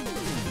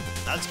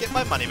 Now let's get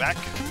my money back.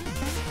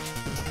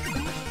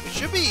 It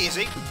should be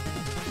easy.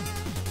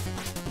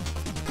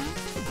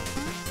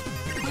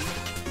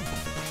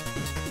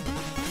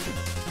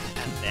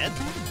 And then,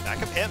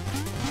 back up here.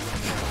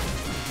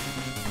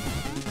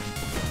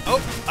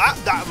 Oh!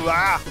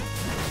 Ah!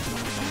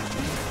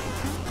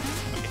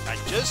 Okay, I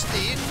just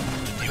need to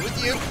deal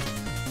with you.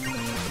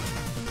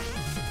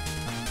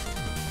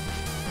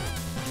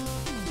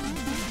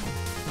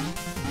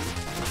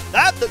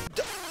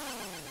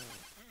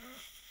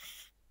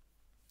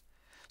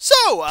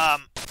 So,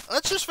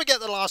 let's just forget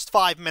the last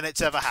 5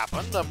 minutes ever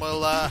happened, and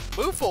we'll,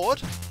 move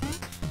forward.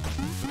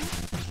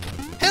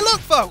 Hey,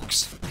 look,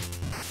 folks!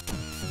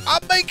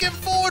 I'm making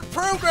forward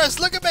progress!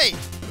 Look at me!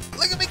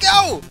 Look at me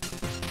go!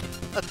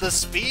 At the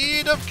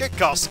speed of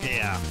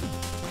Kikoskia.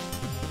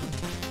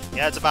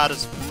 Yeah, it's about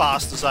as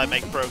fast as I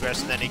make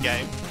progress in any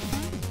game.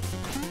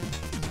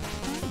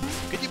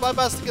 Could you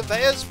bypass the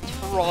conveyors?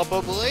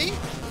 Probably.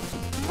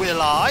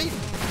 Will I?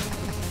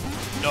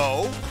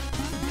 No.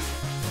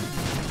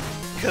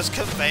 Because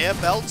conveyor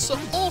belts are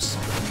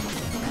awesome.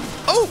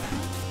 Oh!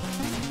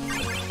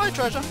 Hi,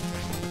 treasure.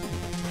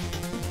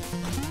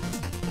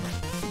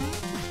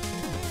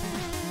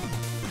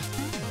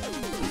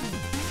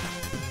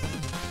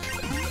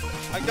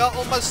 I got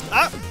almost...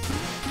 Ah!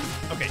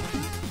 Okay.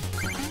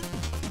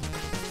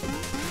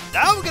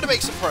 Now we're gonna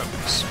make some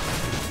progress.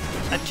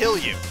 And kill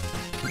you.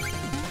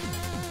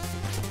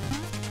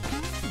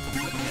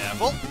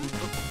 Careful.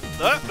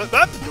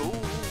 Ooh.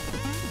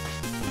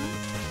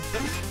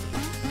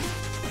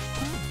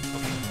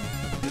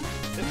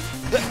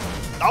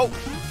 Oh!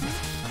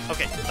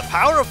 Okay, the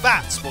power of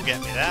bats will get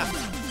me there.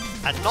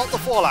 And not the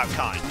Fallout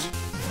kind.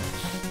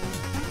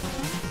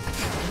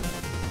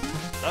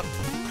 Oh.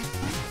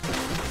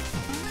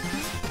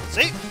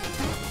 See?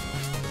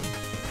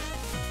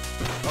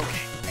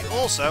 Okay, we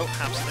also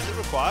have something that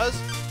requires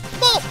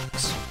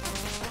bombs!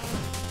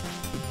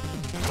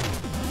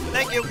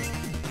 Thank you!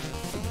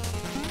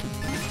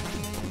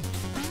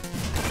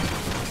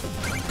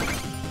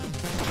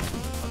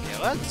 Okay,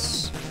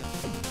 let's...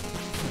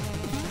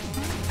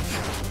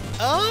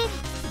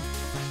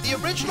 The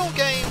original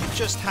game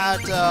just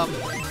had,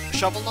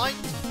 Shovel Knight,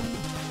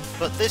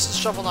 but this is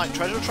Shovel Knight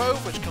Treasure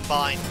Trove, which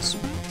combines,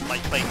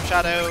 like, Flame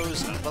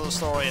Shadows, and another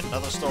story, and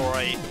another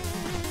story.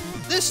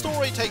 This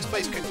story takes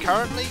place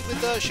concurrently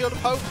with Shield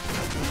of Hope,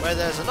 where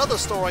there's another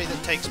story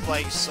that takes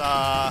place,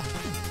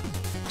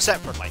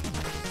 separately.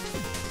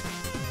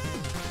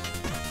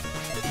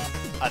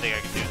 I think I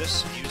can do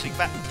this using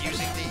the,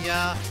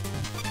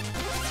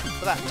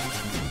 for that.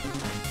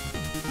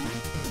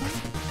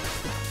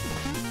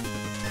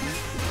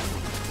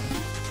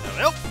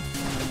 Well,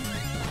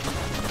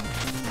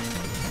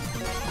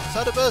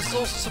 Cider Burst is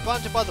also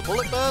supplanted by the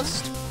Bullet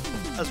Burst,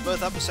 as both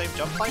have the same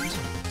jump height.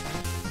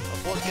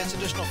 What gets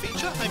additional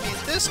feature? I mean,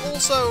 this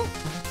also...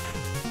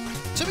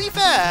 To be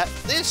fair,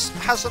 this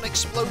has an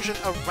explosion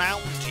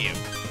around you,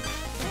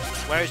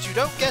 whereas you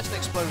don't get an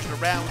explosion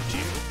around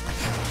you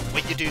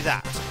when you do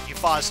that. You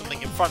fire something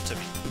in front of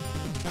you.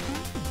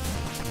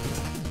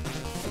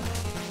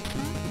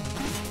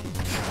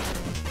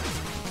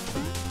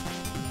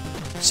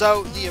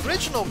 So, the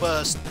original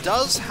burst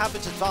does have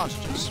its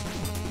advantages.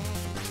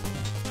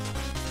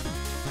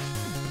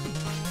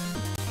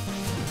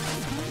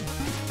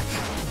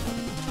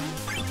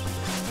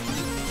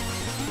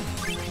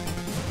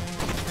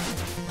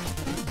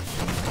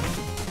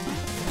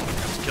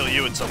 kill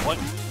you at some point.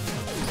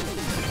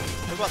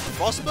 What about the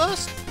Frost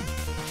Burst?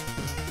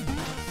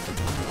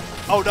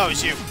 Oh no,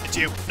 it's you. It's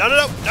you. No, no,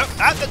 no, no.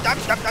 I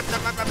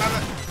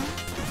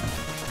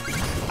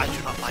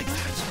do not like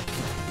that.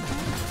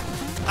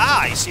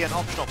 Ah, I see an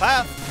optional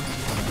path.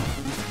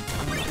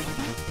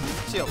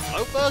 See what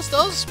Float Burst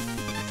does?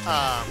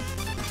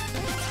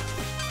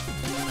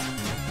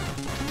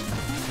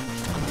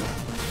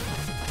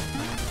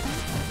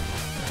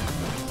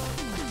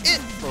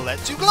 It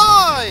lets you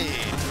glide!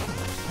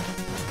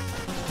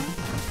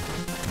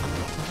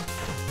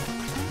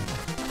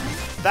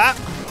 That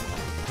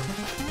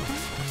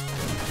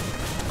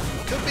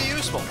could be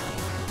useful.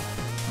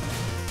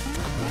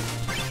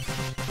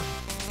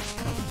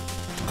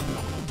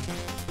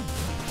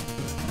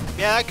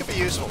 Yeah, that could be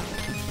useful.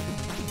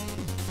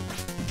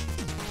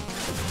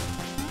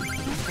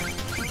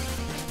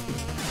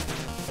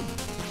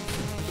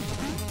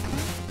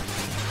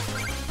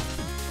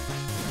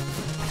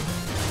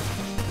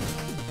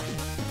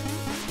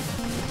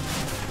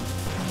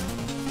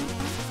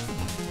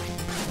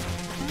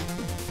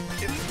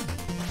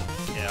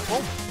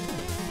 Careful.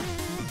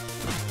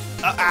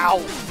 Ow!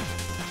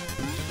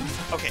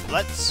 Okay,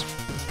 let's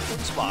put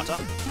Sparta.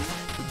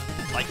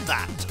 Like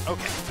that.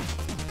 Okay.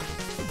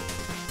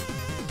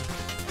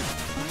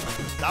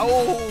 No!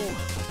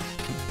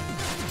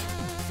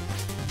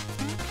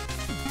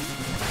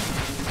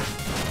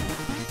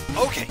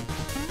 Okay.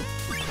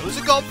 Those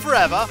are gone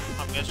forever.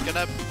 I'm just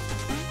gonna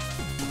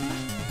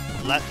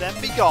let them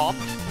be gone.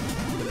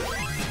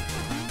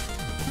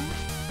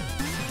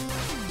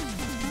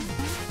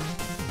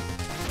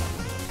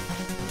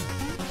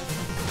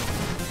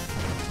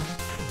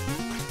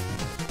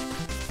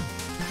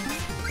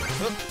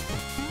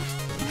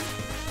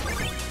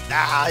 Nah,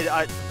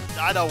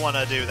 I don't want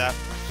to do that.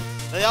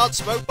 They aren't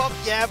smoke bomb,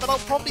 yeah, but I'll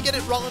probably get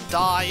it wrong and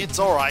die. It's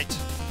alright.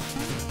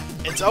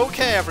 It's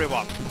okay,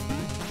 everyone.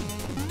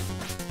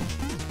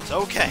 It's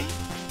okay.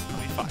 I'll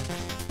be fine.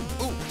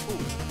 Ooh,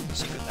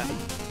 secret there.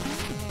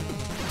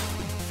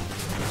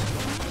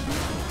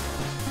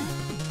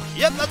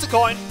 Yep, that's a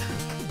coin.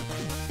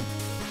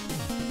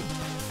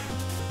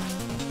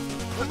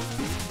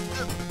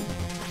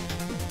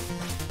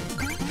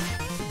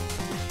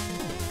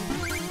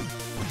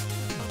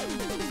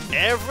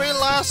 Every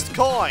last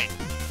coin.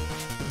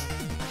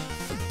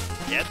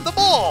 Get the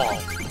ball.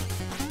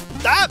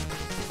 That.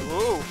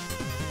 Ooh.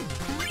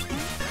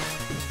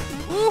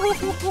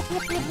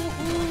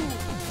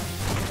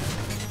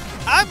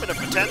 I'm gonna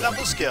pretend that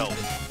was skill.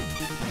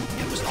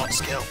 It was not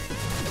skill.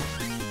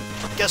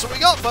 Guess what we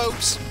got,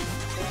 folks?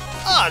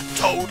 A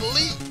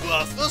totally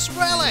worthless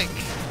relic.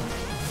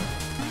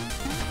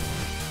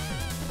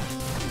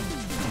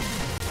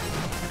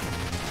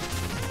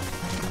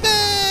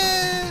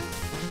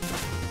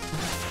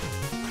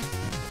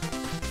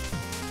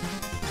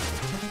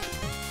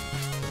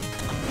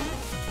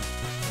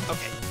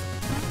 Okay,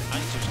 I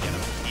need to just get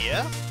over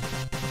here.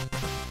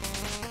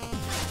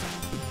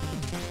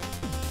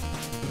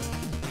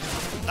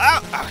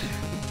 Ah!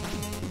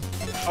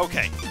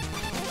 Okay.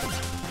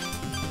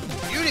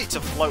 You need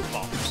some float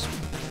bombs.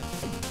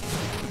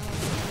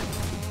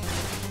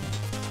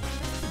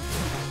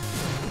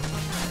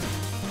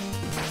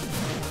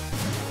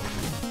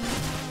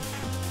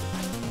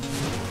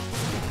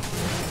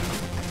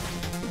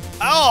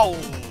 Oh,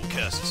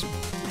 curses.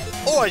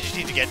 Or I just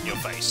need to get in your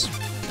face.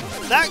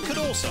 That could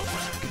also work.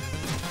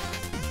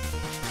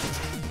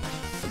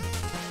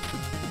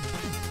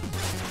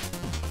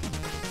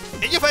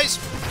 In your face!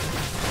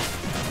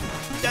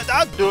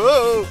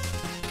 No!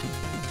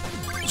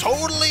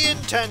 Totally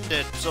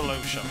intended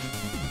solution.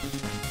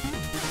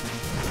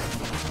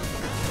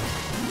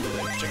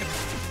 Chicken.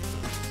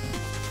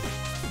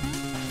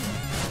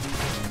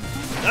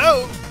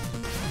 No!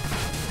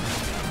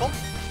 Oh.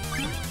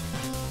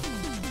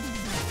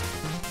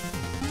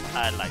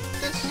 I like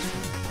this.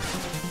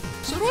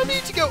 So do I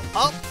need to go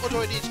up, or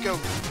do I need to go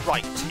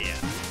right here?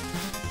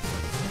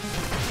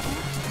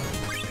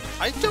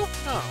 I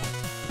don't know.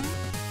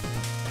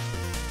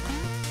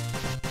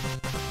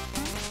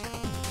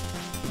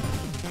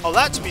 Oh,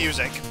 that's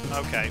music.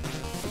 Okay.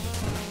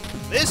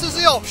 This is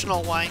the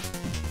optional way.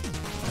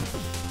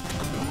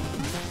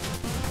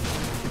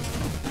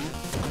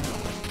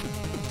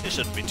 It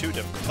shouldn't be too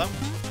difficult, though.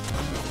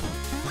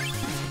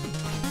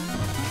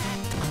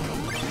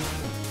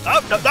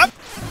 Oh, no, no!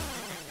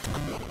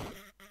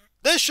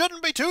 This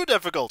shouldn't be too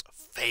difficult.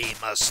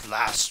 Famous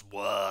last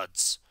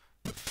words.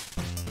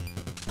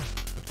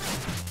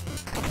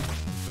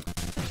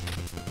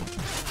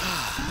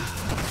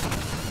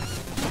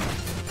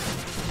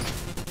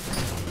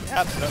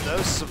 Yep, those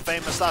are some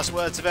famous last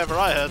words if ever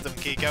I heard them,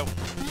 Kiko.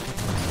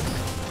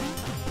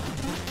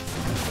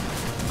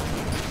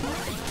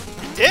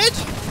 You did?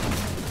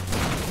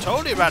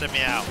 Totally ratted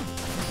me out.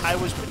 I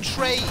was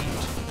betrayed.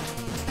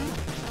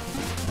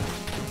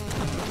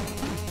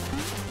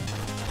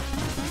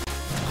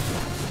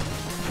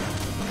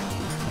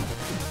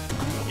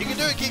 You can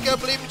do it, Kiko.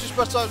 Believe me, just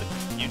press on.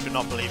 You do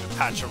not believe in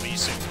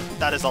Pachirisu.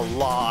 That is a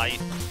lie.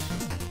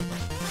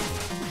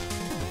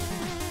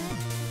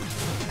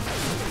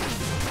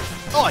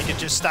 Oh, I can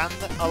just stand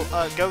there.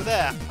 I'll go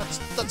there.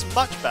 That's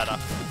much better.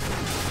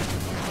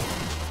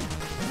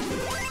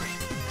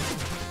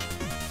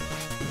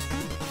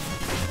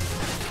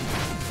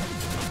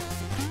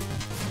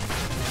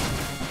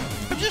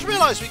 I just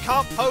realised we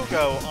can't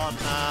pogo on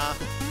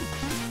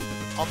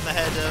the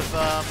head of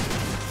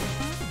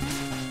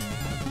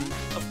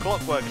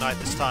Clockwork Knight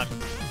this time.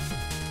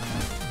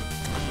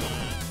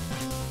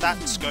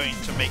 That's going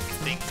to make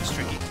things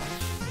tricky.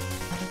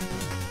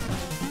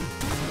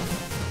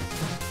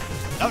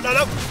 No, no,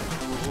 no!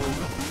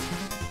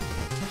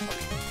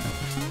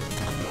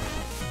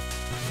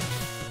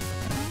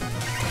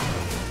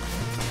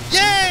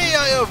 Yay!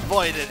 I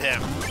avoided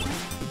him!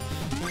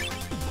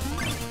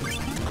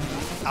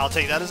 I'll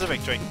take that as a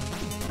victory.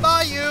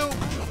 Bye, you!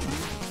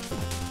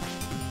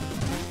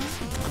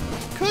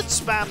 Could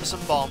spam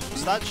some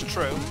bombs, that's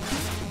true.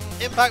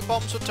 Impact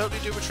bombs would totally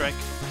do a trick.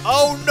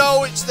 Oh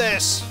no, it's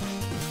this!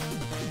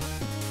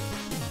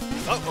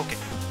 Oh, okay.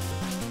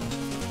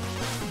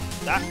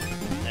 That.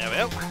 There we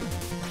go.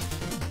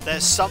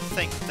 There's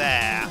something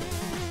there.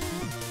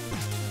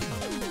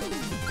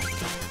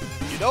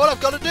 You know what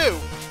I've got to do?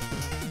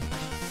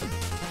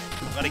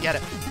 I've got to get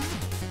it.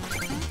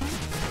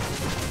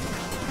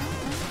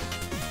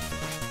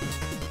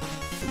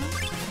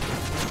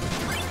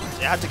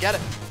 See, I had to get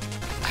it.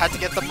 I had to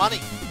get the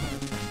money.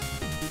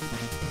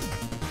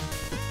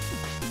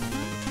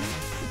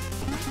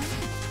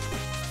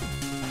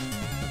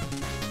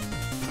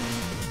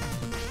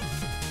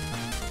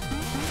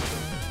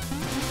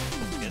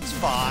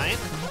 Fine.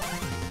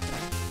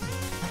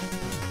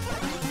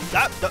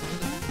 That.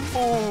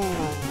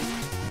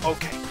 Ooh.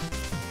 Okay.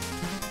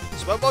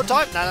 One more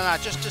time. No, no, no.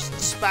 Just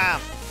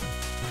spam.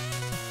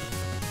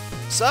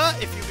 Sir,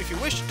 if you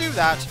wish to do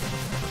that,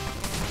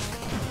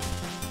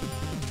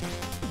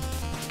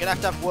 you're gonna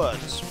have to have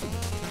words.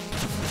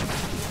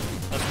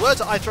 Those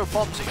words are I throw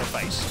bombs in your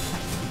face.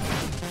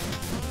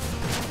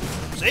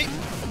 See?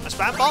 I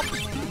spam bombs.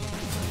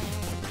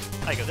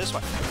 I go this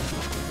way.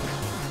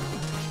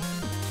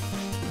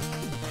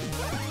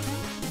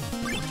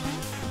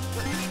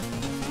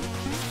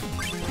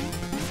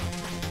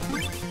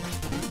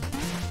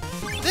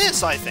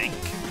 This, I think.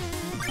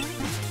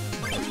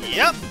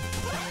 Yep.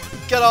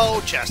 Good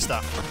old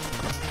Chester.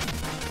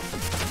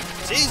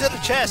 It's easy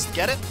to chest,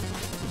 get it?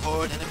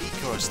 Poured in a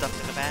beaker or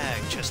stuffed in a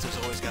bag. Chester's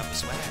always got the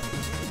swag.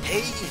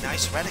 Hey,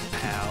 nice relic,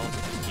 pal.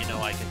 You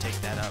know I can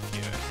take that off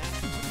your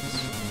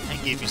hands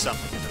and give you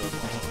something a little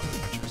more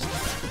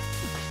interesting.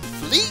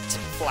 Fleet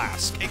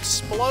Flask.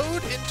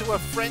 Explode into a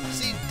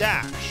frenzied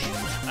dash.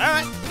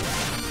 Alright.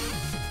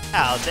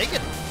 I'll take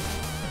it.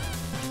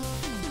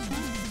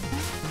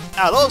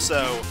 I'll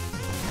also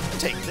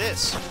take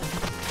this.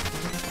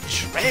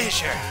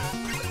 Treasure!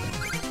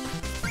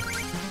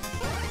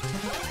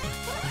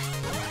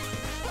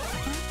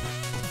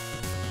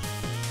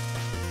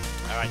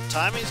 Alright,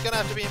 timing's gonna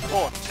have to be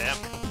important here.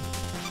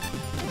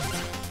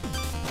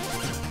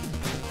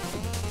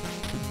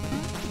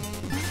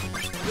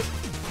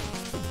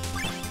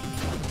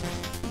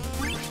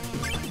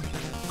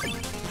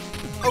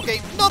 Okay,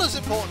 not as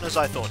important as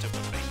I thought it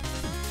would be.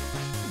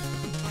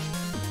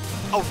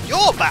 Oh,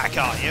 you're back,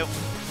 are you?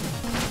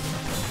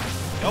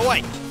 Go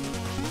away.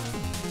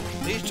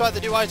 Please try the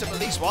new item at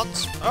least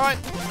once. Alright.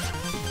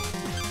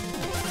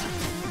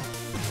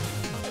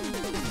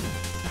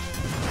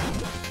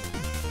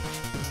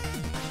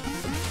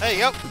 There you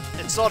go.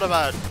 It's sort of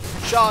a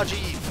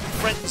chargey,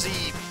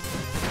 frenzy,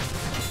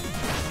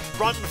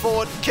 run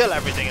forward, kill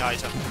everything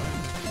item.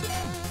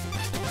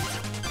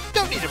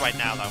 Don't need it right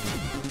now, though.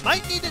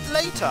 Might need it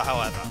later,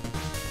 however.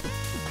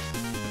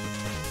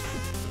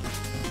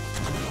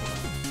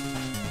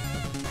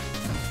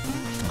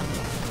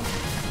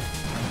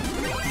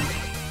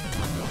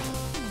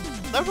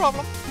 No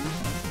problem.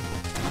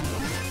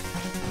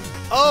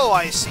 Oh,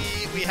 I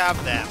see. We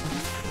have them.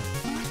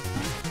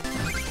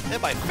 They're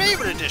my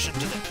favorite addition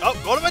to the... Oh,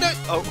 what am I doing?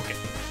 Oh, okay.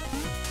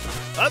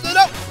 No!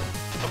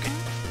 Okay.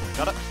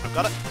 Got it. I've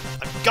got it.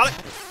 I've got it.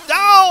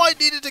 No! I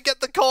needed to get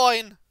the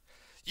coin.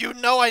 You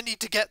know I need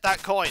to get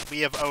that coin. We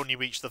have only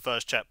reached the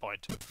first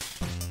checkpoint.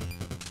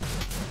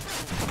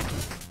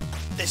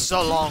 This is a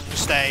long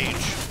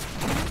stage.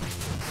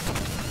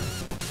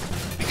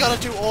 We gotta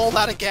do all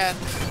that again.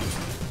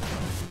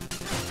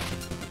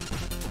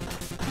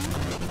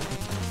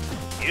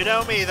 You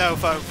know me, though,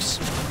 folks.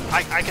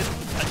 I can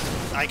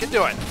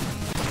do it.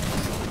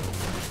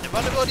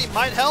 Invulnerability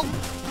might help.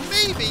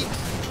 Maybe.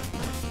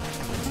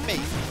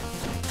 Maybe.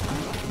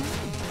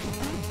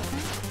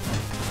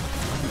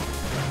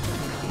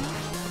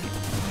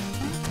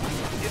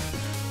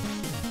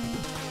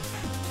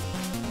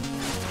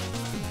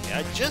 Okay,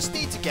 I just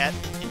need to get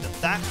into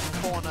that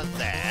corner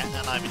there,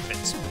 and I'm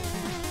invincible.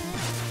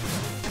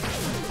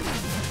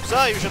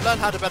 So, you should learn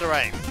how to better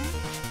aim.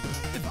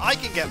 If I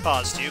can get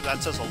past you,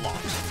 that says a lot.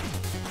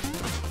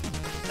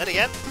 Then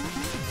again,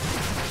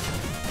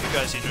 you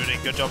guys are doing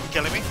a good job of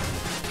killing me.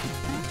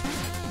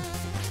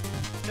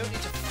 Don't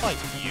need to fight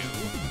you.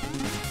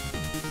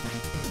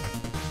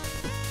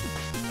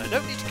 But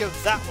don't need to go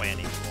that way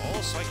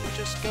anymore, so I can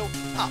just go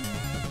up.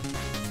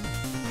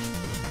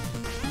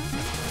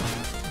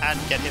 And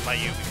get hit by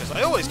you, because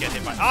I always get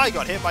hit by... I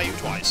got hit by you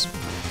twice.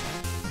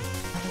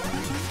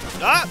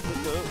 Ah!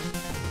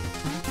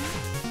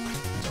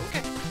 It's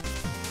okay.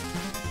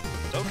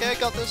 It's okay, I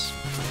got this.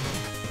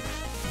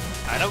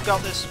 I don't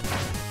got this.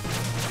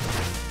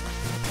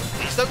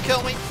 Please don't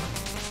kill me.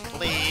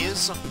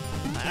 Please.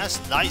 That's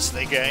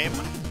nicely game.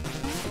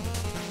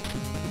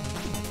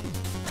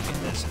 Okay,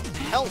 there's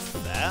health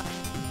there.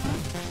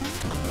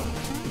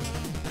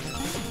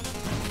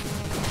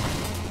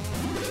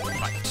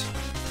 Right.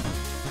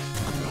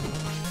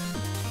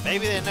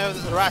 Maybe they know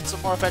that the rats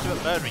are more effective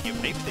at murdering you.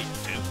 Maybe they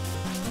do.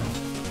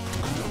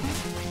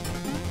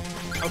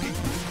 Okay.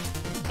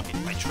 Okay,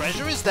 my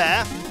treasure is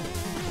there.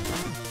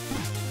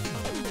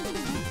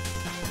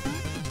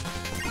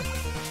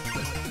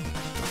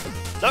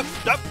 No,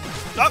 no,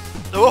 no!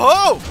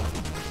 Oh-ho!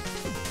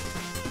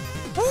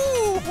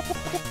 Woo!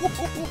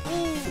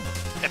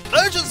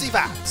 Emergency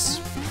vats!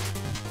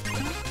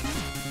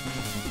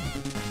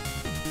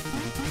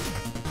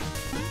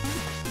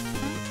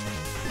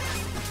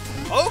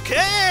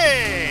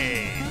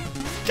 Okay!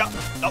 Jump!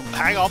 No,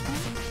 hang on.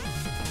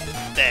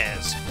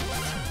 There's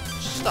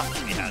stuff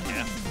to be had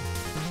here.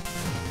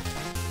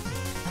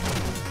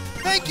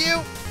 Thank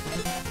you!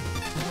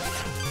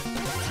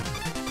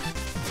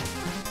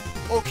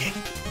 Okay.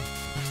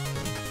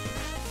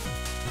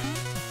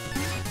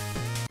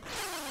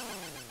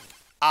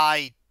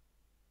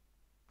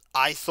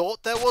 I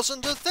thought there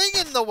wasn't a thing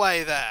in the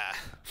way there.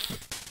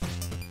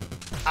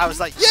 I was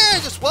like, yeah,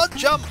 just one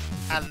jump,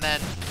 and then...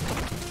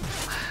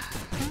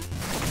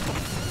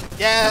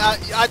 Yeah,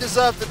 I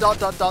deserve the ...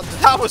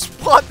 That was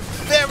one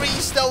very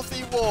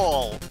stealthy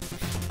wall.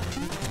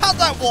 How'd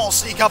that wall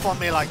sneak up on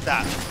me like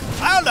that?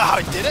 I don't know how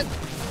it did it.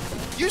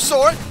 You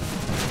saw it.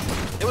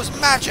 It was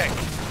magic.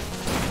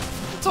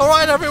 It's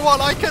alright,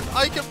 everyone. I can...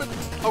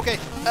 Okay,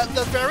 at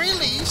the very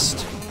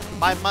least,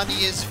 my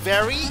money is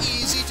very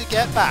easy to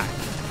get back.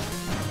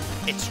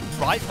 It's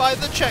right by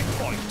the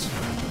checkpoint.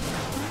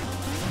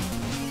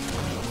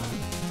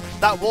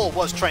 That wall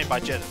was trained by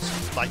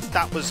jitters. Like,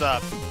 that was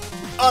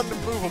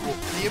unmovable.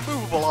 The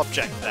immovable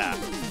object there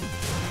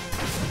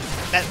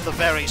met the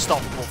very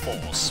stoppable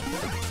force.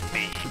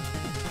 Me.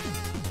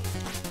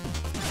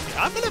 Okay,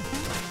 I'm gonna...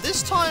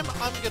 This time,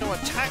 I'm gonna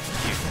attack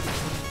you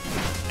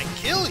and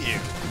kill you,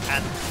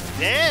 and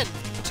then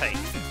take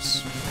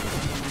this.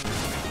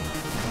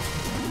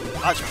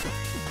 Gotcha.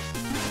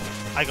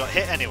 I got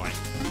hit anyway.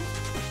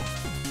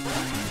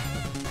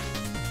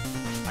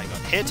 I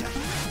got hit.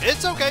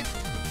 It's okay.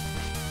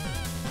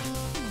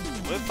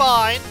 We're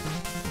fine.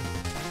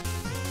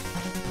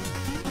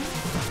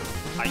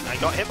 I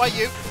got hit by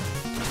you.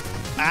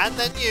 And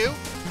then you.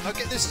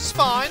 Okay, this is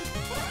fine.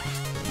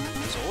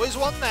 There's always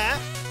one there.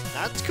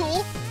 That's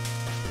cool.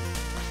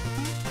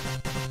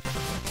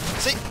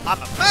 See, I'm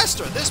a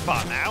master at this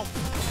part now.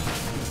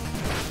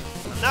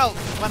 Now,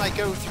 when I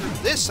go through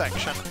this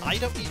section, I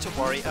don't need to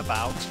worry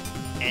about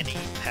any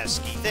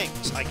pesky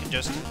things. I can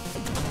just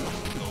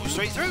go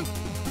straight through.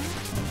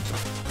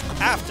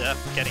 After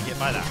getting hit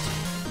by that.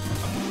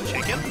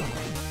 Chicken.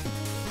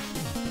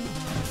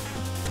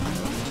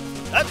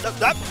 Up,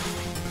 up, up.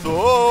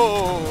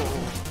 Oh!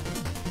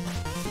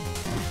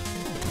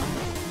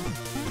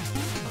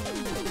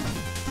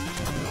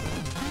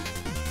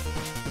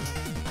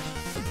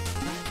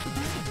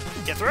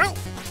 Get through.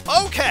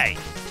 Okay.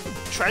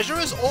 Treasure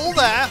is all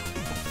there.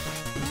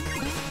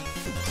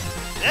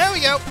 There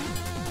we go.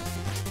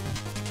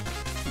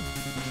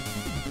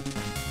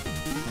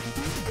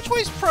 Which way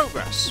is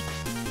progress?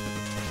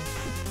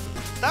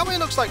 That way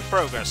looks like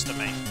progress to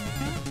me.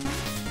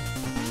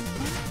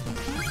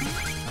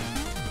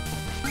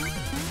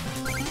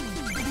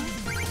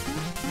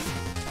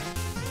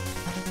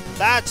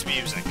 That's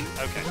music.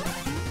 Okay.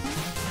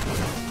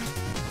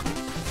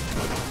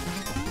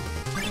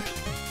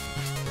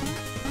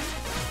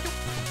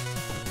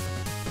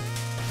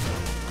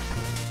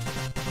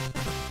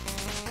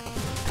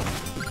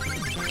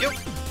 Yep.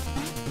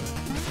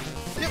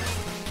 Yep.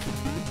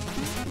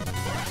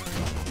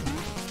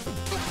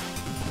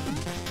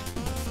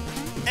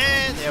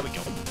 And there we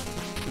go.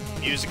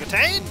 Music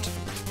attained.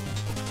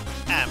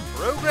 And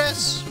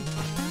progress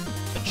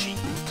achieved.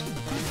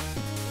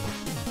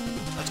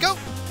 Let's go.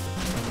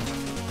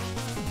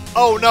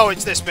 Oh no,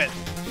 it's this bit.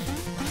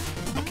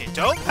 Okay,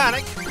 don't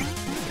panic.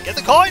 Get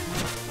the coin.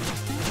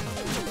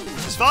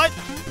 This is fine.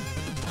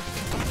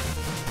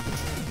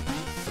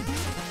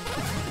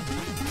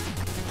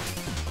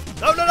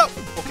 No, no, no.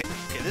 Okay,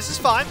 okay, this is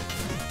fine.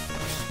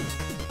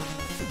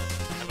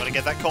 I'm gonna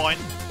get that coin.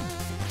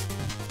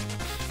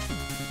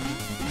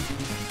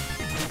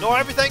 Ignore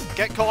everything.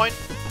 Get coin.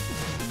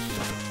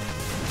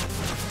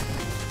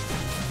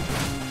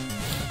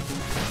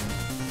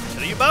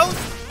 Kill you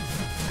both.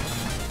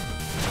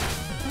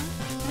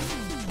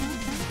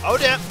 Oh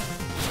dear.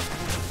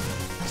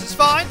 This is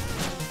fine.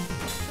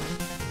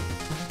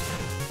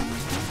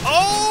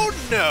 Oh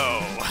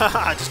no.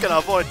 I'm just gonna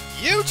avoid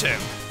you two.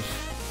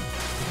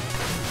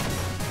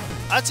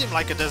 That seemed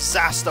like a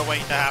disaster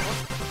waiting to happen.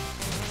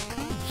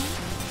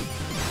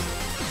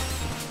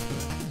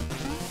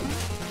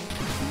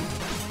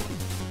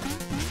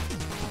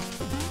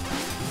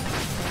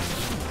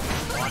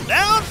 One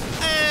down,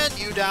 and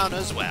you down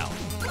as well.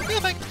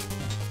 Perfect.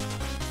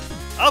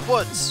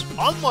 Upwards,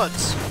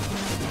 onwards.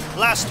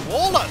 Blast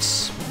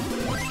Wallace.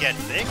 Get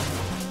big.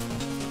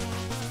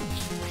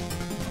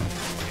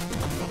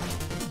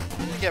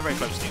 I'm gonna get very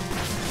close to you.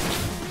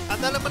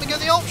 And then I'm gonna get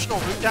the optional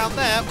route down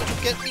there, which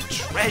will get me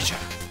treasure.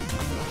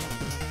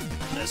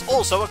 There's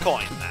also a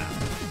coin now.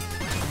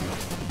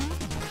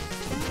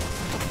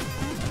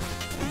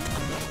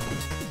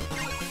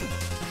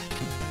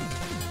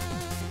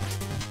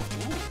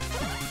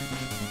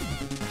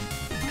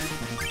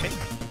 Okay.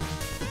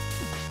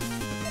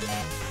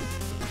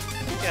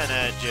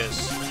 Gonna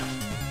just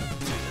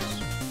do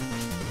this.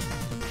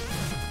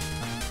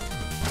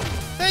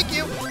 Thank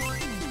you.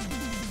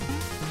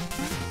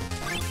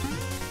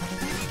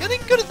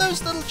 Getting good at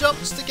those little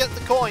jumps to get the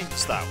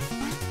coins, though.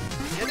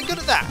 Getting good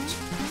at that.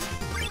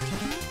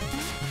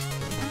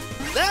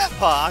 That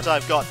part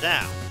I've got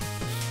down.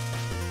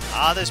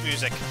 Ah, there's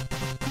music.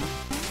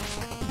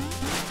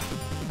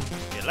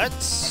 Okay,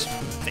 let's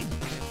think.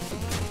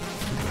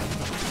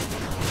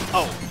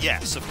 Oh,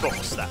 yes, of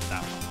course, that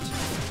part.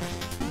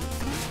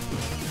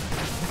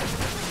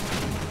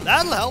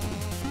 That'll help.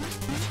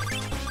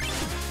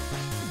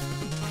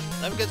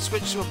 Then we get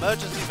switched to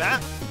emergency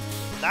VAT.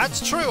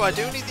 That's true, I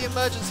do need the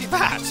emergency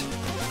VAT.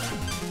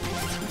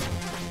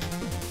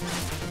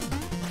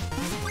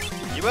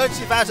 The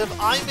emergency VAT of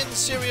I'm in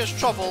serious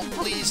trouble,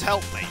 please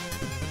help me.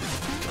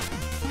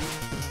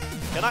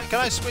 Can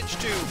I switch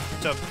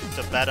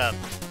to better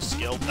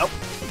skill? Nope.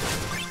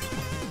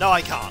 No,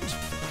 I can't.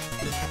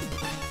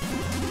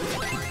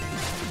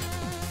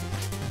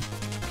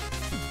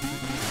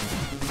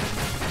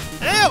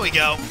 There we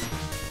go.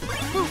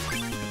 Woo.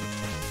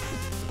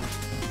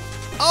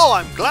 Oh,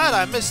 I'm glad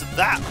I missed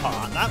that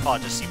part. That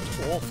part just seems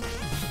awful.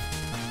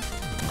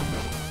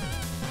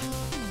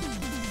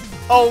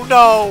 Oh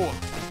no!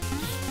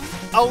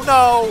 Oh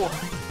no!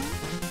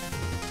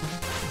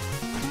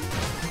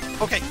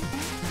 Okay.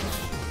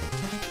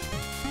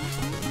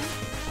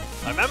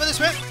 I remember this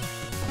bit.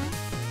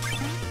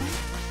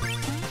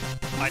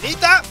 I need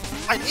that!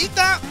 I need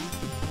that!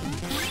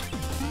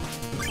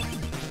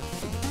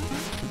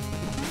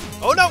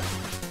 Oh no!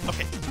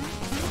 Okay.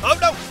 Oh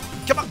no!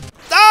 Come on!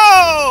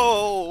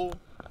 No!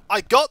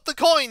 I got the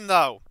coin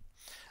though.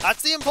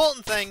 That's the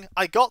important thing.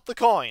 I got the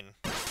coin.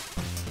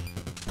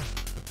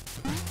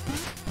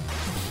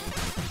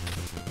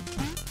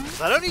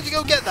 So I don't need to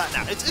go get that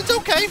now. It's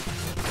okay.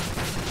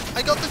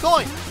 I got the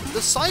coin.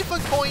 The cipher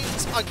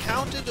coins are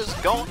counted as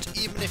got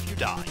even if you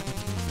die.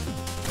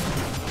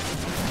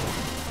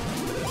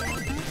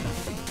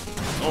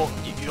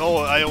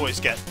 Oh, I always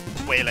get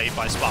waylaid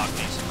by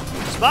Sparklies.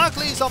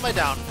 Sparklies are my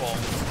downfall.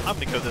 I'm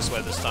gonna go this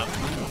way this time.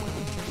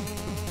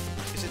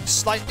 Is it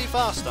slightly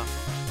faster?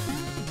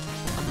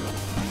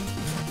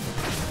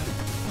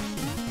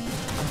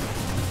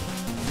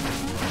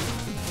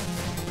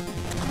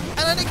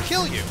 And I didn't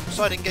kill you,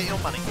 so I didn't get your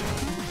money.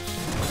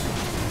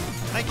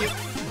 Thank you.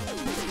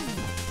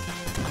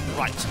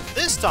 Right,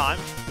 this time,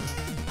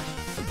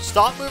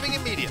 start moving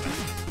immediately.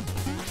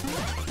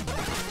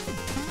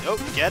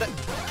 Nope, get it.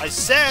 I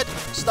said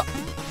stop.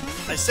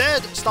 I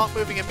said start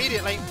moving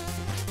immediately.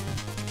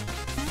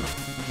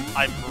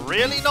 I'm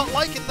really not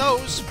liking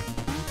those.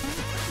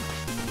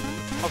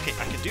 Okay,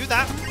 I can do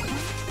that.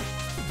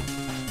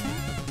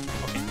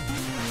 Okay.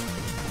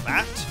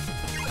 That.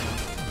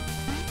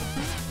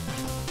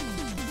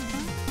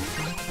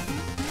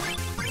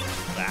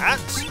 That.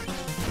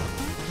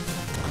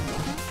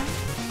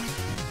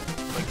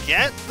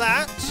 Forget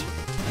that.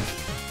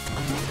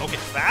 Okay,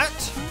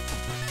 that.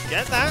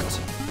 Get that.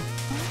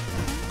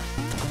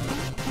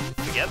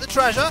 Forget the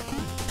treasure.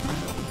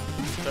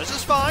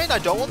 Treasure's fine. I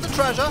don't want the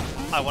treasure.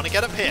 I want to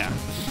get up here.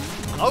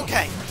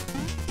 Okay.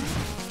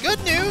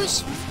 Good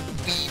news.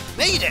 We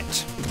made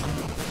it.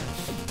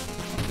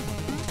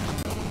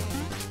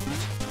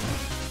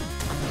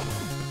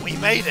 We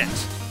made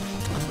it.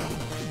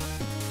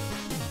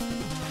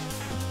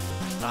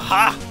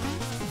 Aha.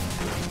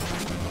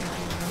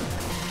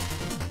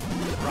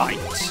 Right.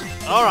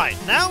 Alright,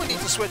 now we need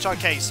to switch our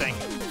casing.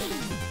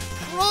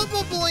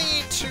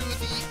 Probably to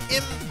the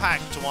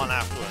impact one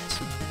afterwards.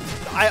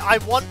 I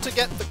want to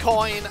get the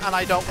coin and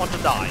I don't want to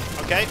die,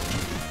 okay?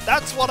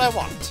 That's what I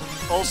want.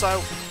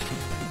 Also,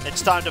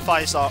 it's time to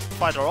fight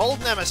our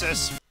old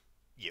nemesis,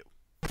 you.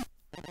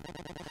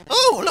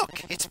 Oh,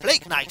 look, it's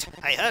Plague Knight.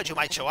 I heard you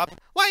might show up.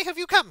 Why have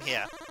you come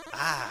here?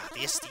 Ah,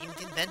 the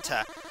esteemed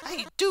inventor.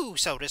 I do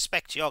so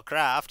respect your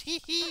craft.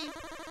 Hee hee.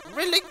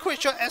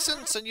 Relinquish your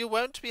essence and you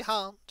won't be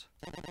harmed.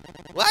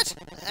 What?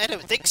 I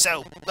don't think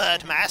so,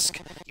 Bird Mask.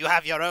 You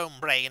have your own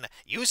brain.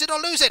 Use it or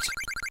lose it.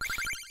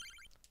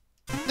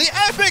 The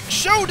epic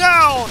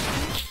showdown!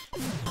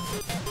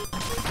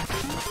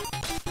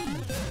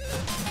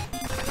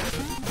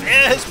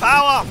 Fear his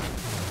power!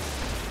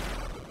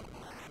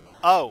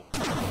 Oh.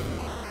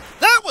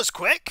 That was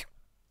quick!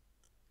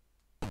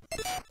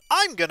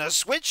 I'm gonna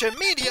switch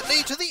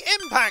immediately to the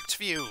impact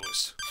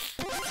fuse.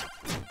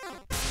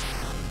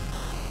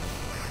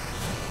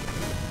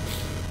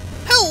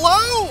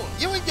 Hello!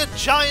 You and your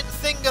giant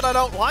thing that I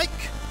don't like.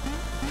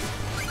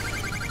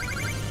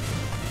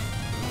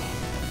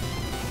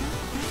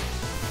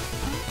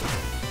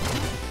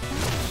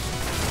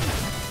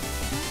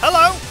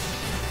 Hello!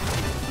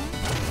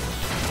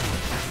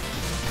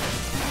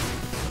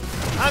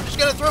 I'm just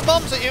gonna throw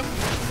bombs at you.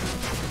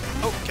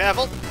 Oh,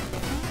 careful.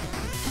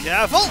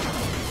 Careful!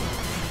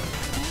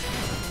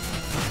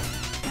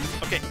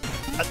 Okay,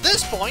 at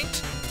this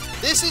point,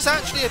 this is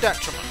actually a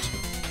detriment.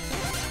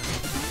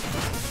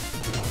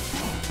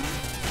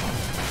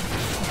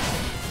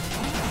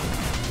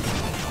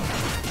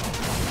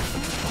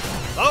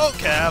 Oh,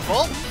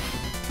 careful!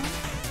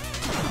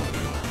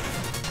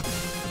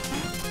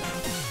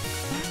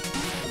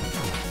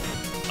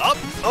 Up!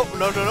 Oh,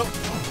 no, no, no.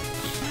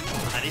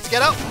 I need to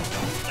get up.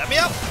 Let me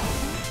up.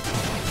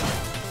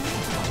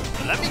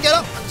 Let me get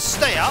up and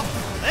stay up.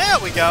 There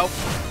we go.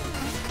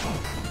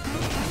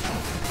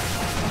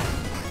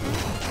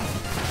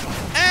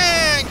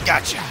 And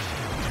gotcha.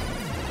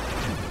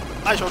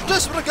 I shall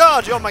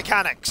disregard your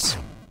mechanics.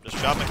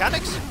 Disregard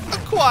mechanics?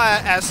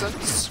 Acquire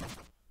essence.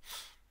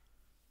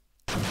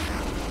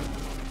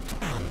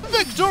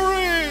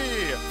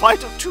 Victory!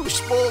 Fight of two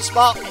small,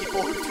 smart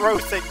people who throw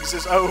things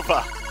is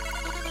over.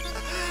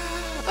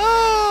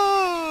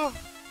 Oh,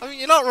 I mean,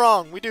 you're not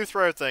wrong. We do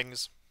throw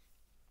things.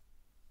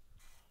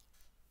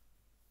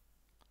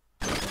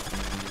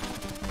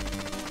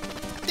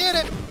 Did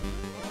it!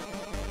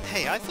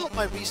 Hey, I thought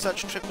my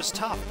research trip was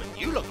tough, but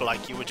you look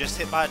like you were just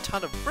hit by a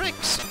ton of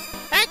bricks.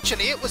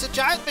 Actually, it was a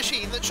giant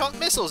machine that shot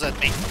missiles at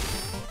me.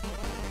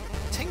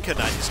 Tinker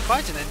Knight is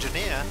quite an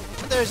engineer,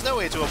 but there is no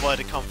way to avoid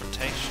a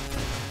confrontation.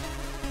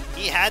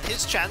 He had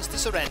his chance to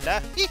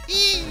surrender. Hee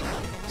hee!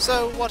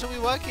 So, what are we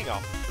working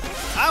on?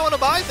 I want to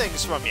buy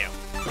things from you.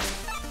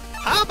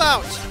 How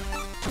about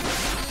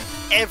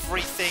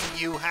everything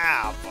you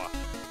have?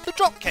 The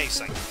drop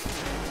casing.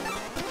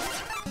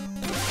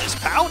 This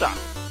powder.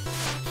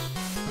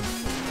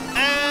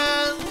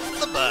 And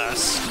the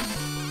burst.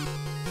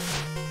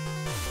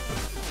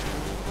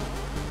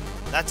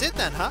 That's it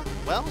then, huh?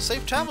 Well,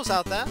 safe travels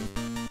out there.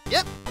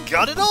 Yep,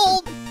 got it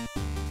all!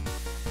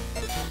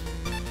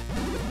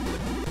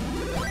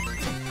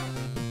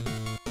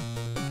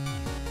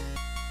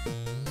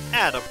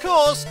 And of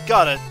course,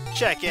 gotta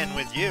check in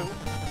with you.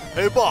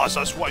 Hey boss,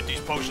 I swiped these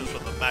potions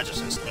from the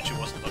magicist when she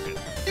wasn't looking.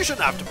 You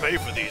shouldn't have to pay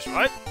for these,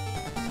 right?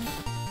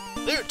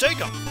 Here, take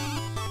them.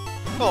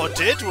 Or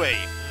did we?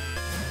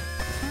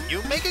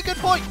 You make a good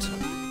point.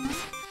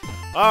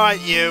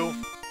 Alright, you.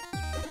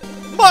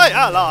 My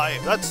ally!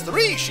 That's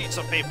 3 sheets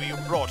of paper you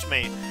brought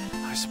me,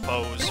 I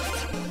suppose.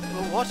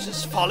 Well, what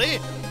is folly?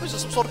 Is there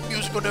some sort of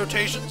musical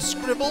notation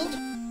scribbled?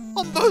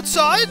 On both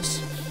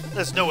sides?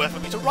 There's nowhere for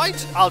me to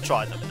write. I'll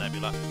try them,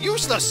 Nebula.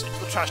 Useless! Into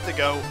the trash they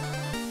go.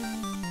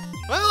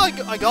 Well,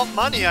 I got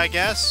money, I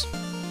guess.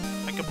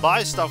 I can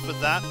buy stuff with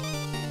that.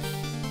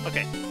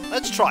 Okay,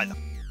 let's try them.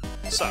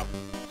 So,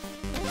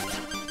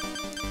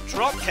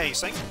 drop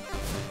casing.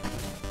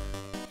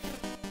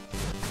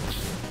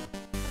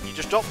 You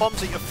just drop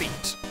bombs at your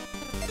feet.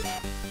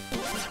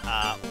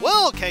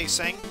 Whirl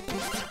casing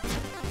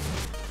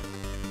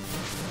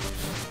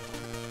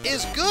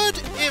is good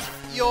if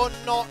you're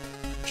not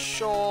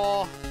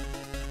sure.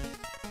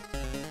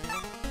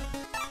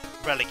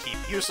 Relic Heap,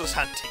 useless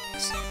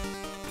antiques.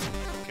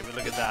 Okay, we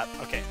look at that.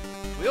 Okay.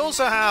 We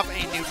also have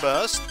a new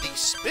burst, the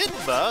Spin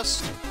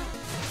Burst.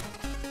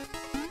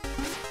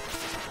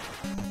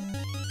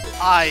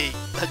 I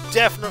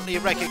definitely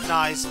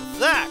recognize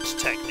that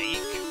technique.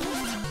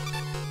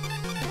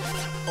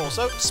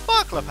 Also,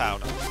 Sparkler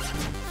Powder.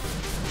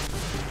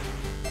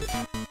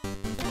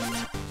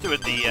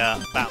 Doing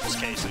the bounce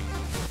casing.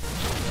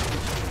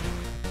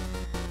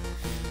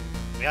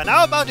 We are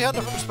now a bounty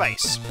hunter from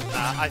space.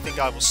 I think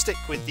I will stick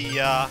with the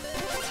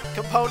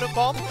component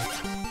bomb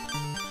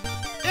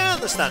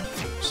and the standard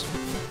fuse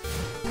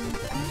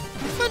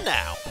for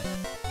now.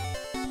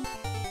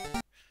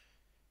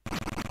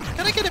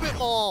 Can I get a bit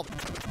more?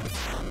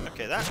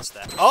 Okay, that's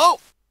that. Oh!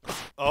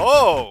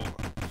 Oh!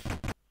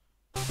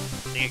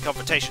 The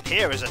confrontation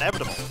here is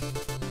inevitable.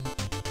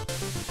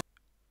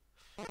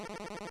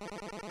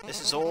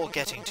 This is all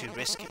getting too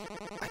risky.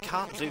 I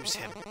can't lose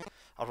him.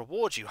 I'll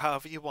reward you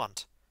however you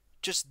want.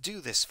 Just do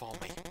this for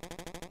me.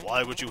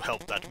 Why would you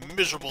help that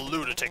miserable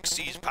lunatic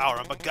seize power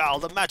and beguile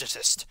the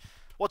magicist?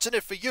 What's in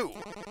it for you?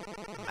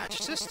 The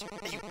magicist?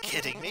 Are you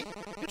kidding me?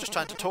 You're just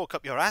trying to talk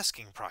up your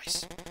asking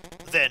price.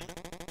 Then,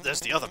 there's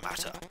the other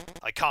matter.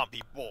 I can't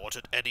be bought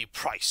at any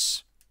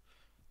price.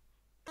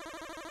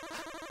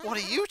 What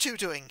are you two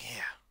doing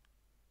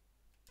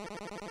here?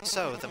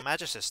 So, the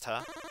magicist,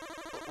 huh?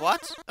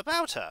 What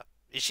about her?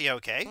 Is she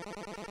okay?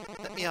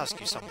 Let me ask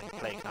you something,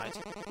 Plague Knight.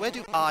 Where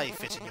do I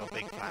fit in your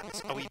big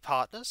plans? Are we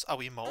partners? Are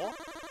we more?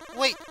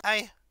 Wait,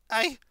 I...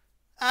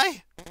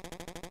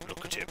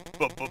 Look at him.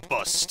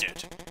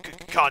 Busted.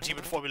 Can't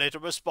even formulate a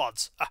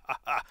response. Ha ha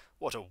ha.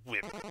 What a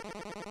wimp.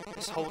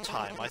 This whole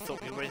time I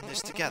thought we were in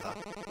this together.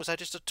 Was I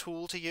just a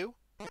tool to you?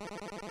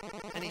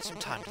 I need some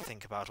time to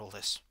think about all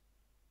this.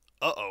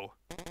 Uh-oh.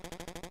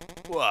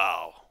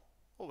 Wow.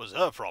 What was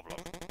her problem?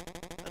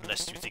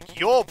 Unless you think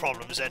your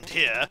problems end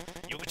here,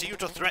 you continue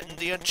to threaten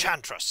the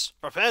Enchantress.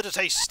 Prepare to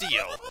taste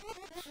steel.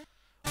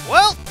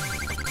 Well,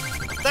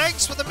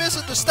 thanks for the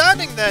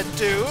misunderstanding then,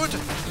 dude.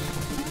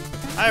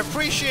 I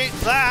appreciate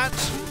that.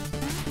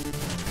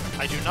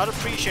 I do not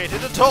appreciate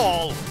it at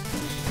all.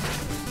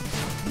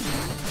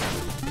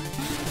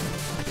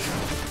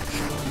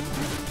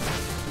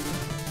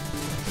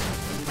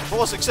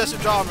 Force excessive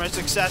drama is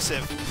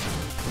excessive.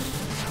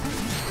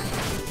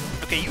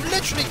 Okay, you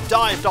literally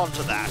dived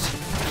onto that.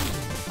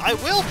 I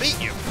will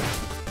beat you.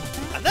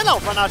 And then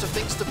I'll run out of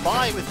things to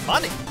buy with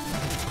money.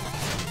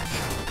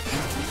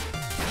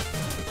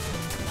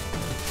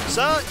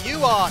 Sir,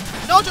 you are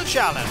not a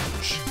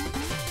challenge.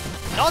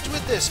 Not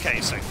with this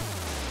casing.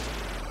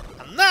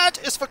 And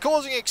that is for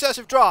causing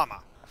excessive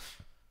drama.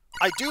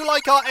 I do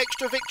like our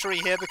extra victory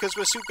here because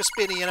we're super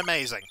spinny and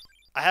amazing.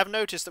 I have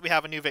noticed that we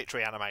have a new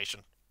victory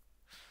animation.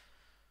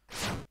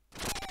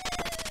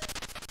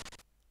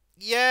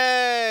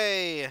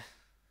 Yay!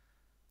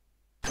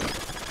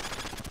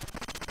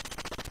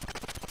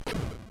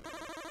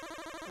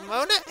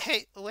 Mona?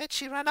 Hey, where'd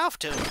she run off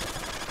to?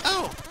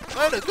 Oh,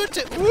 Mona, good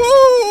to...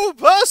 Woo!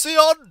 Percy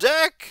on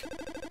deck!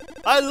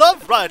 I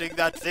love riding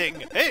that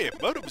thing. Hey,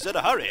 Mona was in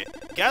a hurry.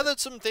 Gathered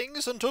some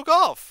things and took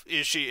off.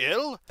 Is she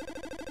ill?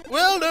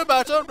 Well, no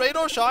matter, rain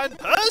or shine,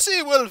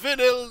 Percy will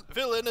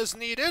fill in as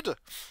needed.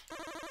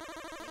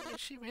 Is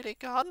she really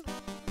gone?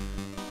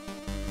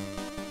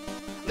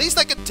 At least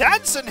I can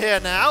dance in here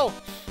now!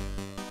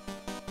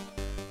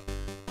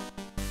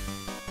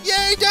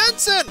 Yay,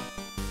 dancing!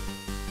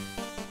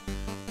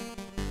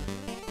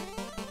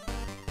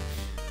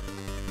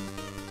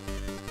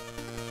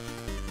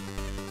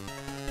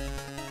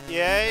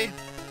 Yay.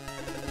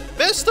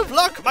 Best of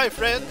luck, my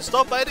friend!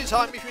 Stop by any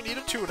time if you need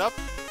a tune-up.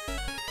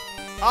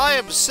 I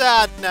am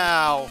sad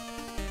now.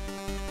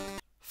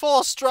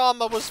 Forced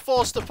drama was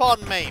forced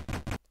upon me.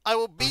 I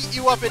will beat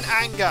you up in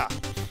anger.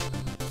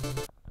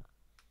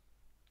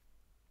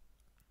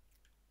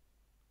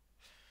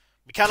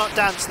 We cannot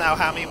dance now,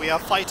 Hammy. We are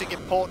fighting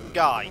important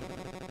guy.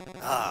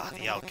 Ah,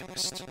 the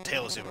alchemist.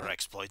 Tales of her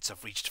exploits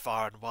have reached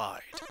far and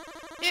wide.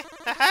 Yeah,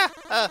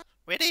 haha.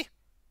 Ready?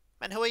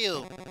 And who are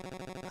you?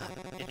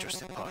 An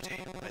interesting party.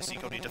 I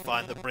seek only to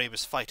find the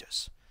bravest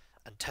fighters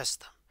and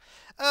test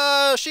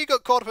them. She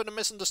got caught up in a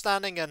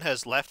misunderstanding and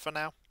has left for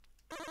now.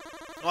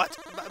 What?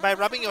 By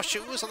rubbing your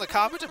shoes on the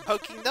carpet and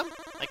poking them?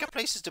 I got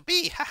places to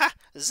be. Haha.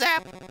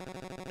 Zap.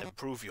 Then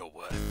prove your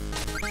worth.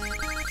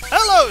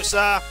 Hello,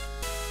 sir.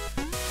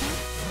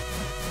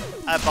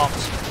 I have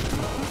bombs.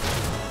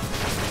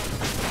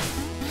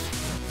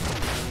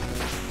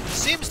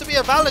 Seems to be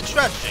a valid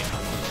strategy.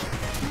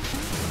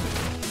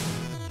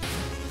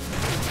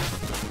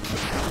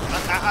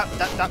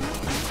 The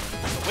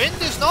wind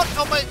is not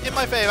in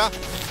my favour.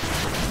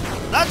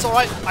 That's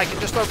alright, I can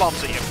just throw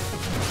bombs at you.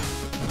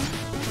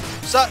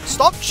 Sir,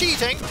 stop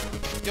cheating.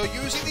 You're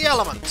using the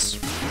elements.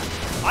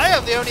 I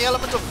have the only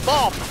element of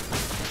bomb.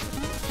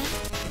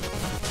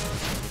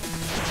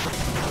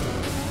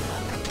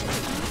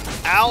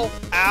 Ow,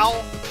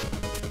 ow.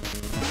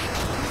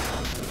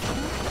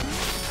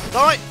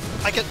 Alright,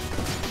 I can...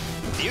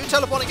 Are you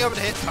teleporting over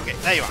to here? Okay,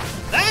 there you are.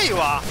 There you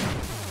are!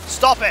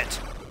 Stop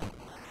it!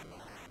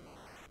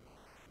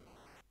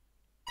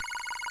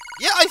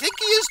 Yeah, I think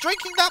he is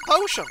drinking that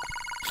potion.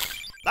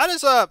 That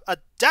is a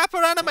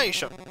dapper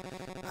animation.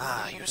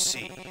 Ah, you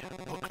see,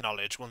 book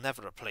knowledge will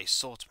never replace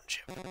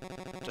swordsmanship.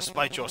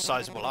 Despite your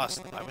sizable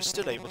arsenal, I was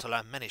still able to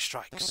land many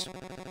strikes.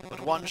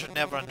 But one should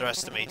never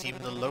underestimate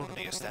even the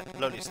lowliest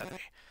enemy.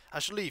 I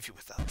shall leave you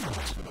with that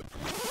thought.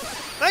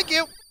 Thank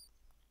you!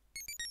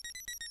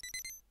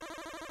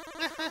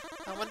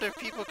 I wonder if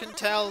people can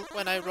tell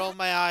when I roll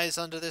my eyes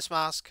under this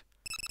mask.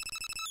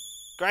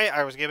 Great,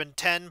 I was given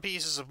 10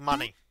 pieces of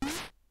money.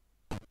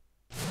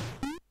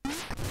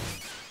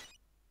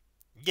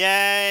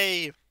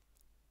 Yay!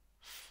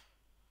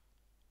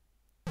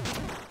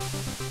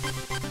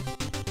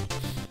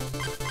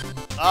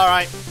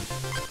 Alright.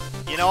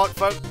 You know what,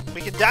 folks? We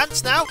can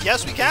dance now?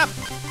 Yes, we can.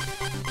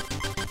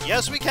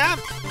 Yes, we can.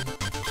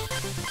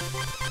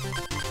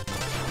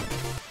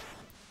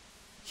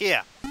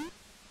 Here.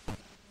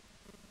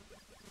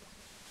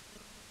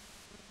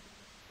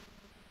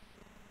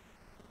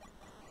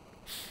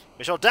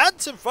 We shall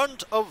dance in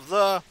front of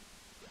the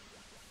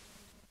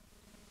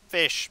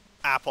fish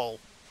apple.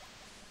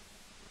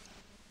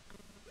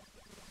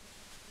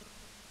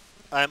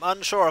 I am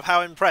unsure of how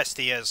impressed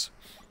he is.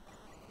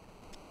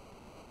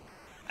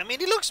 I mean,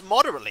 he looks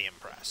moderately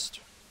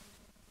impressed.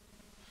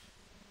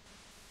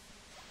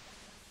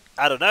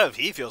 I don't know if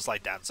he feels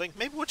like dancing.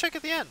 Maybe we'll check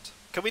at the end.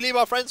 Can we leave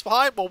our friends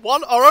behind?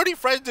 Well, our only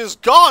friend is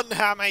gone,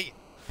 Hammy!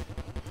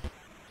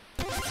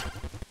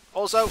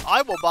 Also,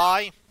 I will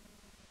buy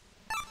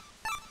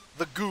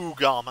the goo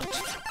garment.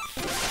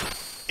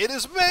 It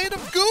is made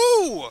of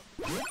goo!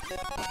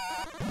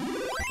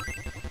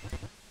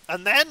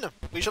 And then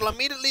we shall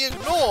immediately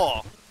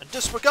ignore and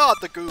disregard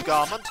the goo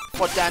garment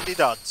for dandy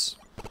duds.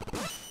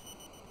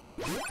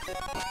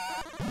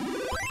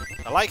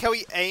 I like how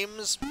he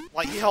aims,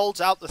 like he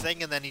holds out the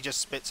thing and then he just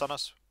spits on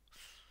us.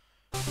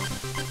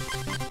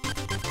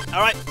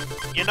 Alright,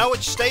 you know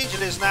which stage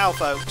it is now,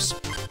 folks.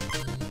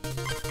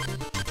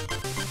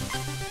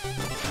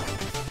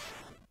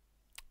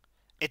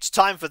 It's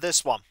time for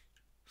this one.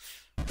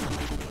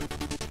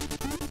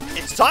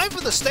 It's time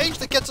for the stage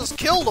that gets us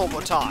killed all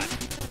the time.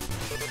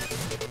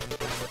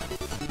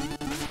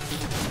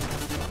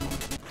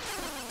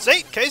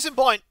 See? Case in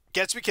point.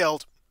 Gets me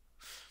killed.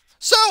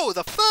 So,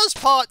 the first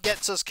part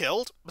gets us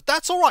killed, but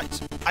that's alright.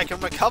 I can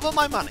recover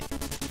my money.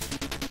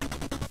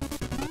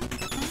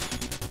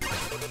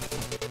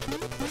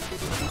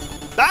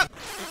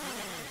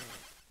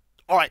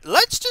 Alright,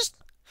 let's just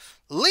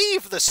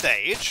leave the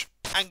stage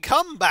and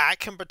come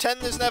back and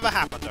pretend this never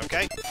happened,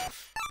 okay?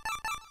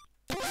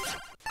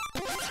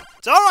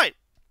 It's alright!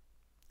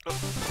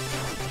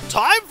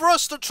 Time for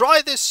us to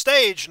try this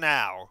stage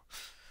now.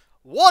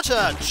 What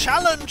a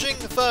challenging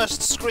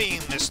first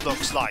screen this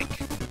looks like.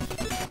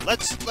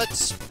 Let's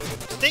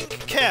think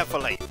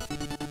carefully.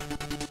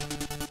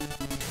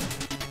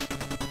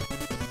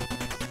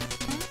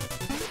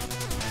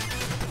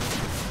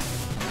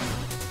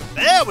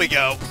 There we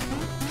go.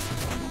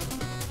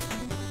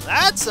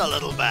 That's a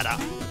little better.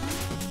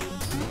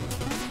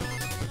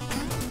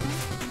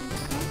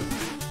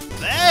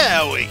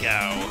 There we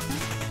go.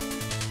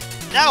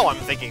 Now I'm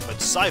thinking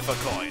with cipher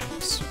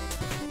coins.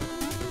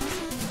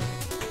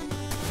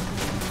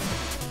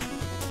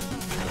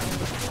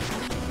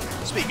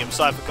 Speaking of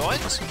cipher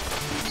coins,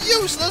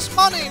 useless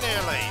money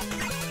nearly.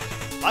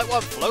 Might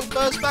want float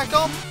burst back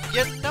on?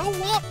 You know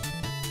what?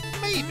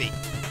 Maybe.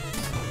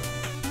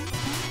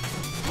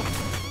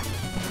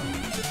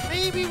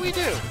 Maybe we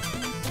do.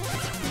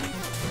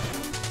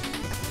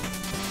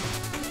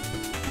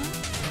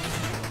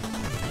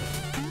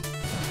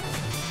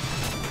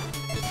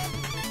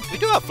 We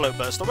do have float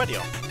burst already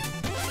on.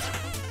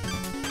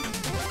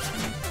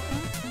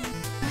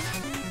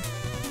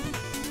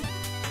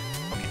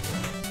 Okay.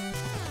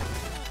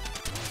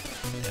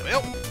 There we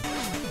go.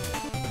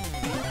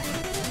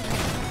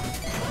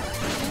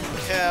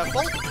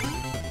 Careful.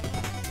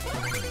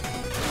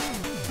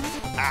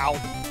 Ow.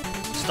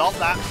 Stop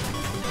that.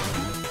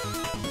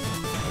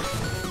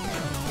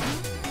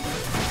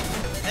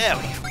 There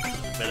we go.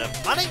 Bit of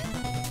money.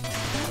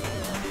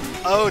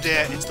 Oh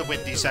dear, it's the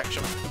windy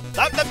section.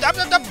 Dum, dum, dum,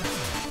 dum, dum.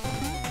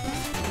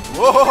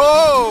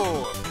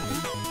 Whoa!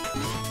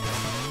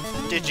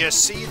 Did you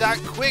see that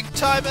quick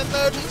time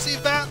emergency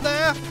bat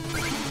there?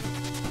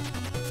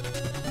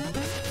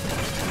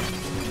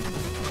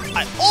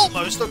 I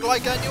almost looked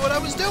like I knew what I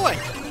was doing.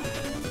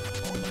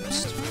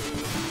 Almost.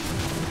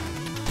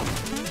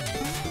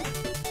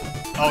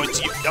 Oh, it's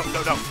you. No,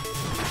 no, no.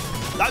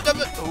 No, no,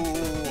 no.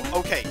 Ooh,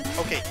 okay,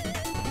 okay.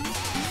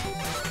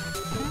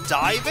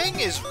 Diving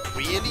is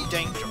really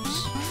dangerous.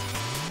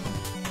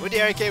 With the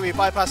area K, we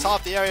bypass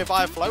half the area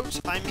via float?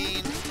 I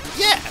mean,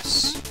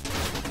 yes!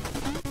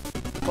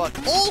 But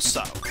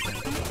also,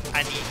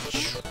 I need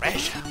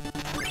treasure.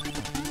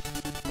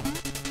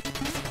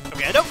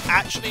 Okay, I don't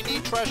actually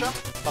need treasure,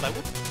 but I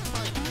would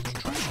need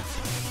treasure.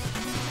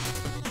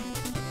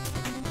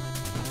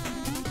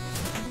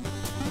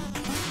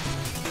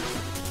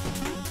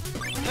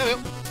 There we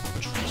go.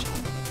 Treasure.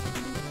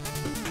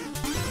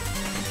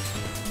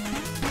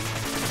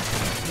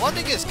 One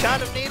thing is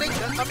kind of needing,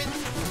 I mean,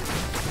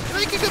 you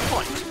make a good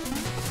point.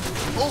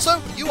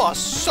 Also, you are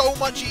so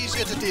much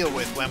easier to deal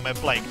with when we're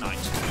Plague Knight.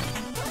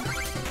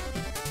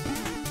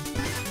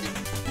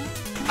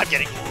 I'm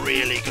getting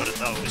really good at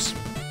those.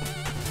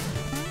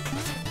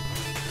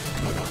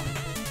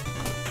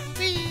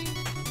 Whee!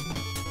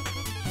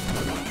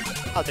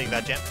 I'll take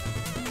that gem.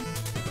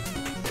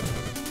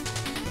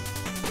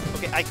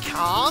 Okay, I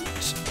can't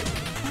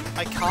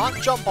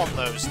jump on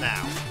those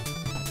now.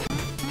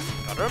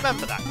 Gotta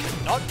remember that.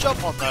 Cannot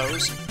jump on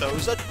those.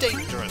 Those are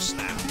dangerous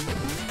now.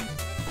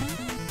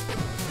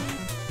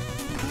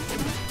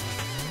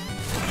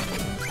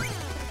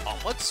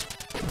 Onwards.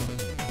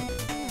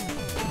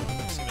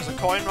 See, there's a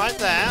coin right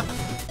there.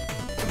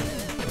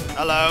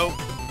 Hello.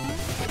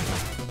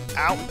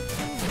 Ow.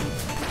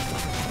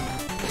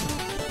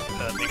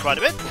 Hurt me quite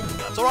a bit.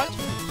 That's alright.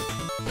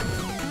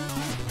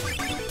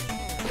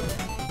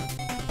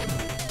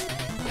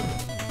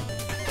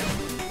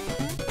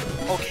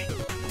 Okay.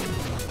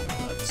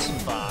 That's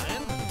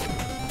fine.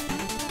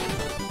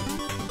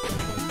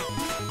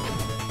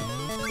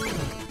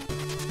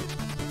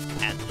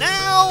 And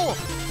now,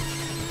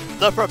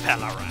 the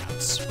propeller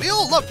rats. We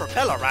all love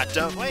propeller rat,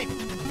 don't we?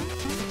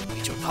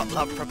 We do not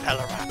love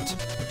propeller rat.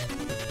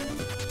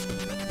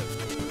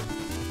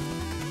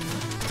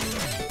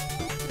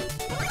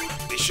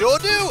 We sure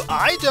do.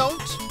 I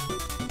don't.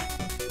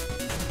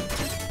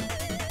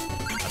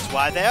 That's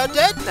why they are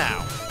dead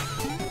now.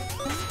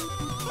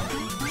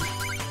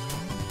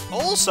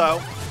 Also,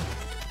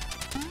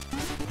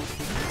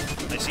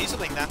 I see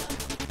something there.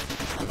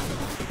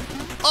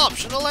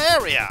 Optional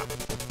area.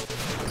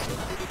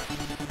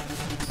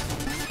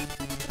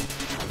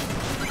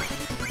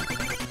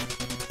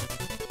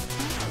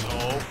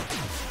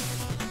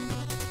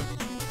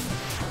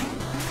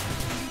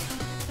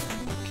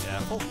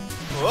 careful.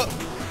 Whoa.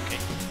 Okay,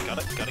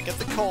 gotta get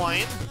the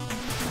coin.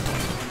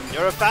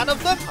 You're a fan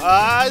of them?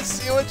 I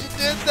see what you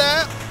did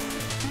there.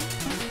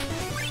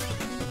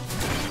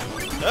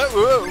 Oh,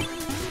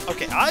 whoa.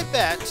 Okay, I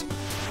bet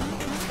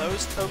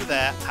those over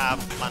there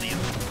have money in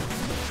them.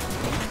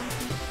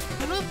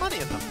 They don't have money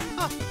in them.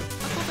 Huh, I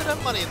thought they'd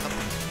have money in them.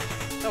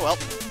 Oh well.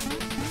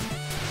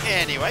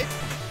 Anyway.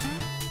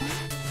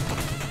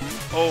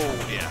 Oh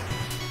dear.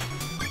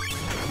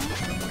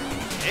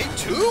 Okay,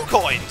 2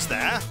 coins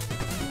there.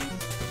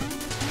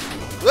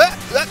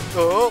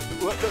 Oh,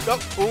 no.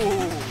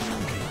 Ooh.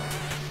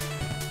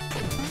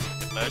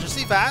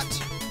 Emergency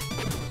VAT.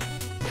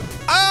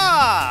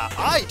 Ah!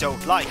 I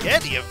don't like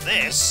any of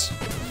this.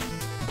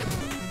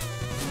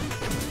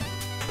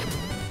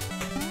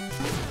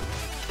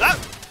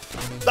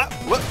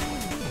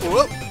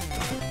 Whoa.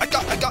 I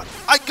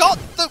got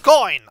the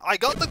coin. I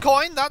got the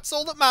coin. That's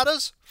all that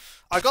matters.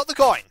 I got the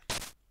coin.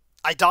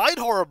 I died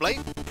horribly,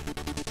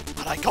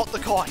 but I got the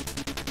coin.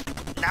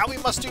 Now we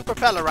must do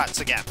propeller rats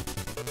again.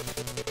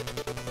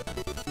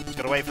 Just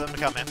gotta wait for them to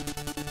come in.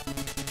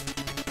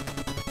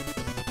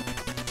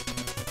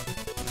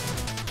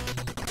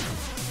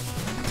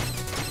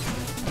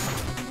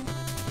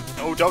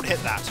 Oh, don't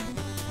hit that.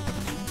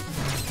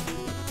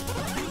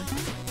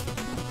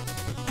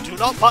 Do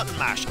not button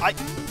mash.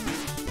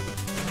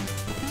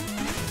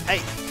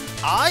 Hey,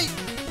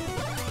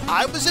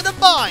 I was in a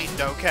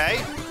bind,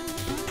 okay?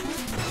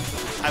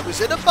 I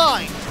was in a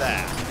bind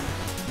there.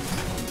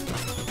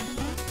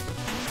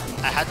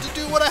 I had to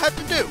do what I had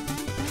to do.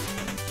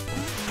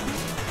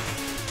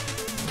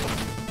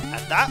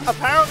 And that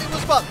apparently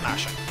was button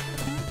mashing.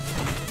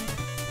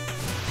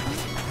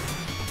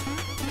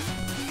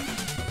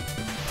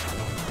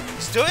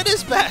 He's doing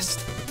his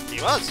best.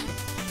 He was.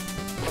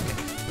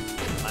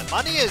 Okay. My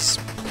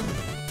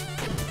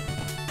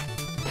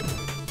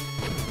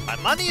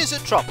money is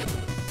in trouble.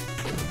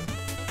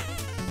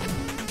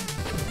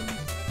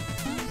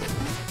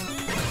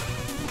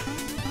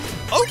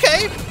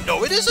 Okay!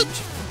 No, it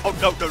isn't! Oh,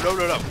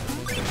 no.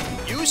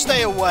 You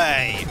stay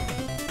away!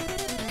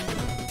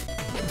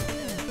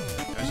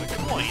 There's a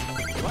coin.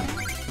 What?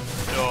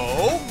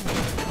 No!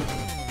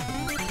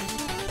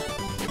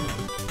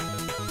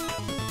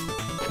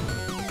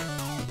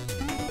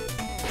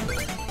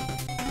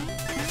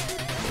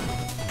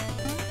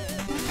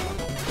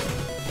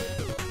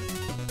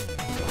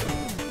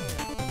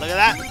 Look at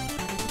that!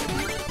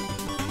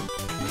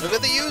 Look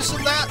at the use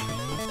of that!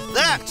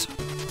 That!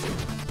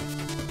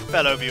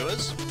 Fellow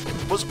viewers,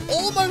 was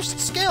almost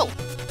skill.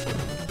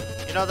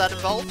 You know what that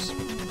involves?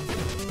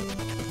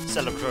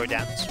 Celebratory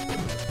dance.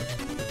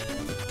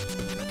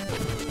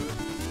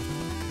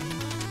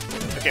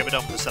 Okay, we're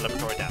done with the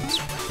celebratory dance.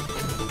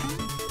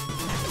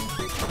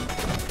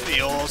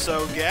 We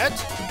also get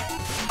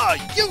a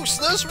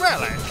useless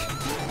relic.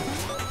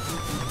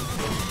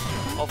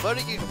 Although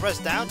you can press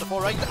down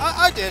before regular.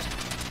 I did.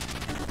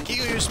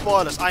 Kiko used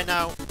spoilers, I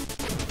know.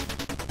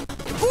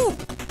 Ooh!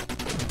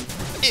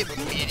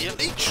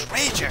 Immediately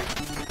treasure.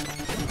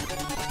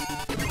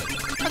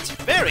 That's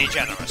very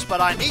generous, but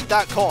I need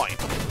that coin.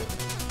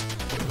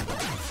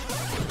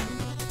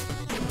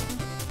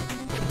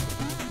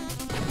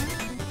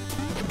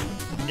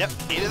 Yep,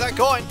 needed that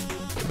coin.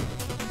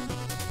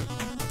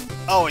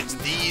 Oh, it's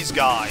these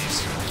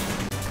guys.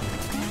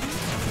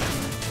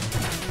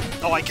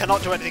 Oh, I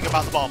cannot do anything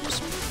about the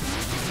bombs.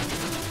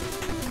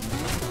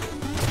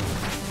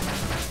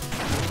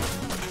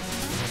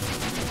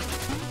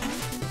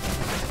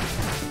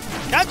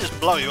 Can just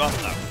blow you up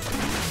though.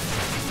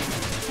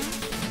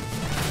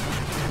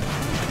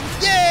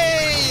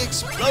 Yay!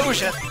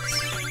 Explosions!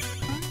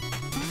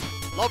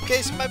 Lob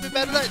casing might be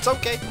better than it's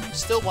okay.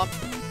 Still one.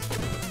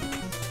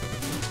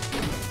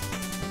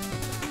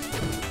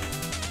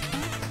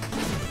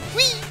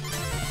 Whee!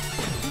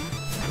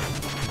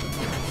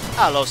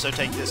 I'll also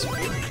take this.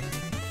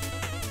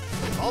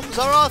 Bombs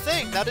are our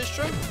thing, that is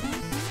true.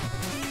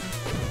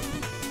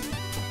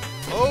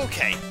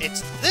 Okay,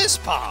 it's this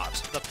part.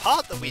 The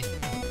part that we...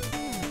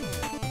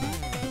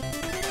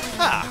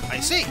 Ah, I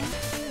see.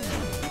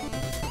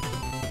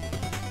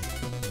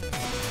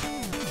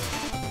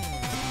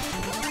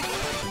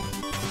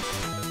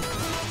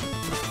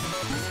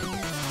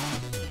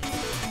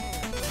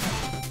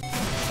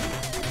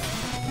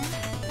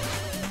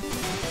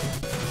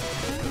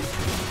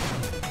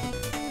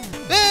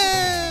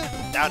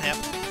 Down here.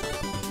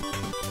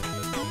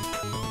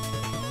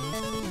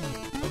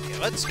 Okay,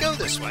 let's go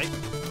this way.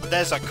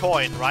 There's a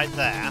coin right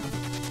there.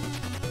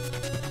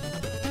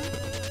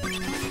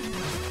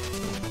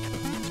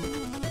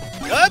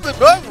 Okay,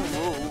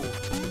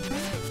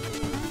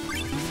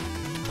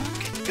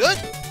 good.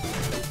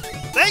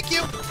 Thank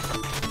you. I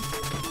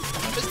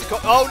missed the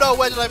coin. Oh no,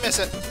 where did I miss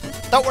it?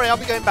 Don't worry, I'll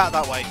be going back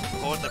that way.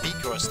 Or in the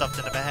beaker or stuffed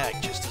in a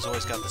bag. Just has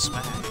always got the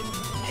smack.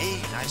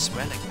 Hey, nice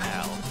relic,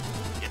 pal.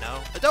 You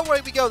know? But don't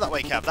worry, we go that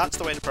way, Cav. That's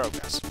the way to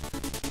progress.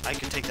 I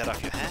can take that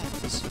off your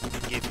hands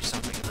and give you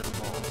something a little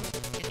more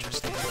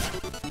interesting.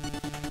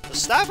 The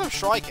Staff of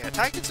Striking.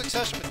 Attack in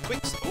succession with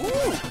quick...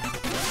 Ooh!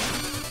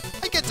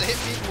 I get to hit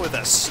people with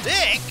a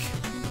stick!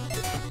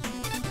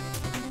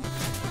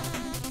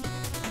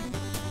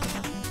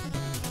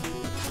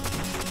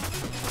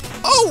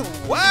 Oh,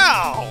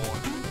 wow!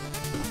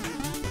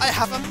 I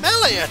have a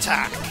melee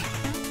attack!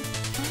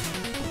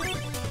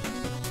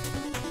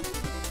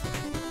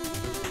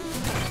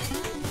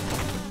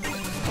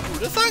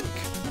 Who'd have thunk?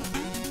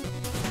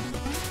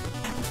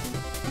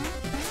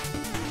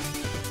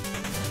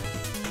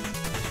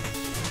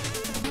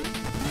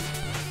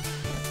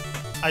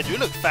 I do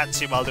look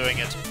fancy while doing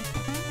it.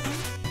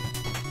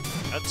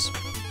 That's...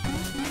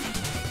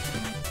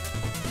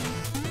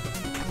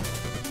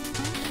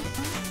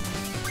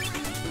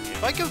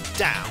 If I go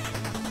down,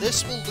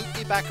 this will loop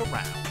me back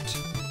around.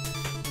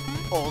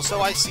 Also,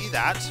 I see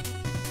that.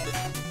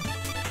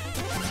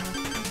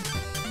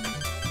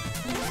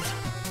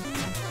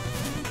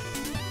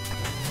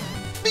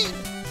 Beep!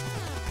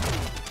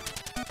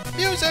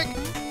 Music!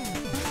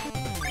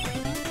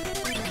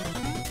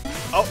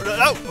 Oh, no,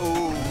 no!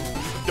 Ooh,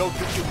 no,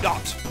 you do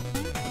not!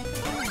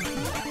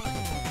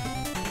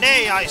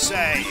 Nay, I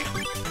say!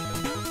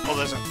 Oh,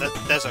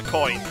 there's a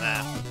coin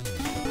there.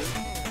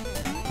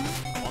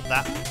 I want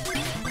that.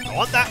 I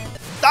want that.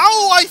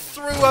 Oh, I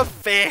threw a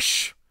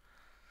fish!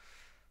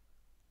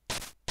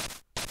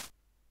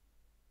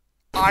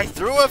 I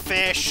threw a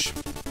fish!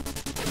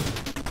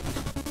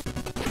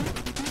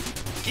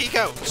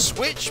 Kiko,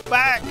 switch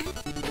back!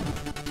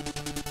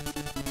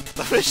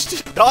 The fish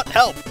did not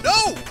help.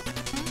 No!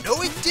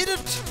 No, it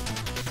didn't!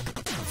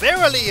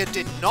 Verily, it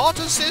did not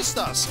assist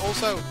us.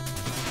 Also,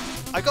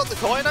 I got the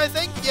coin, I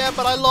think? Yeah,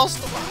 but I lost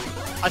the...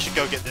 I should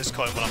go get this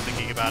coin when I'm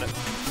thinking about it.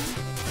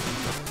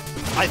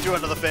 I threw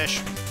another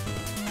fish.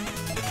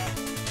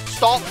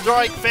 Stop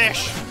throwing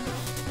fish!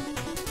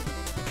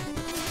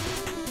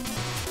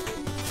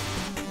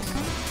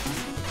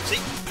 See,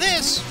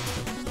 this!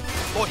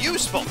 More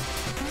useful!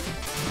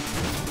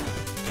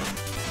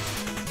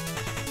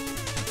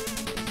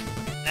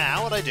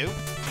 Now, what I do...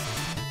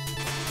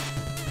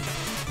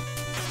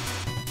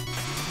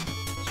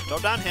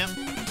 Drop down here.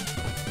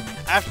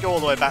 I have to go all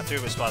the way back through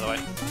this, by the way.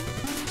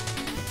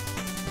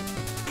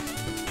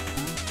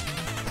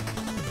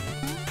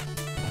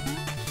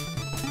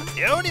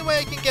 The only way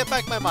I can get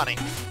back my money.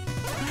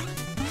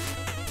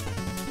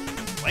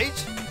 Wait,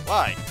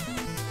 why?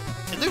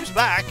 It loops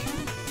back.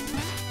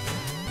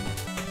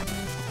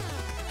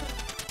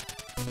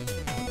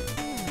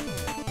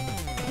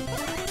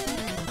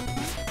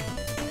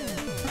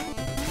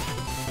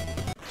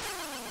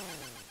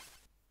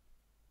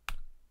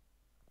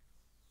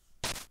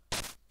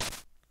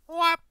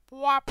 Whap,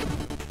 whap.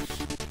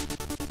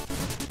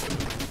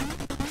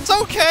 It's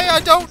okay, I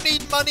don't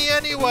need money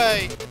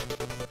anyway.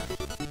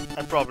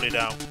 I probably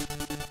don't.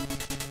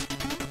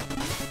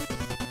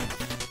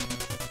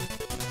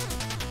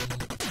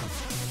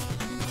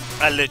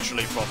 I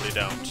literally probably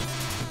don't.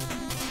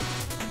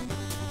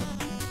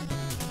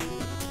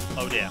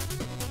 Oh dear.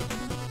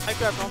 I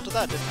grabbed onto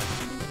that, didn't I?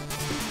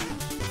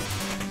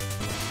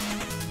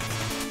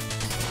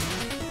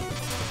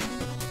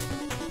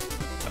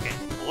 Okay,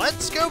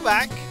 let's go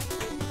back.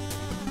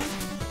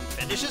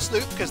 Finish this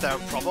loop, because there are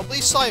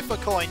probably cipher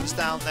coins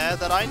down there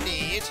that I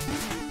need.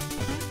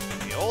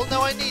 We all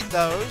know I need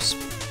those.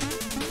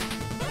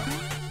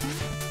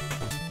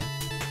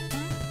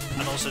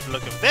 And also to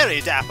look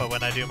very dapper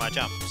when I do my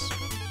jumps.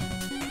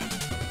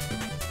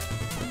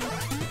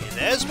 Okay,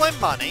 there's my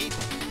money.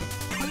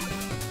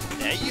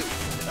 There you...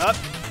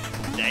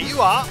 there you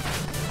are.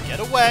 Get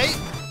away.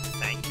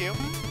 Thank you.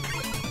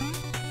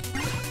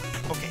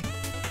 Okay.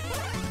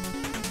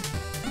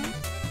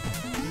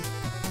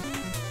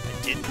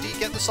 I did indeed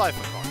get the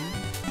cipher coin.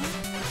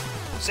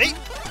 See?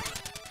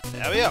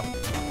 There we go.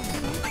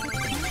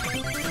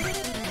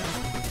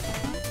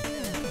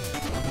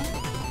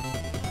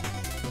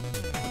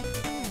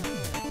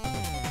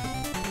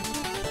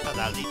 And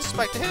that leads us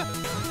back to here.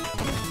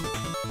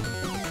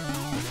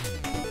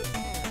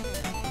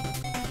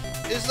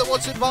 Is there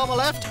what's in Varma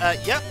left?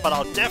 Yep, but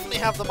I'll definitely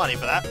have the money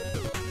for that.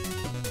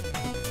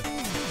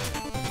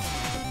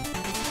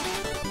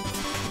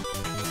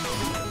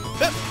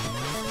 Yep.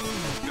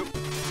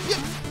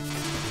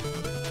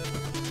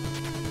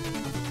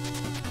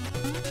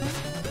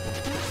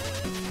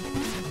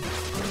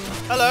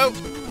 Hello.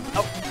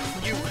 Oh,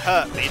 you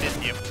hurt me,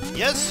 didn't you?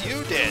 Yes,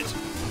 you did.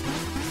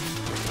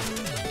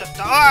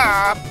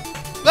 Ah!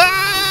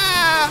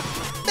 Ah!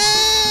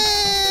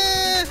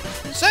 Ah!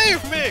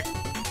 Save me!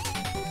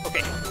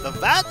 Okay, the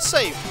VAT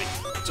saved me.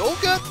 It's all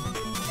good.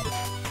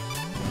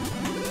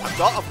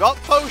 I've got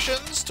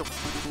potions to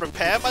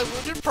repair my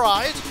wounded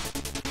pride.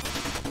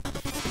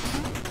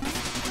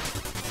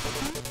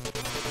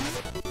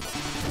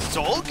 It's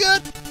all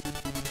good.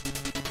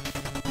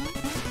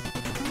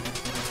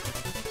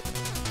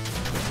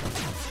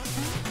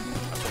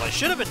 That's what I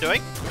should have been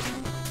doing.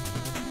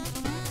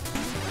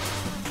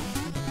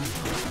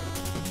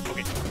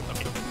 Okay,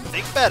 okay.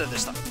 Think better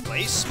this time.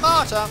 Play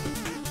smarter.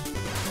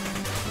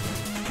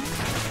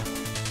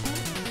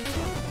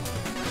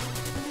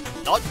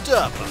 Not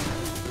dumber.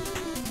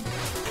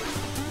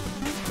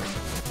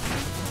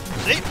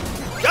 See?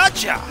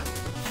 Gotcha!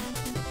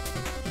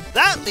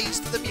 That leads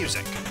to the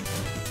music.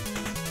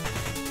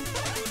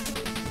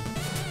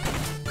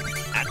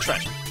 And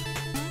treasure.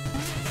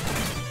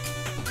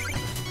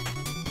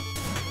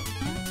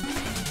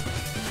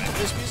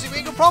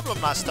 being a problem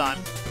last time.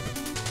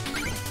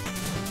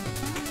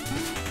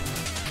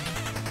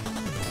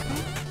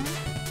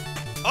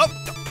 Oh!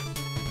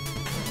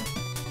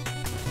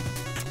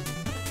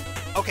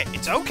 Okay,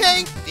 it's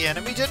okay. The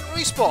enemy didn't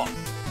respawn.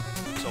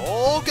 It's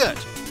all good.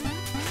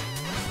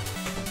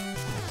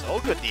 It's all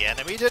good. The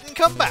enemy didn't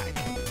come back.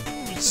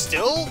 It's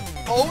still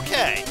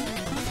okay.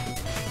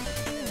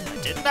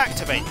 I didn't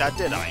activate that,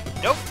 did I?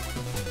 Nope.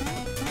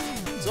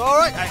 It's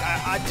alright.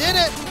 I did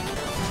it.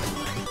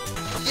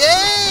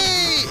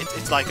 Yay!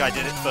 It's like I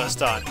did it first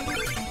time.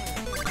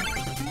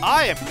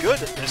 I am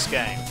good at this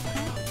game.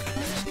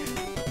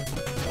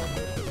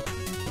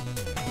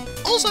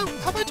 Also,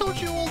 have I told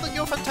you all that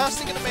you're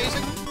fantastic and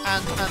amazing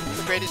and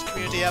the greatest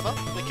community ever?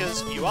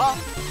 Because you are.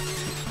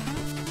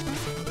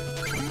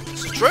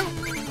 This is true.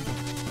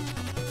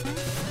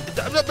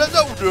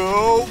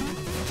 No!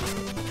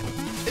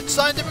 It's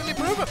scientifically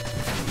proven.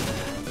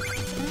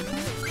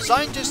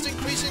 Scientists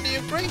increasingly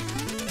agree.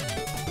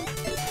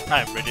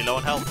 I am really low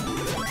on health.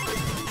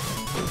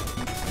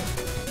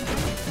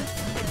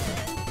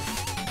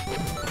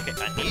 Okay,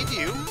 I need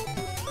you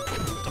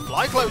to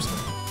fly closer.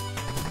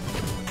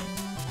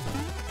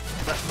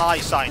 My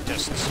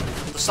scientists.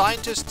 The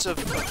scientists of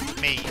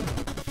me.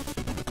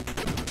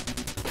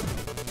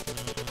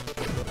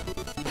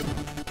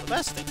 The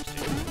best thing to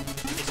do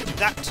is to do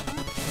that.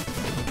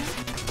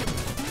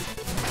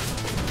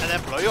 And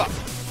then blow you up.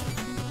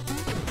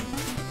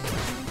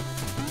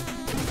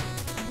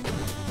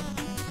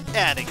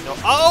 And ignore.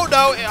 Oh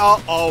no!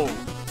 Oh.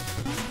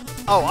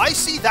 Oh, I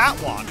see that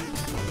one.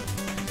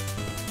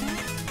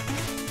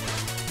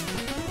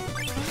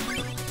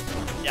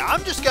 Yeah,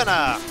 I'm just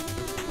gonna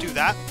do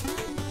that.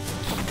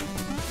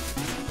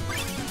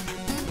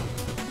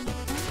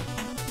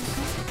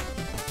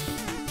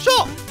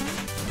 Sure!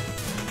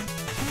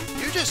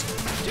 You just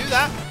do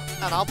that,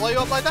 and I'll blow you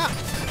up like that.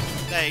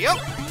 There you go.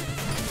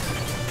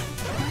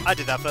 I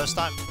did that first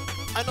time.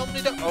 I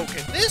normally don't.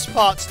 Okay, this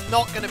part's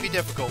not going to be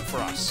difficult for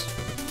us.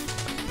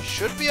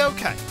 Should be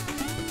okay.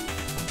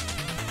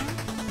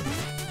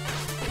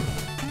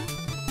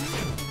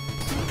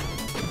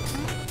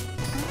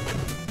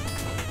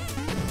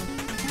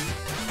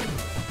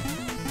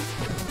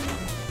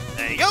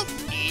 There you go.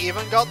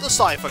 Even got the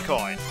cipher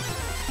coin.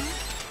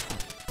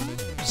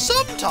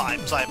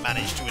 Sometimes I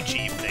manage to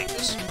achieve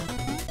things.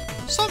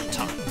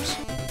 Sometimes.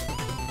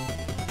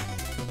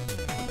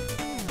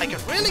 I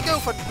could really go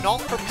for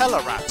not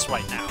propeller rats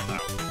right now,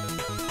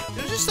 though.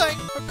 You're just saying,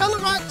 propeller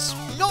rats,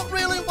 not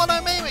really what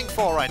I'm aiming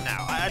for right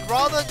now. I'd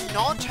rather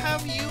not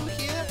have you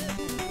here.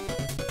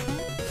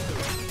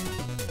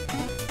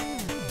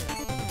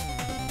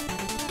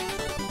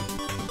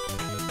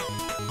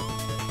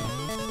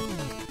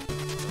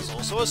 There's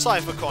also a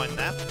cipher coin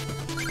there.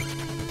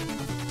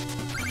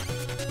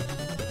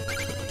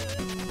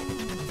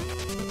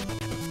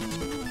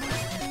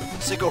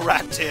 Single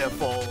rat tier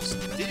falls.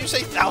 Did you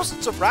say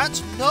thousands of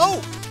rats? No!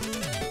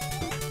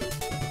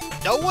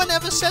 No one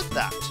ever said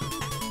that.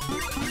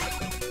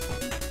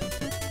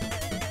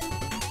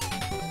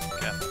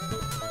 Okay.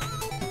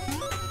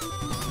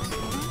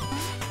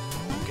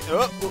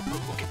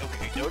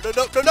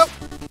 Okay, no.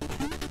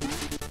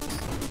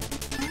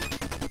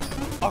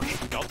 Okay,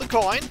 got the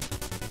coin.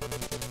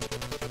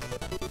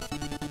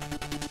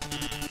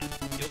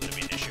 You're gonna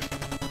be an issue.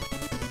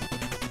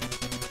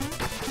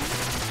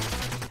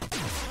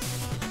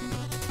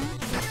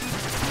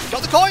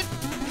 Got the coin!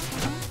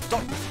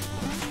 Stop.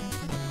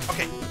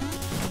 Okay.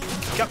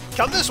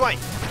 Come this way.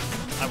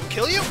 I will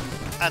kill you,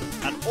 and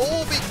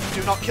all be...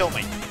 Do not kill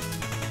me.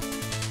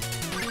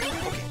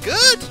 Okay,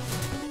 good!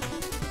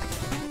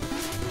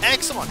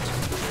 Excellent.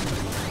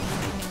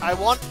 I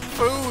want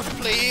food,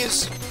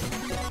 please.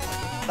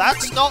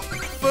 That's not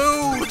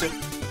food!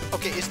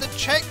 Okay, is the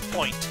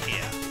checkpoint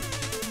here?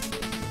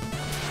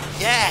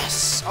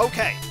 Yes!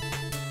 Okay.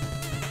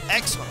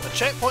 Excellent. The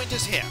checkpoint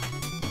is here.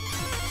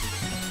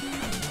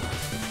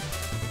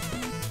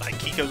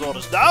 Kiko's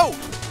orders. No!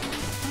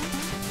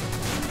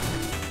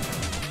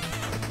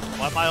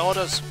 What are my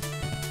orders?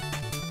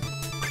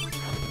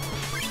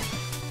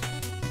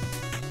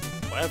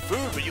 I have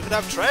food, but you can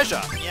have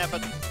treasure. Yeah,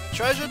 but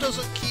treasure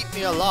doesn't keep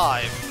me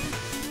alive.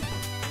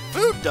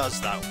 Food does,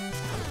 though.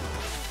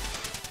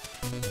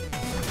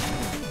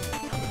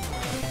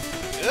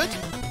 Good.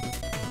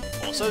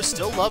 Also,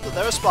 still love that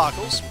there are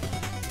sparkles.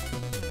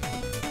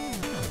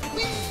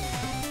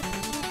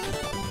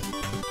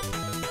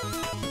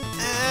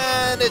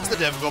 And it's the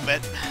difficult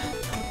bit.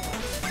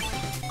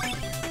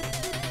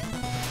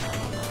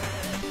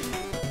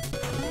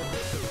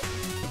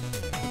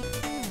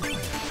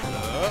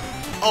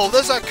 Oh,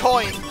 there's a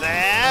coin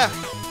there.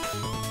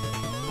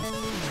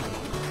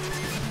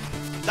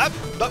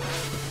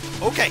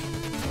 Okay.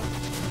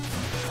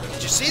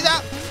 Did you see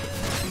that?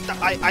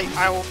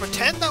 I will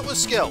pretend that was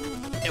skill.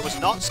 It was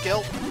not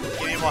skill.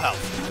 Give me more health.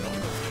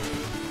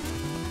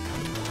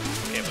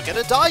 Okay, we're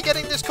gonna die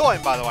getting this coin,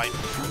 by the way.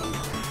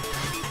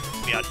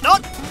 We are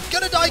not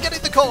gonna die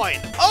getting the coin!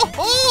 Oh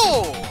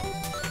ho!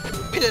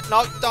 We did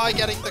not die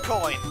getting the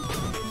coin.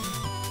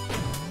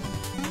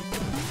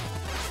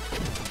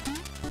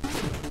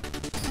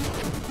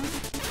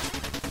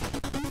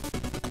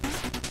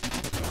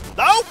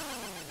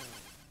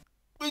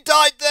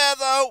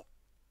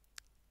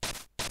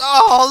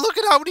 Oh, look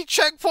at how many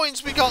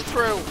checkpoints we got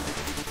through.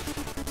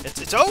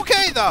 It's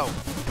okay, though.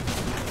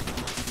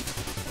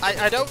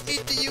 I don't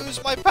need to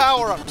use my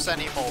power-ups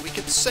anymore. We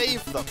can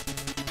save them.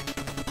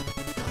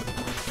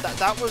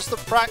 That was the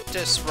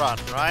practice run,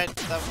 right?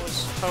 That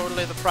was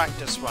totally the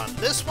practice run.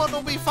 This one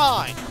will be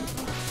fine.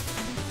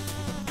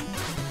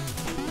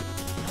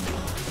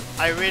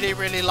 I really,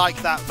 really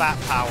like that VAT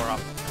power-up.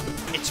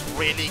 It's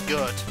really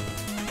good.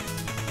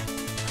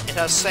 It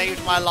has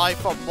saved my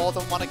life on more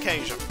than one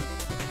occasion.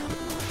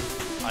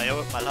 I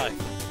owe it my life.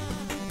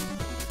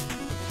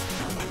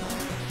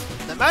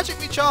 The magic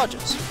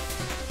recharges,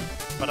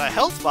 but our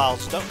health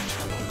vials don't.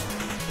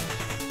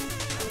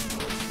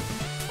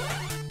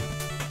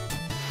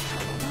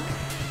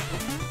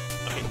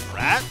 Okay,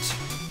 rat.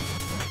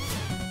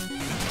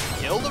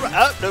 Kill the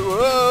rat. No!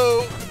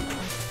 Whoa.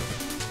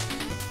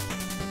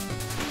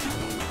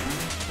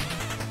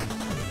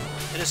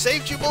 It has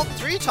saved you more than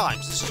 3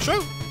 times. This is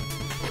true.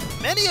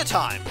 Many a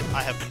time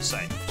I have been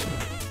saved.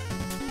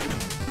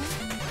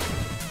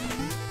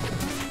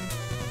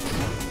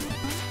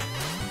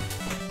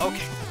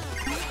 Okay.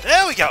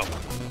 There we go.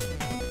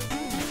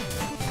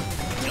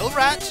 Kill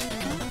rat.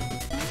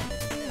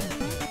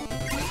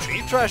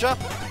 Retrieve treasure.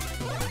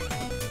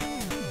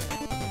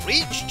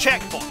 Reach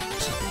checkpoint.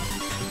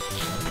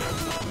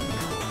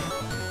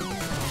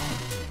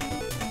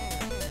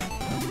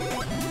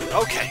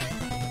 Okay.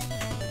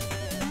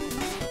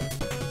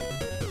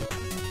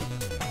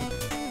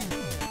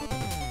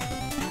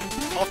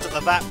 Off to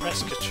the VAT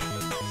rescue.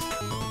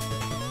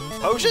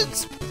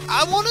 Potions?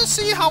 I want to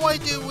see how I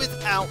do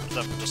without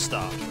them to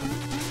start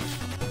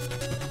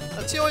with.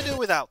 Let's see how I do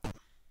without them.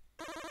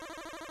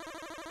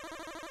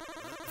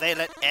 They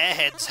let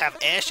airheads have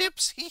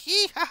airships? Hee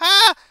hee ha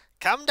ha!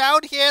 Come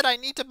down here, I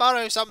need to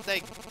borrow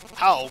something.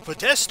 How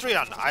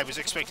pedestrian! I was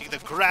expecting the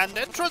grand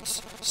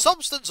entrance.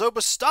 Substance over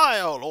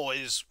style,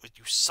 always with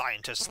you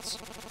scientists.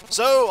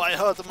 So, I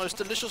heard the most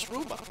delicious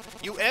rumour.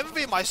 You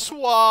envy my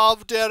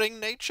suave,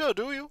 daring nature,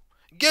 do you?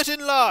 Get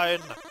in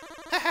line!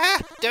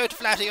 Haha! Don't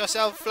flatter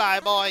yourself,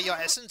 flyboy. Your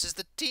essence is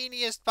the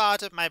teeniest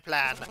part of my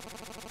plan.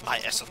 My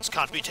essence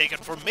can't be taken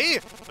from me,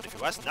 but if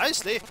you ask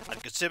nicely,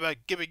 I'd consider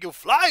giving you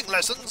flying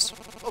lessons.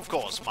 Of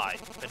course, my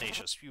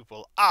tenacious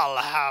pupil, I'll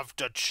have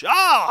to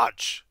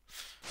charge!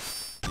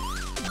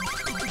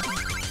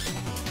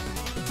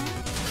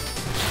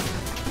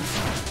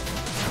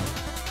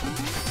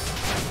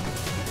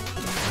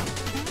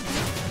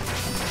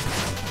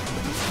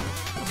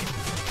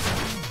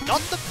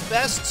 Not the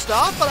best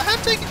start, but I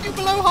have taken you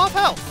below half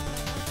health.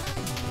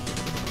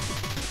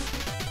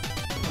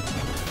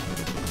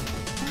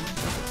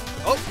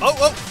 Oh, oh,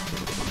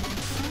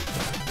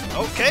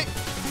 oh. Okay.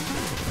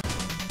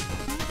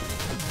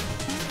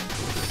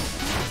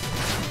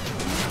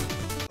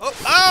 Oh,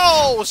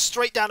 ow!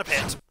 Straight down a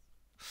pit.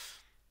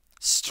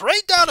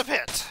 Straight down a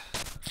pit.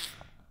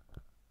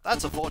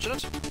 That's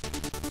unfortunate.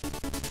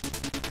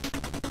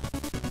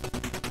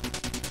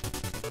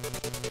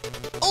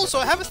 Also,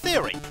 I have a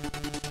theory.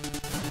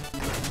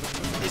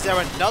 Is there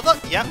another?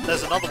 Yep,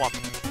 there's another one.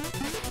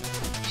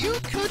 You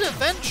could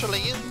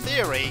eventually, in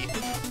theory,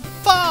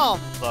 farm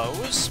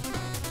those.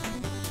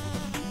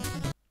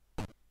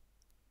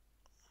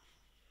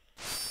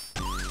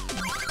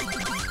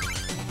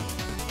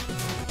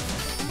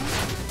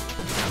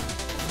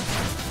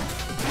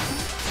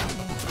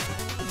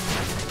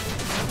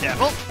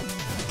 Devil.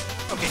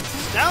 Okay,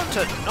 it's down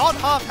to not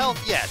half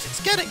health yet. It's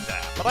getting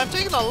there, but I'm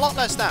taking a lot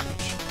less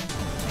damage.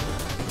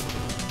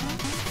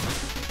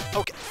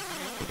 Okay.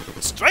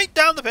 Straight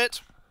down the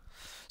pit.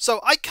 So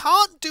I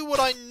can't do what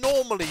I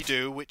normally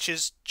do, which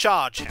is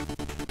charge him.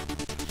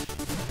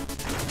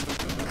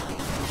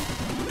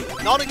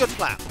 Not a good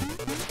plan.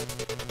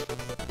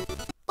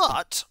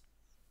 But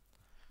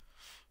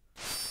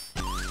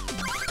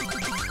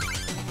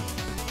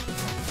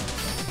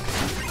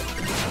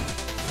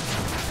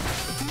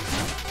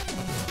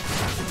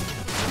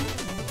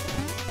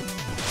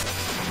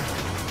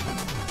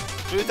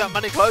move that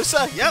money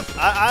closer. Yep,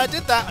 I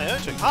did that. I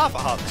only took half a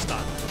heart this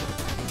time.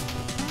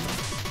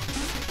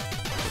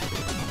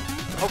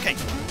 Okay,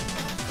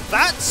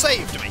 that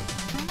saved me.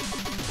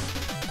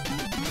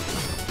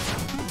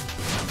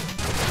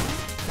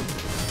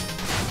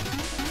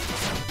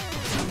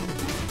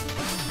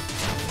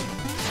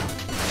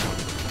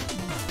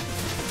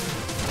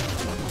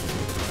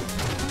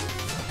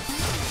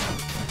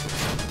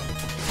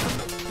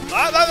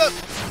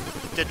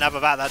 Didn't have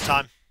a bat that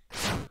time.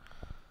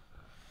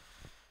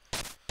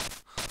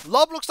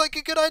 Lob looks like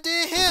a good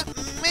idea here.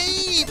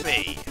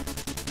 Maybe.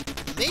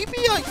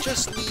 Maybe I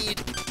just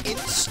need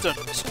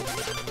instant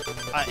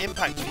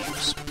impact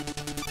views.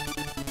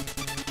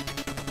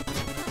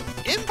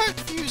 Impact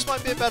views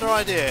might be a better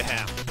idea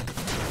here.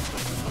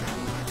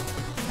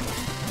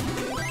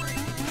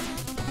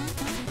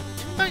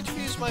 Impact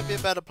views might be a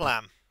better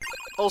plan.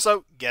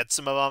 Also, get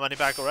some of our money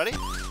back already.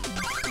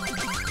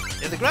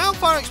 Yeah, the ground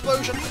fire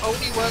explosion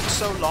only works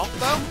so long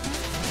though.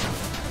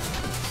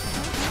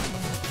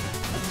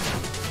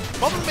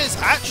 Problem is,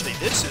 actually,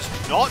 this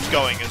is not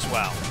going as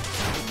well.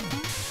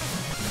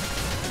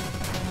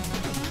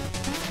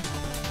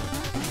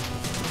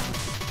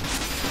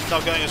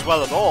 not going as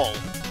well at all.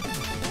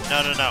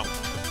 No, no, no.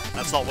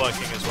 That's not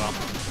working as well.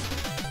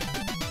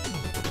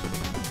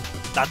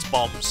 That's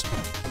bombs.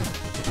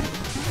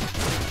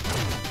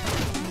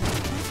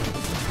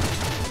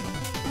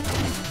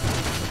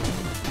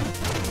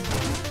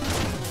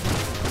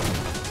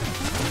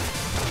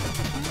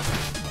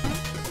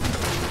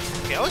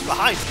 Okay, I was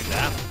behind you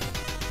there,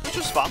 which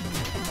was fun.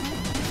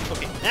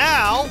 Okay,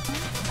 now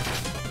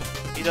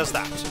he does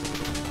that.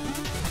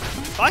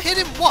 If I hit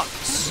him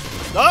once,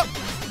 no.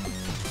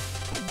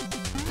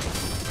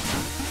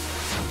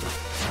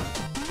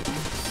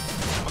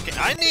 Okay,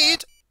 I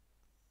need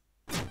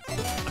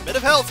a bit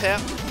of health here.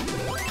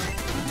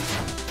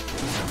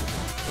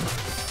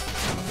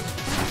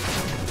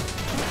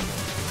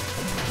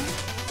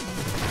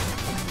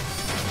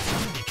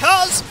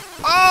 Because,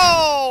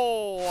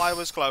 oh, I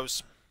was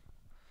close.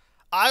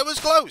 I was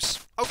close.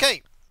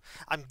 Okay,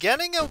 I'm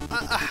getting a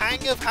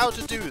hang of how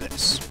to do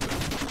this.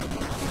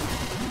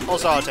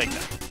 Also, I'll take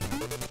that.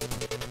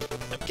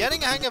 I'm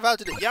getting a hang of how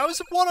to do it. Yeah, I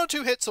was 1 or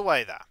 2 hits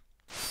away there.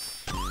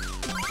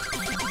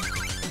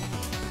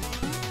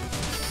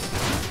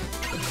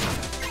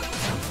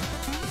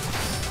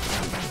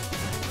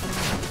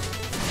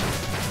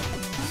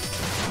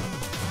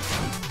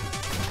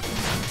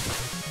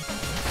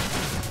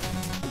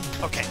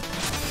 Okay,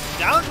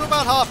 down to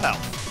about half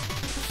health.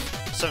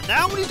 So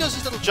now when he does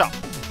his little jump,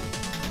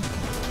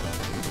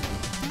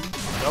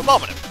 go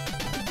bomb at him.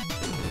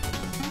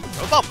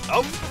 Go bomb.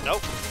 Oh, no.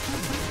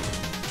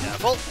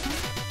 Careful.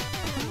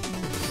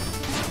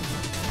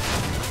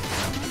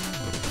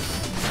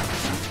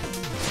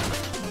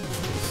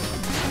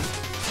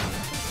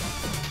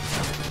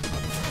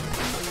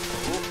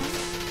 Ooh,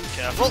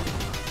 careful.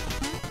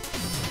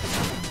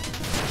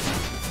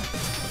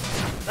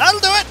 That'll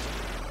do it.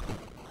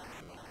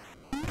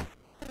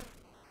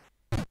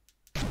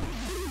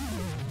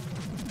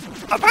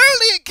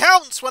 Apparently it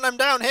counts when I'm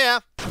down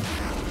here.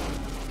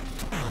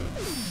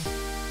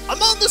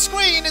 I'm on the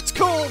screen, it's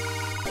cool.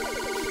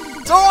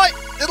 It's alright,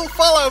 it'll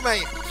follow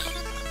me.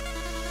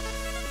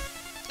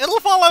 It'll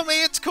follow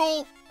me, it's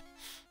cool.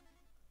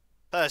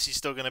 Percy's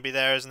still going to be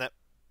there, isn't it?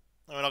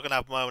 We're not going to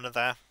have Mona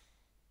there.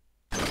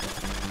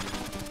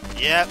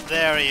 Yep,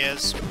 there he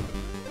is.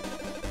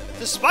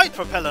 Despite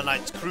Propeller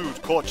Knight's crude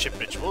courtship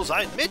rituals,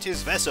 I admit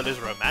his vessel is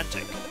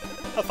romantic.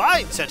 A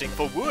fine setting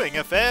for wooing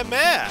a fair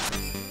mare.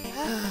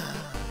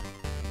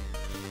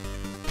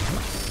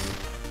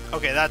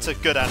 Okay, that's a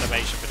good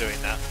animation for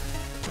doing that.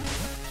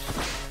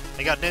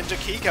 I got Ninja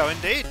Kiko,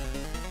 indeed.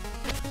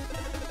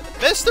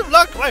 Best of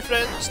luck, my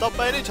friend. Stop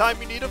by any time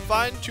you need a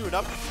fine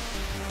tune-up.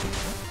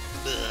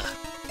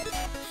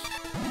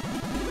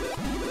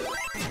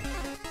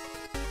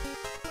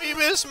 We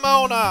miss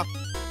Mona.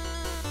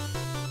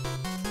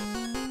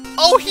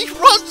 Oh, he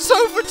runs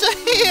over to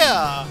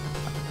here.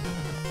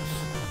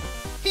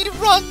 He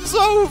runs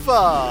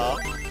over.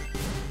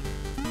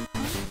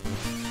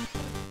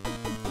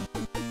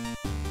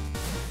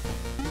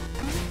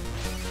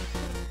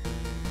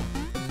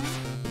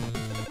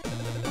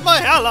 My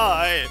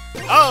ally!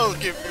 I'll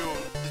give you...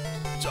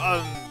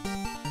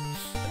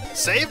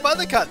 saved by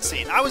the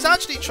cutscene. I was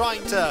actually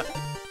trying to...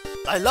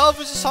 Thy love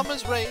is a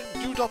summer's rain,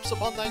 dewdrops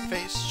upon thy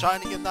face,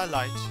 shining in thy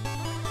light.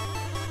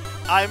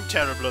 I'm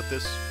terrible at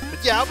this.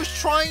 But yeah, I was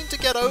trying to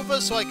get over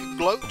so I could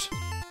gloat.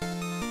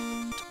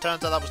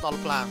 Turns out that was not a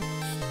plan.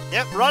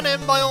 Yep, run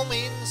in by all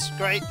means.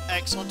 Great,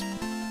 excellent.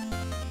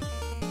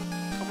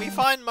 Can we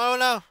find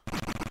Mona?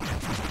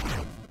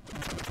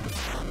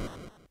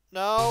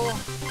 No.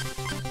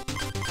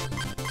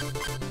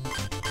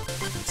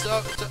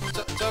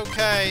 It's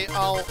okay.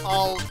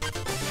 I'll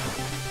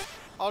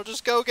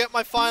just go get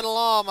my final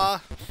armor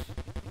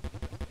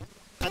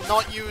and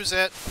not use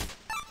it.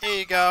 Here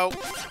you go.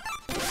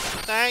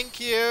 Thank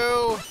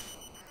you.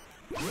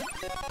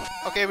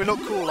 Okay, we look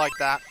cool like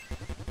that.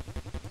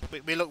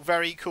 We look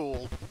very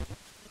cool.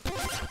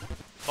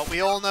 But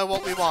we all know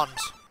what we want.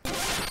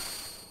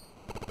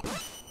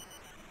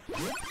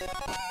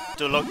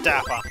 To look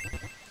dapper.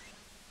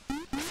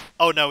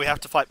 Oh no, we have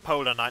to fight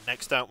Polar Knight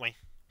next, don't we?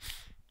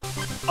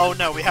 Oh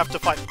no, we have to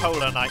fight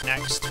Polar Knight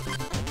next.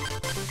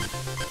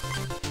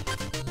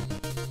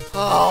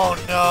 Oh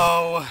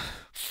no.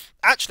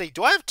 Actually,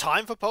 do I have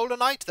time for Polar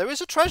Knight? There is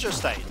a treasure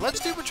stage.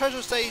 Let's do the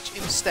treasure stage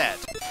instead.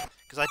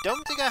 Because I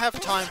don't think I have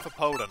time for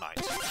Polar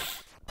Knight.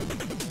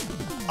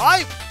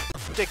 I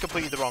did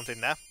completely the wrong thing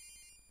there.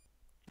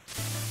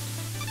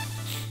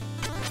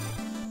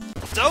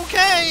 It's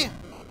okay!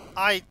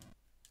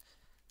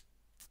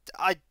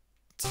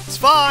 It's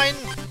fine!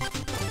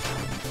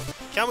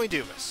 Can we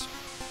do this?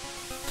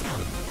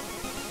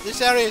 This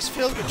area is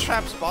filled with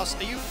traps, boss.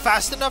 Are you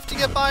fast enough to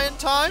get by in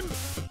time?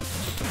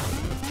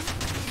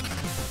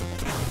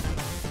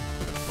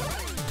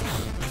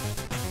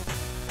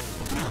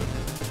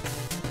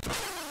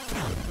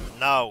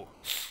 No.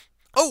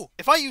 Oh,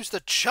 if I use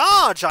the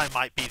charge, I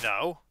might be,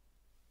 though.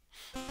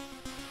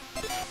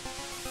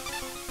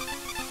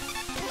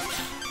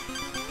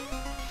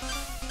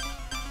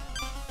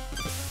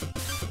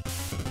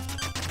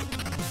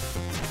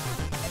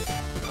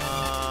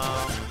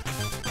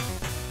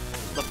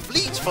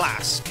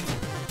 flask.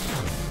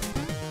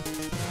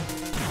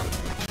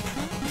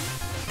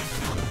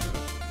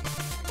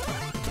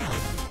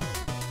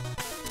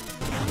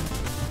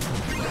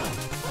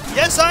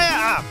 Yes, I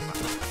am!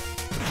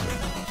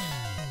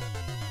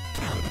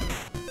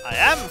 I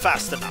am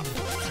fast enough.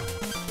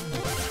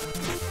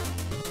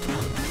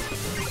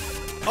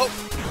 Oh!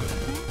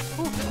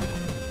 Ooh.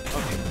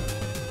 Okay.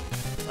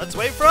 Let's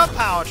wait for our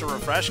power to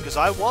refresh, because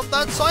I want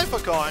that cipher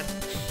coin.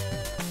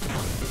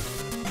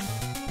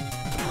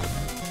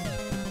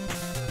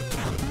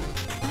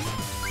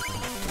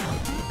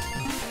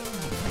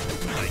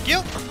 Thank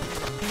you.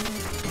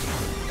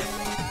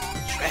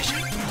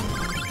 Treasure.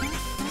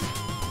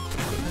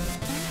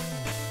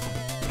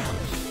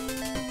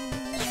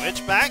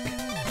 Switch back.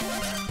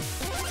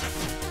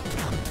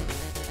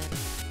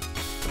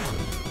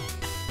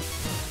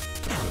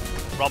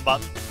 Wrong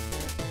button.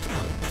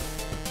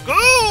 Go!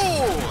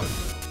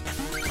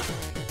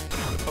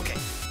 Okay.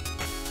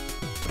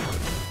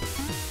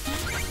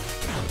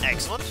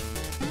 Excellent.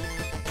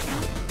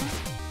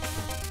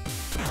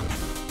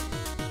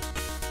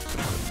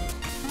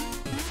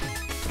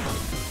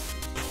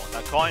 I want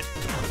that coin.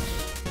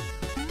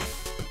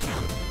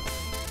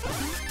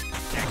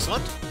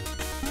 Excellent.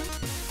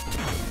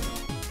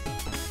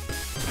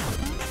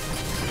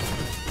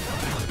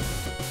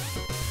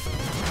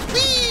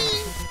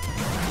 Whee!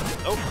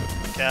 Oh,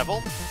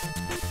 careful.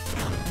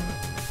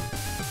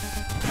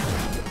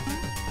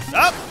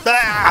 Up!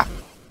 Ah!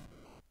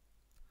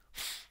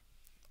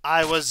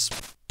 I was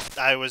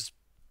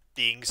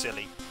being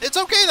silly. It's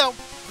okay though.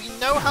 We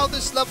know how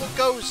this level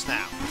goes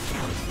now.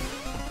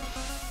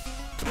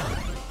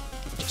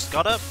 Just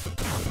gotta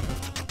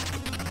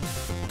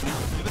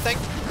do the thing.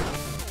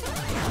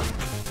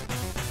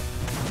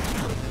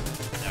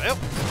 There we go.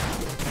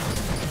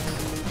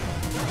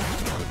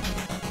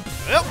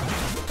 There we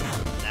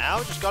go.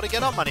 Now just gotta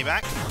get our money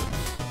back.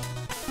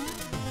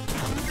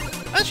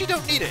 Actually,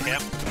 don't need it here.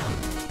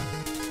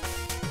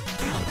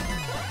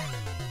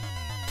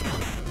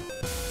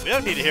 We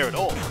don't need it here at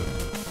all.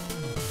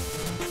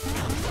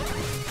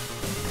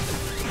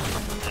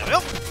 There we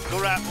go. Go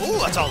around. Ooh,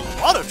 that's a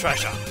lot of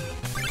treasure.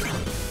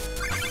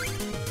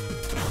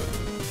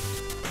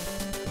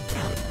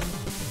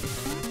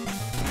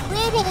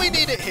 Probably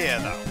need it here,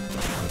 though.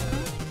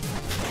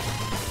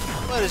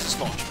 Where does this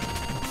launch me?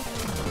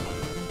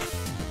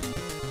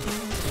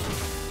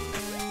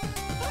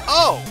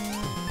 Oh!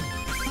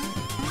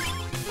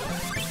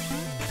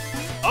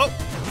 Oh!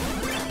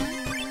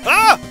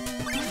 Ah!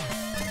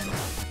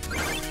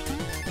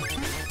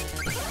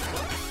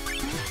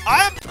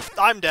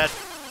 I'm dead.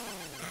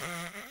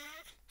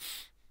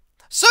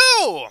 So!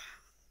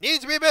 Need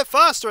to be a bit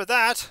faster at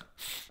that.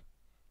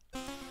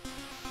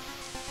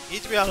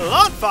 Need to be a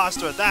lot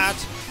faster at that.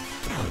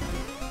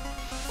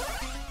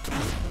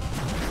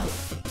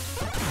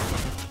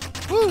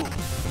 Woo!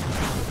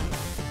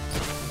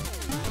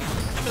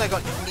 I mean, I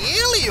got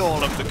nearly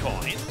all of the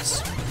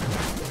coins.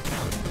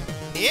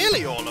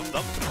 Nearly all of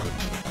them.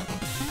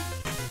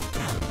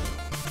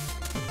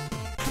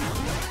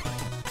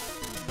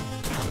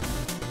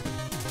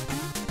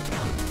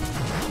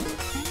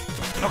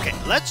 Okay,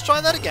 let's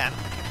try that again.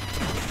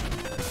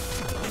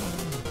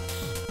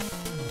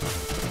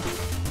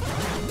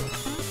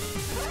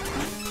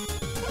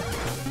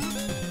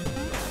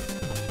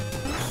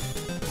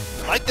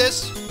 Like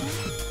this.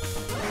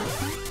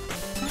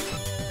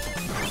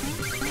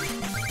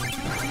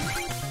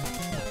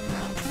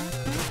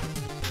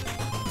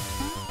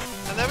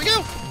 And there we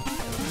go.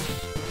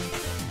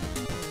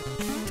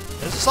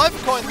 There's a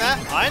cipher coin there.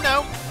 I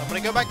know. I'm gonna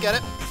go back and get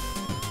it.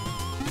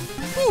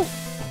 Woo!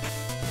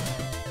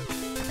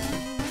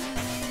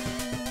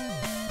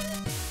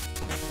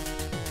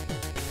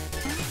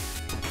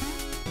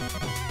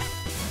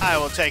 I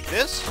will take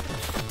this.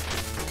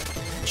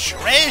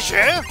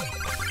 Treasure!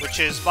 Which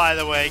is, by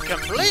the way,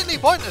 completely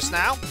pointless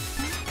now.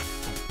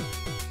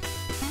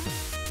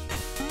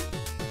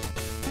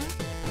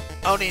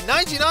 Only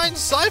 99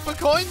 cipher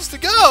coins to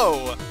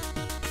go!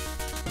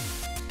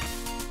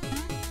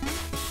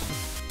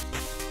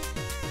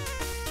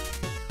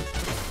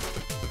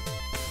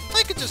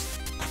 I could just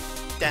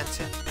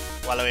dance it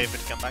while I wait for it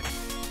to come back.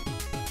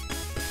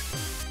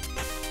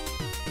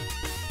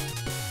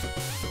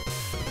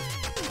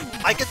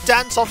 I could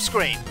dance off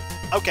screen.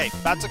 Okay,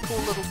 that's a cool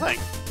little thing.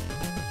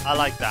 I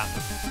like that.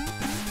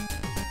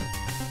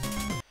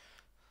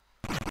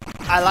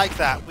 I like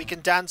that. We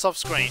can dance off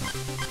screen.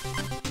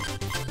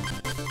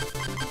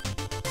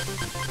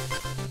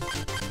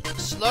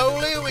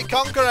 Slowly we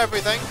conquer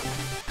everything.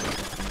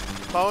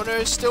 Mona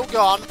is still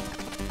gone.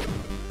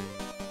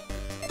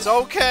 It's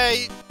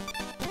okay.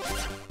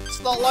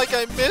 It's not like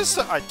I miss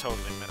her. I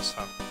totally miss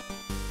her.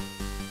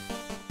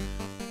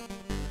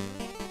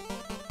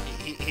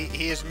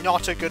 He is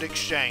not a good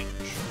exchange.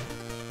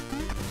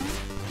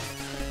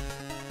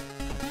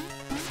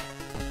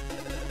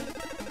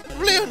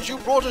 Brilliant, you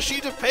brought a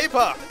sheet of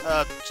paper.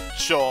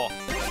 Sure.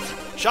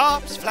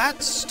 Sharps,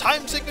 flats,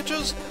 time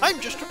signatures. I'm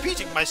just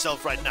repeating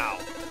myself right now.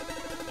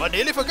 But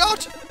nearly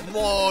forgot.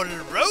 More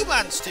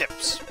romance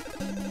tips.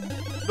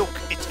 Look,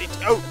 it's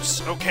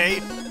oats, okay?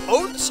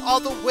 Oats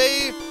are the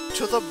way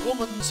to the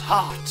woman's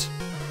heart.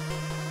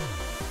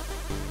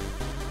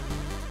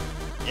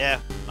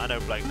 Yeah, I know,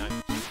 Plague Knight.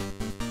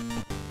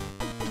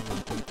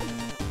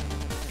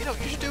 You know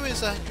what you should do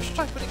is, you should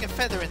try putting a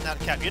feather in that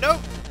cap, you know?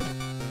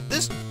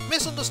 This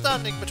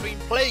misunderstanding between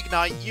Plague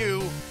Knight,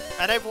 you,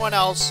 and everyone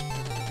else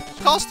is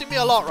costing me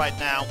a lot right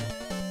now.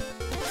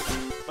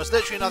 There's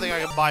literally nothing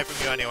I can buy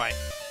from you anyway.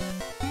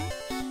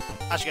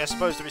 Actually, I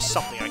suppose there is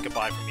something I can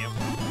buy from you.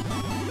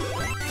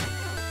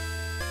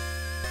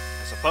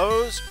 I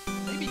suppose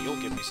maybe you'll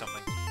give me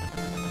something.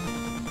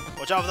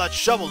 Watch out for that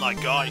Shovel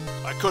Knight guy.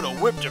 I could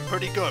have whipped him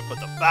pretty good, but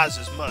the Baz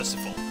is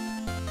merciful.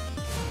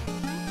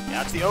 Yeah,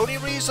 that's the only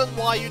reason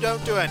why you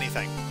don't do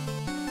anything.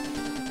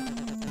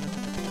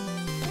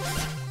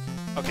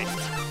 Okay.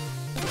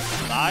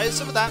 Buy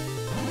some of that.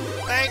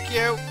 Thank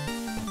you.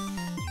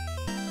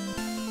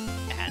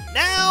 And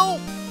now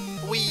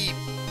we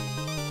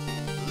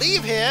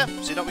leave here.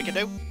 See what we can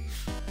do?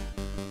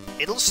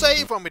 It'll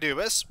save when we do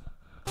this.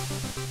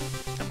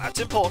 And that's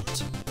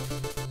important.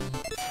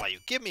 Well, you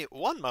give me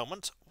one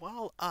moment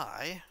while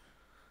I...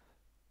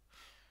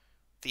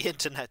 The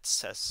internet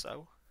says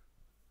so.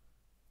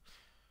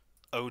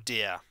 Oh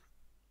dear.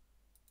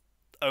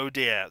 Oh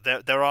dear.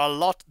 There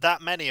are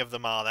that many of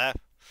them, are there?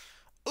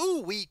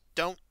 Ooh, we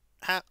don't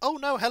have... Oh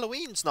no,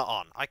 Halloween's not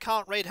on. I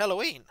can't raid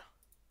Halloween.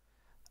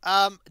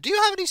 Do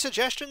you have any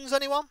suggestions,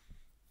 anyone?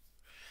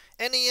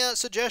 Any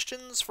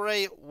suggestions for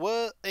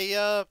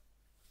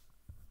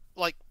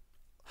like...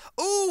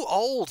 Ooh,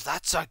 old,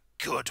 that's a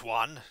good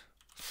one.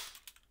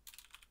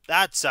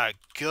 That's a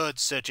good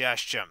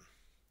suggestion.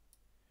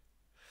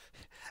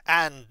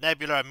 And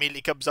Nebula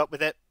immediately comes up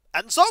with it.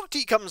 And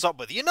Zogty comes up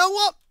with it. You know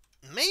what?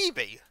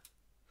 Maybe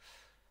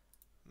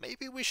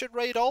we should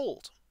raid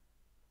old.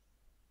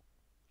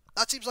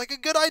 That seems like a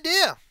good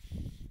idea.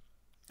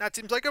 That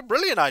seems like a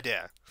brilliant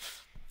idea.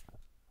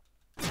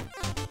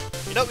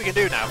 You know what we can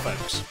do now,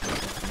 folks?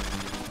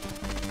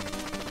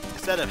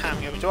 Instead of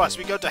Ham coming to us,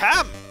 we go to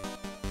Ham!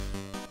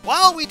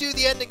 While we do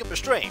the ending of the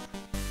stream.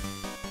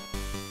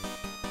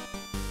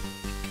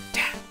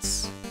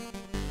 Dance!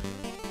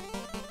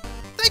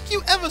 Thank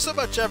you ever so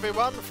much,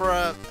 everyone, for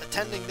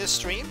attending this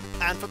stream,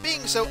 and for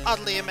being so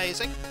utterly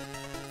amazing,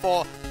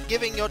 for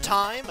giving your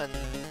time and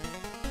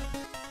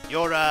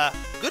your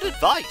good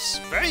advice,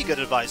 very good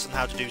advice on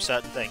how to do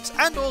certain things,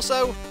 and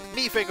also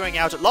me figuring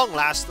out at long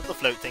last that the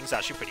float thing's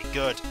actually pretty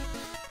good.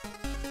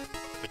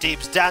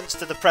 Redeem's dance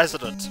to the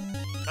president.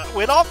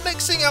 We're not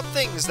mixing up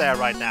things there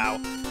right now,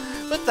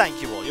 but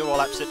thank you all, you're all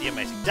absolutely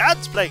amazing.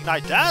 Dance, Plague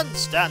Knight,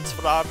 dance! Dance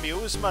for our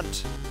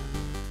amusement.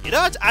 You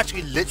know, it's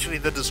actually literally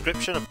the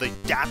description of the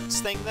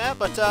dance thing there,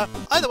 but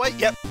either way,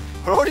 yep,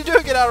 we're already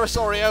doing it,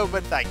 Arasorio,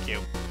 but thank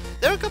you.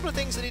 There are a couple of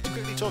things I need to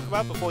quickly talk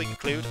about before we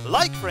conclude,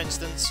 like, for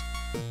instance,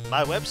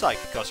 my website,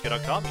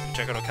 Kikoskia.com. You can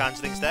check out all kinds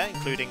of things there,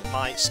 including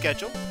my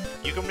schedule.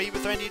 You can read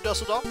with Randy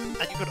Dusseldorf,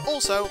 and you can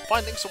also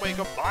find links where you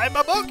can buy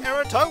my book,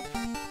 Erotope.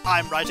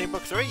 I'm writing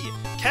book 3.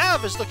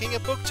 Cav is looking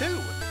at book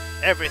 2.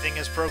 Everything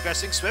is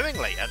progressing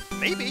swimmingly, and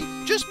maybe,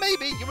 just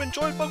maybe, you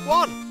enjoyed book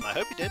 1. I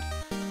hope you did.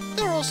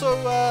 There also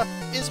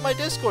is my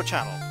Discord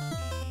channel.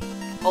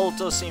 Old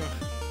does seem...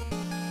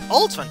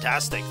 Old's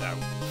fantastic, though.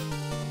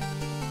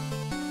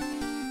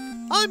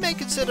 I may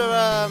consider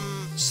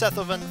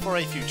Sethovan for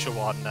a future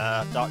one,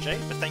 Darkjay,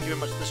 but thank you very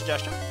much for the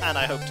suggestion, and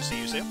I hope to see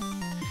you soon.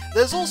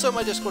 There's also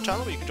my Discord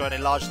channel where you can join a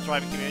large and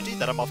thriving community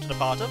that I'm often a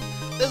part of.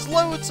 There's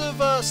loads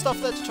of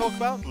stuff there to talk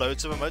about,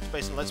 loads of emotes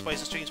based on Let's Plays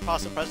and streams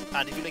past and present,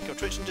 and if you link your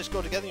Twitch and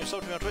Discord together and you're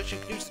subbed to me on Twitch, you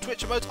can use the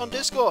Twitch emotes on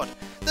Discord.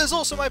 There's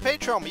also my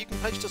Patreon where you can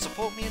pledge to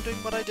support me in doing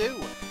what I do.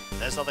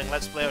 There's nothing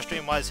Let's Play or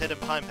stream-wise hidden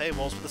behind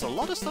paywalls, but there's a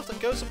lot of stuff that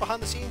goes on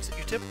behind the scenes that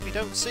you typically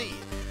don't see.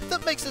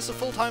 That makes this a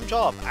full-time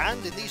job,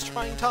 and in these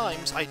trying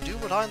times, I do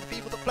rely on the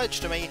people that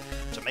pledge to me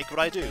to make what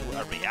I do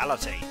a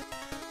reality.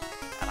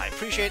 And I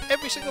appreciate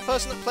every single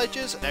person that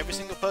pledges and every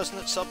single person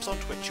that subs on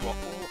Twitch. You are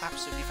all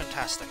absolutely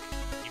fantastic.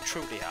 You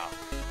truly are.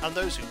 And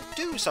those who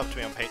do sub to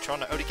me on Patreon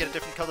not only get a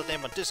different coloured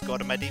name on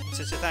Discord and my deep and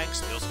sincere thanks,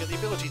 they also get the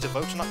ability to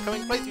vote on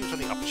upcoming playthroughs when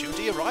the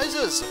opportunity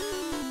arises.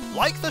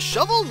 Like the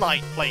Shovel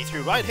Knight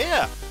playthrough right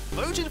here,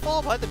 voted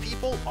for by the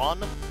people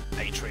on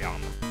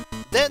Patreon.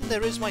 Then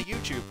there is my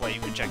YouTube where you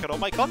can check out all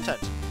my content.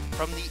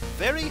 From the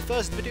very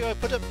first video I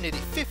put up nearly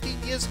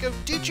 15 years ago,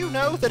 did you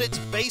know that it's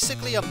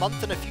basically a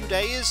month and a few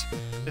days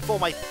before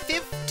my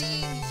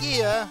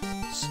 15-year,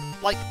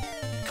 like,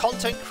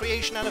 content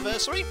creation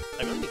anniversary?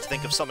 I really need to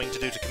think of something to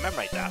do to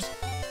commemorate that.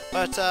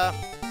 But,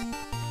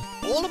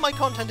 all of my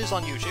content is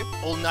on YouTube,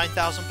 all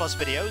 9,000 plus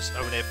videos,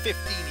 over near 15,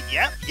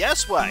 yep,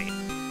 yes way!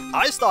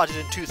 I started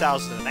in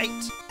 2008,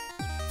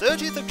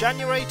 30th of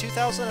January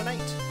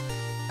 2008.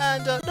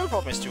 And no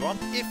problem, Mr. One.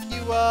 If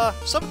you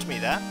sub to me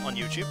there on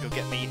YouTube, you'll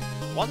get me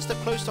one step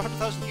close to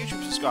 100,000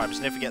 YouTube subscribers.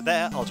 And if you get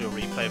there, I'll do a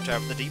replay of Terror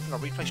of the Deep and I'll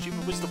replay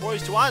Stupid Wizard of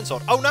Warriors to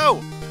Ironsword. Oh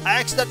no!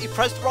 I accidentally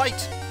pressed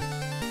right!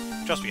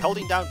 Trust me,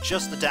 holding down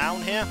just the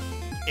down here,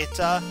 it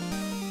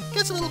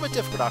gets a little bit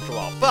difficult after a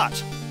while.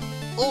 But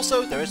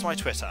also, there is my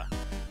Twitter,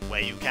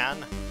 where you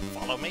can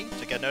follow me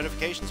to get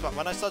notifications about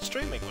when I start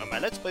streaming, when my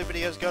Let's Play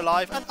videos go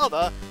live, and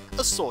other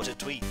assorted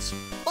tweets.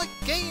 Like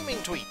gaming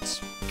tweets,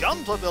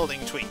 gunpla building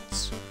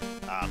tweets,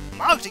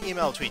 marketing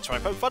email tweets where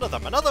I poke fun of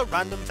them, and other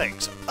random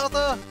things.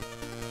 Other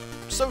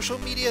social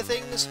media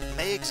things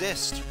may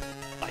exist,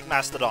 like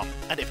Mastodon.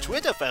 And if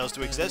Twitter fails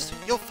to exist,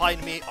 you'll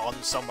find me on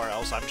somewhere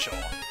else, I'm sure.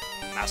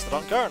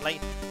 Mastodon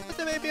currently, but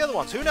there may be other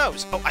ones, who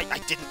knows? Oh, I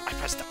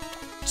pressed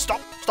that.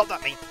 Stop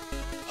that, me.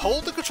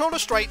 Hold the controller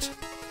straight,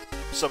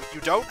 so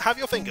you don't have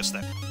your fingers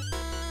slip.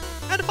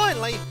 And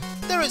finally,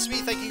 there is me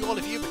thanking all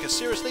of you, because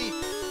seriously,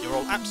 you're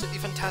all absolutely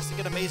fantastic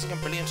and amazing and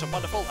brilliant and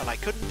wonderful, and I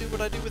couldn't do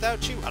what I do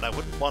without you, and I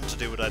wouldn't want to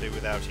do what I do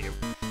without you.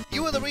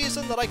 You are the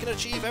reason that I can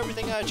achieve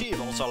everything I achieve.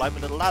 Also, I'll have a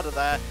little ladder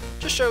there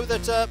to show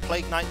that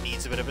Plague Knight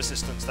needs a bit of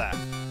assistance there.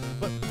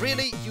 But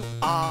really, you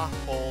are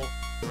all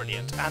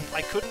brilliant, and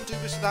I couldn't do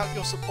this without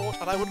your support,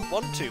 and I wouldn't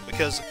want to,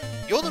 because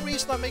you're the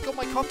reason I make all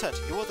my content.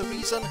 You're the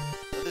reason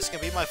that this can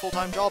be my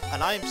full-time job,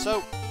 and I'm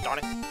so... darn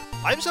it.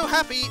 I'm so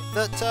happy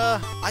that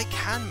I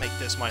can make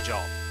this my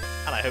job.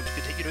 And I hope to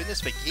continue doing this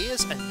for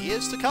years and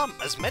years to come,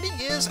 as many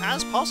years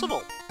as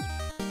possible.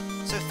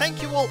 So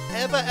thank you all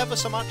ever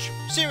so much.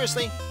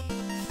 Seriously,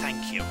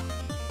 thank you.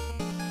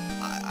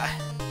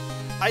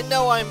 I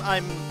know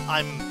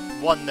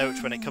I'm one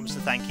note when it comes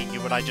to thanking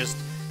you, and I just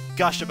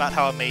gush about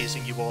how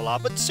amazing you all are,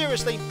 but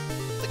seriously,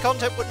 the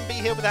content wouldn't be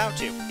here without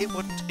you. It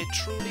wouldn't. It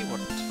truly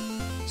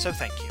wouldn't. So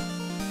thank you.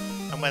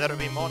 And whether it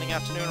be morning,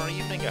 afternoon, or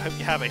evening, I hope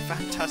you have a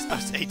fantastic...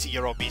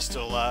 80-year-old me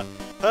still,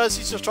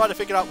 Percy's just trying to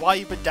figure out why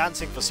you've been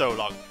dancing for so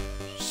long.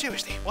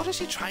 Seriously, what is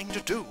he trying to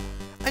do?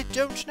 I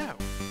don't know.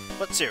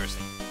 But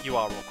seriously, you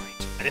are all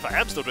great. And if I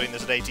am still doing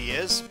this at 80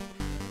 years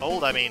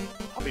old, I mean,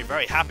 I'll be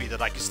very happy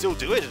that I can still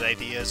do it at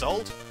 80 years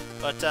old.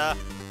 But,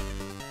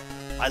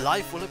 my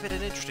life will have been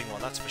an interesting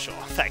one, that's for sure.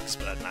 Thanks,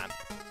 Birdman.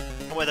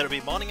 And whether it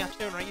be morning,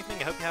 afternoon, or evening,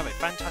 I hope you have a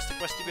fantastic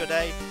rest of your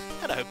day,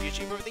 and I hope you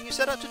achieve everything you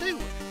set out to do.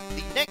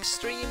 The next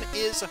stream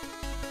is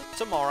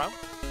tomorrow,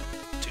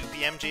 2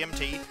 PM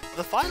GMT,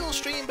 the final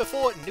stream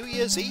before New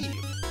Year's Eve.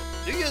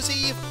 New Year's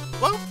Eve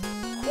won't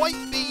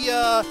quite be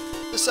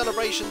the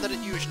celebration that it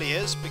usually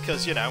is,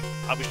 because, you know,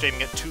 I'll be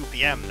streaming at 2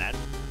 PM then,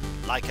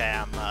 like I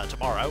am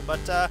tomorrow, but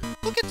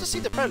we'll get to see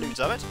the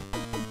preludes of it.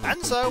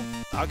 And so,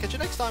 I'll catch you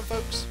next time,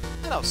 folks,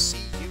 and I'll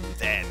see you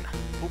then.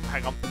 Oh,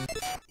 hang on.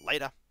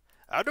 Later.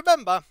 And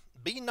remember,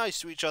 be nice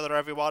to each other,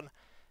 everyone.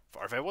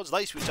 For if everyone's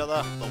nice to each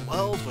other, the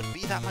world would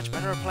be that much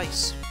better a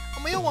place.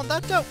 And we all want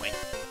that, don't we?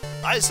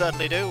 I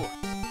certainly do.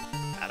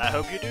 And I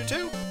hope you do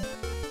too.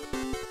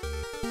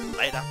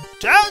 Later.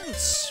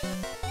 Dance!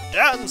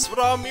 Dance for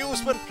our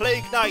amusement,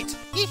 Plague Knight!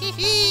 Hee hee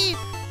hee!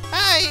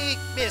 I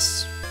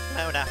miss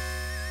Mona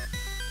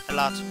a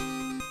lot.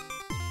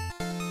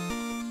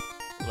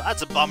 Well,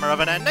 that's a bummer of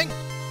an ending.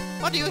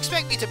 What do you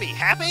expect me to be,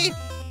 happy?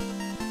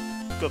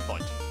 Good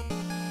point.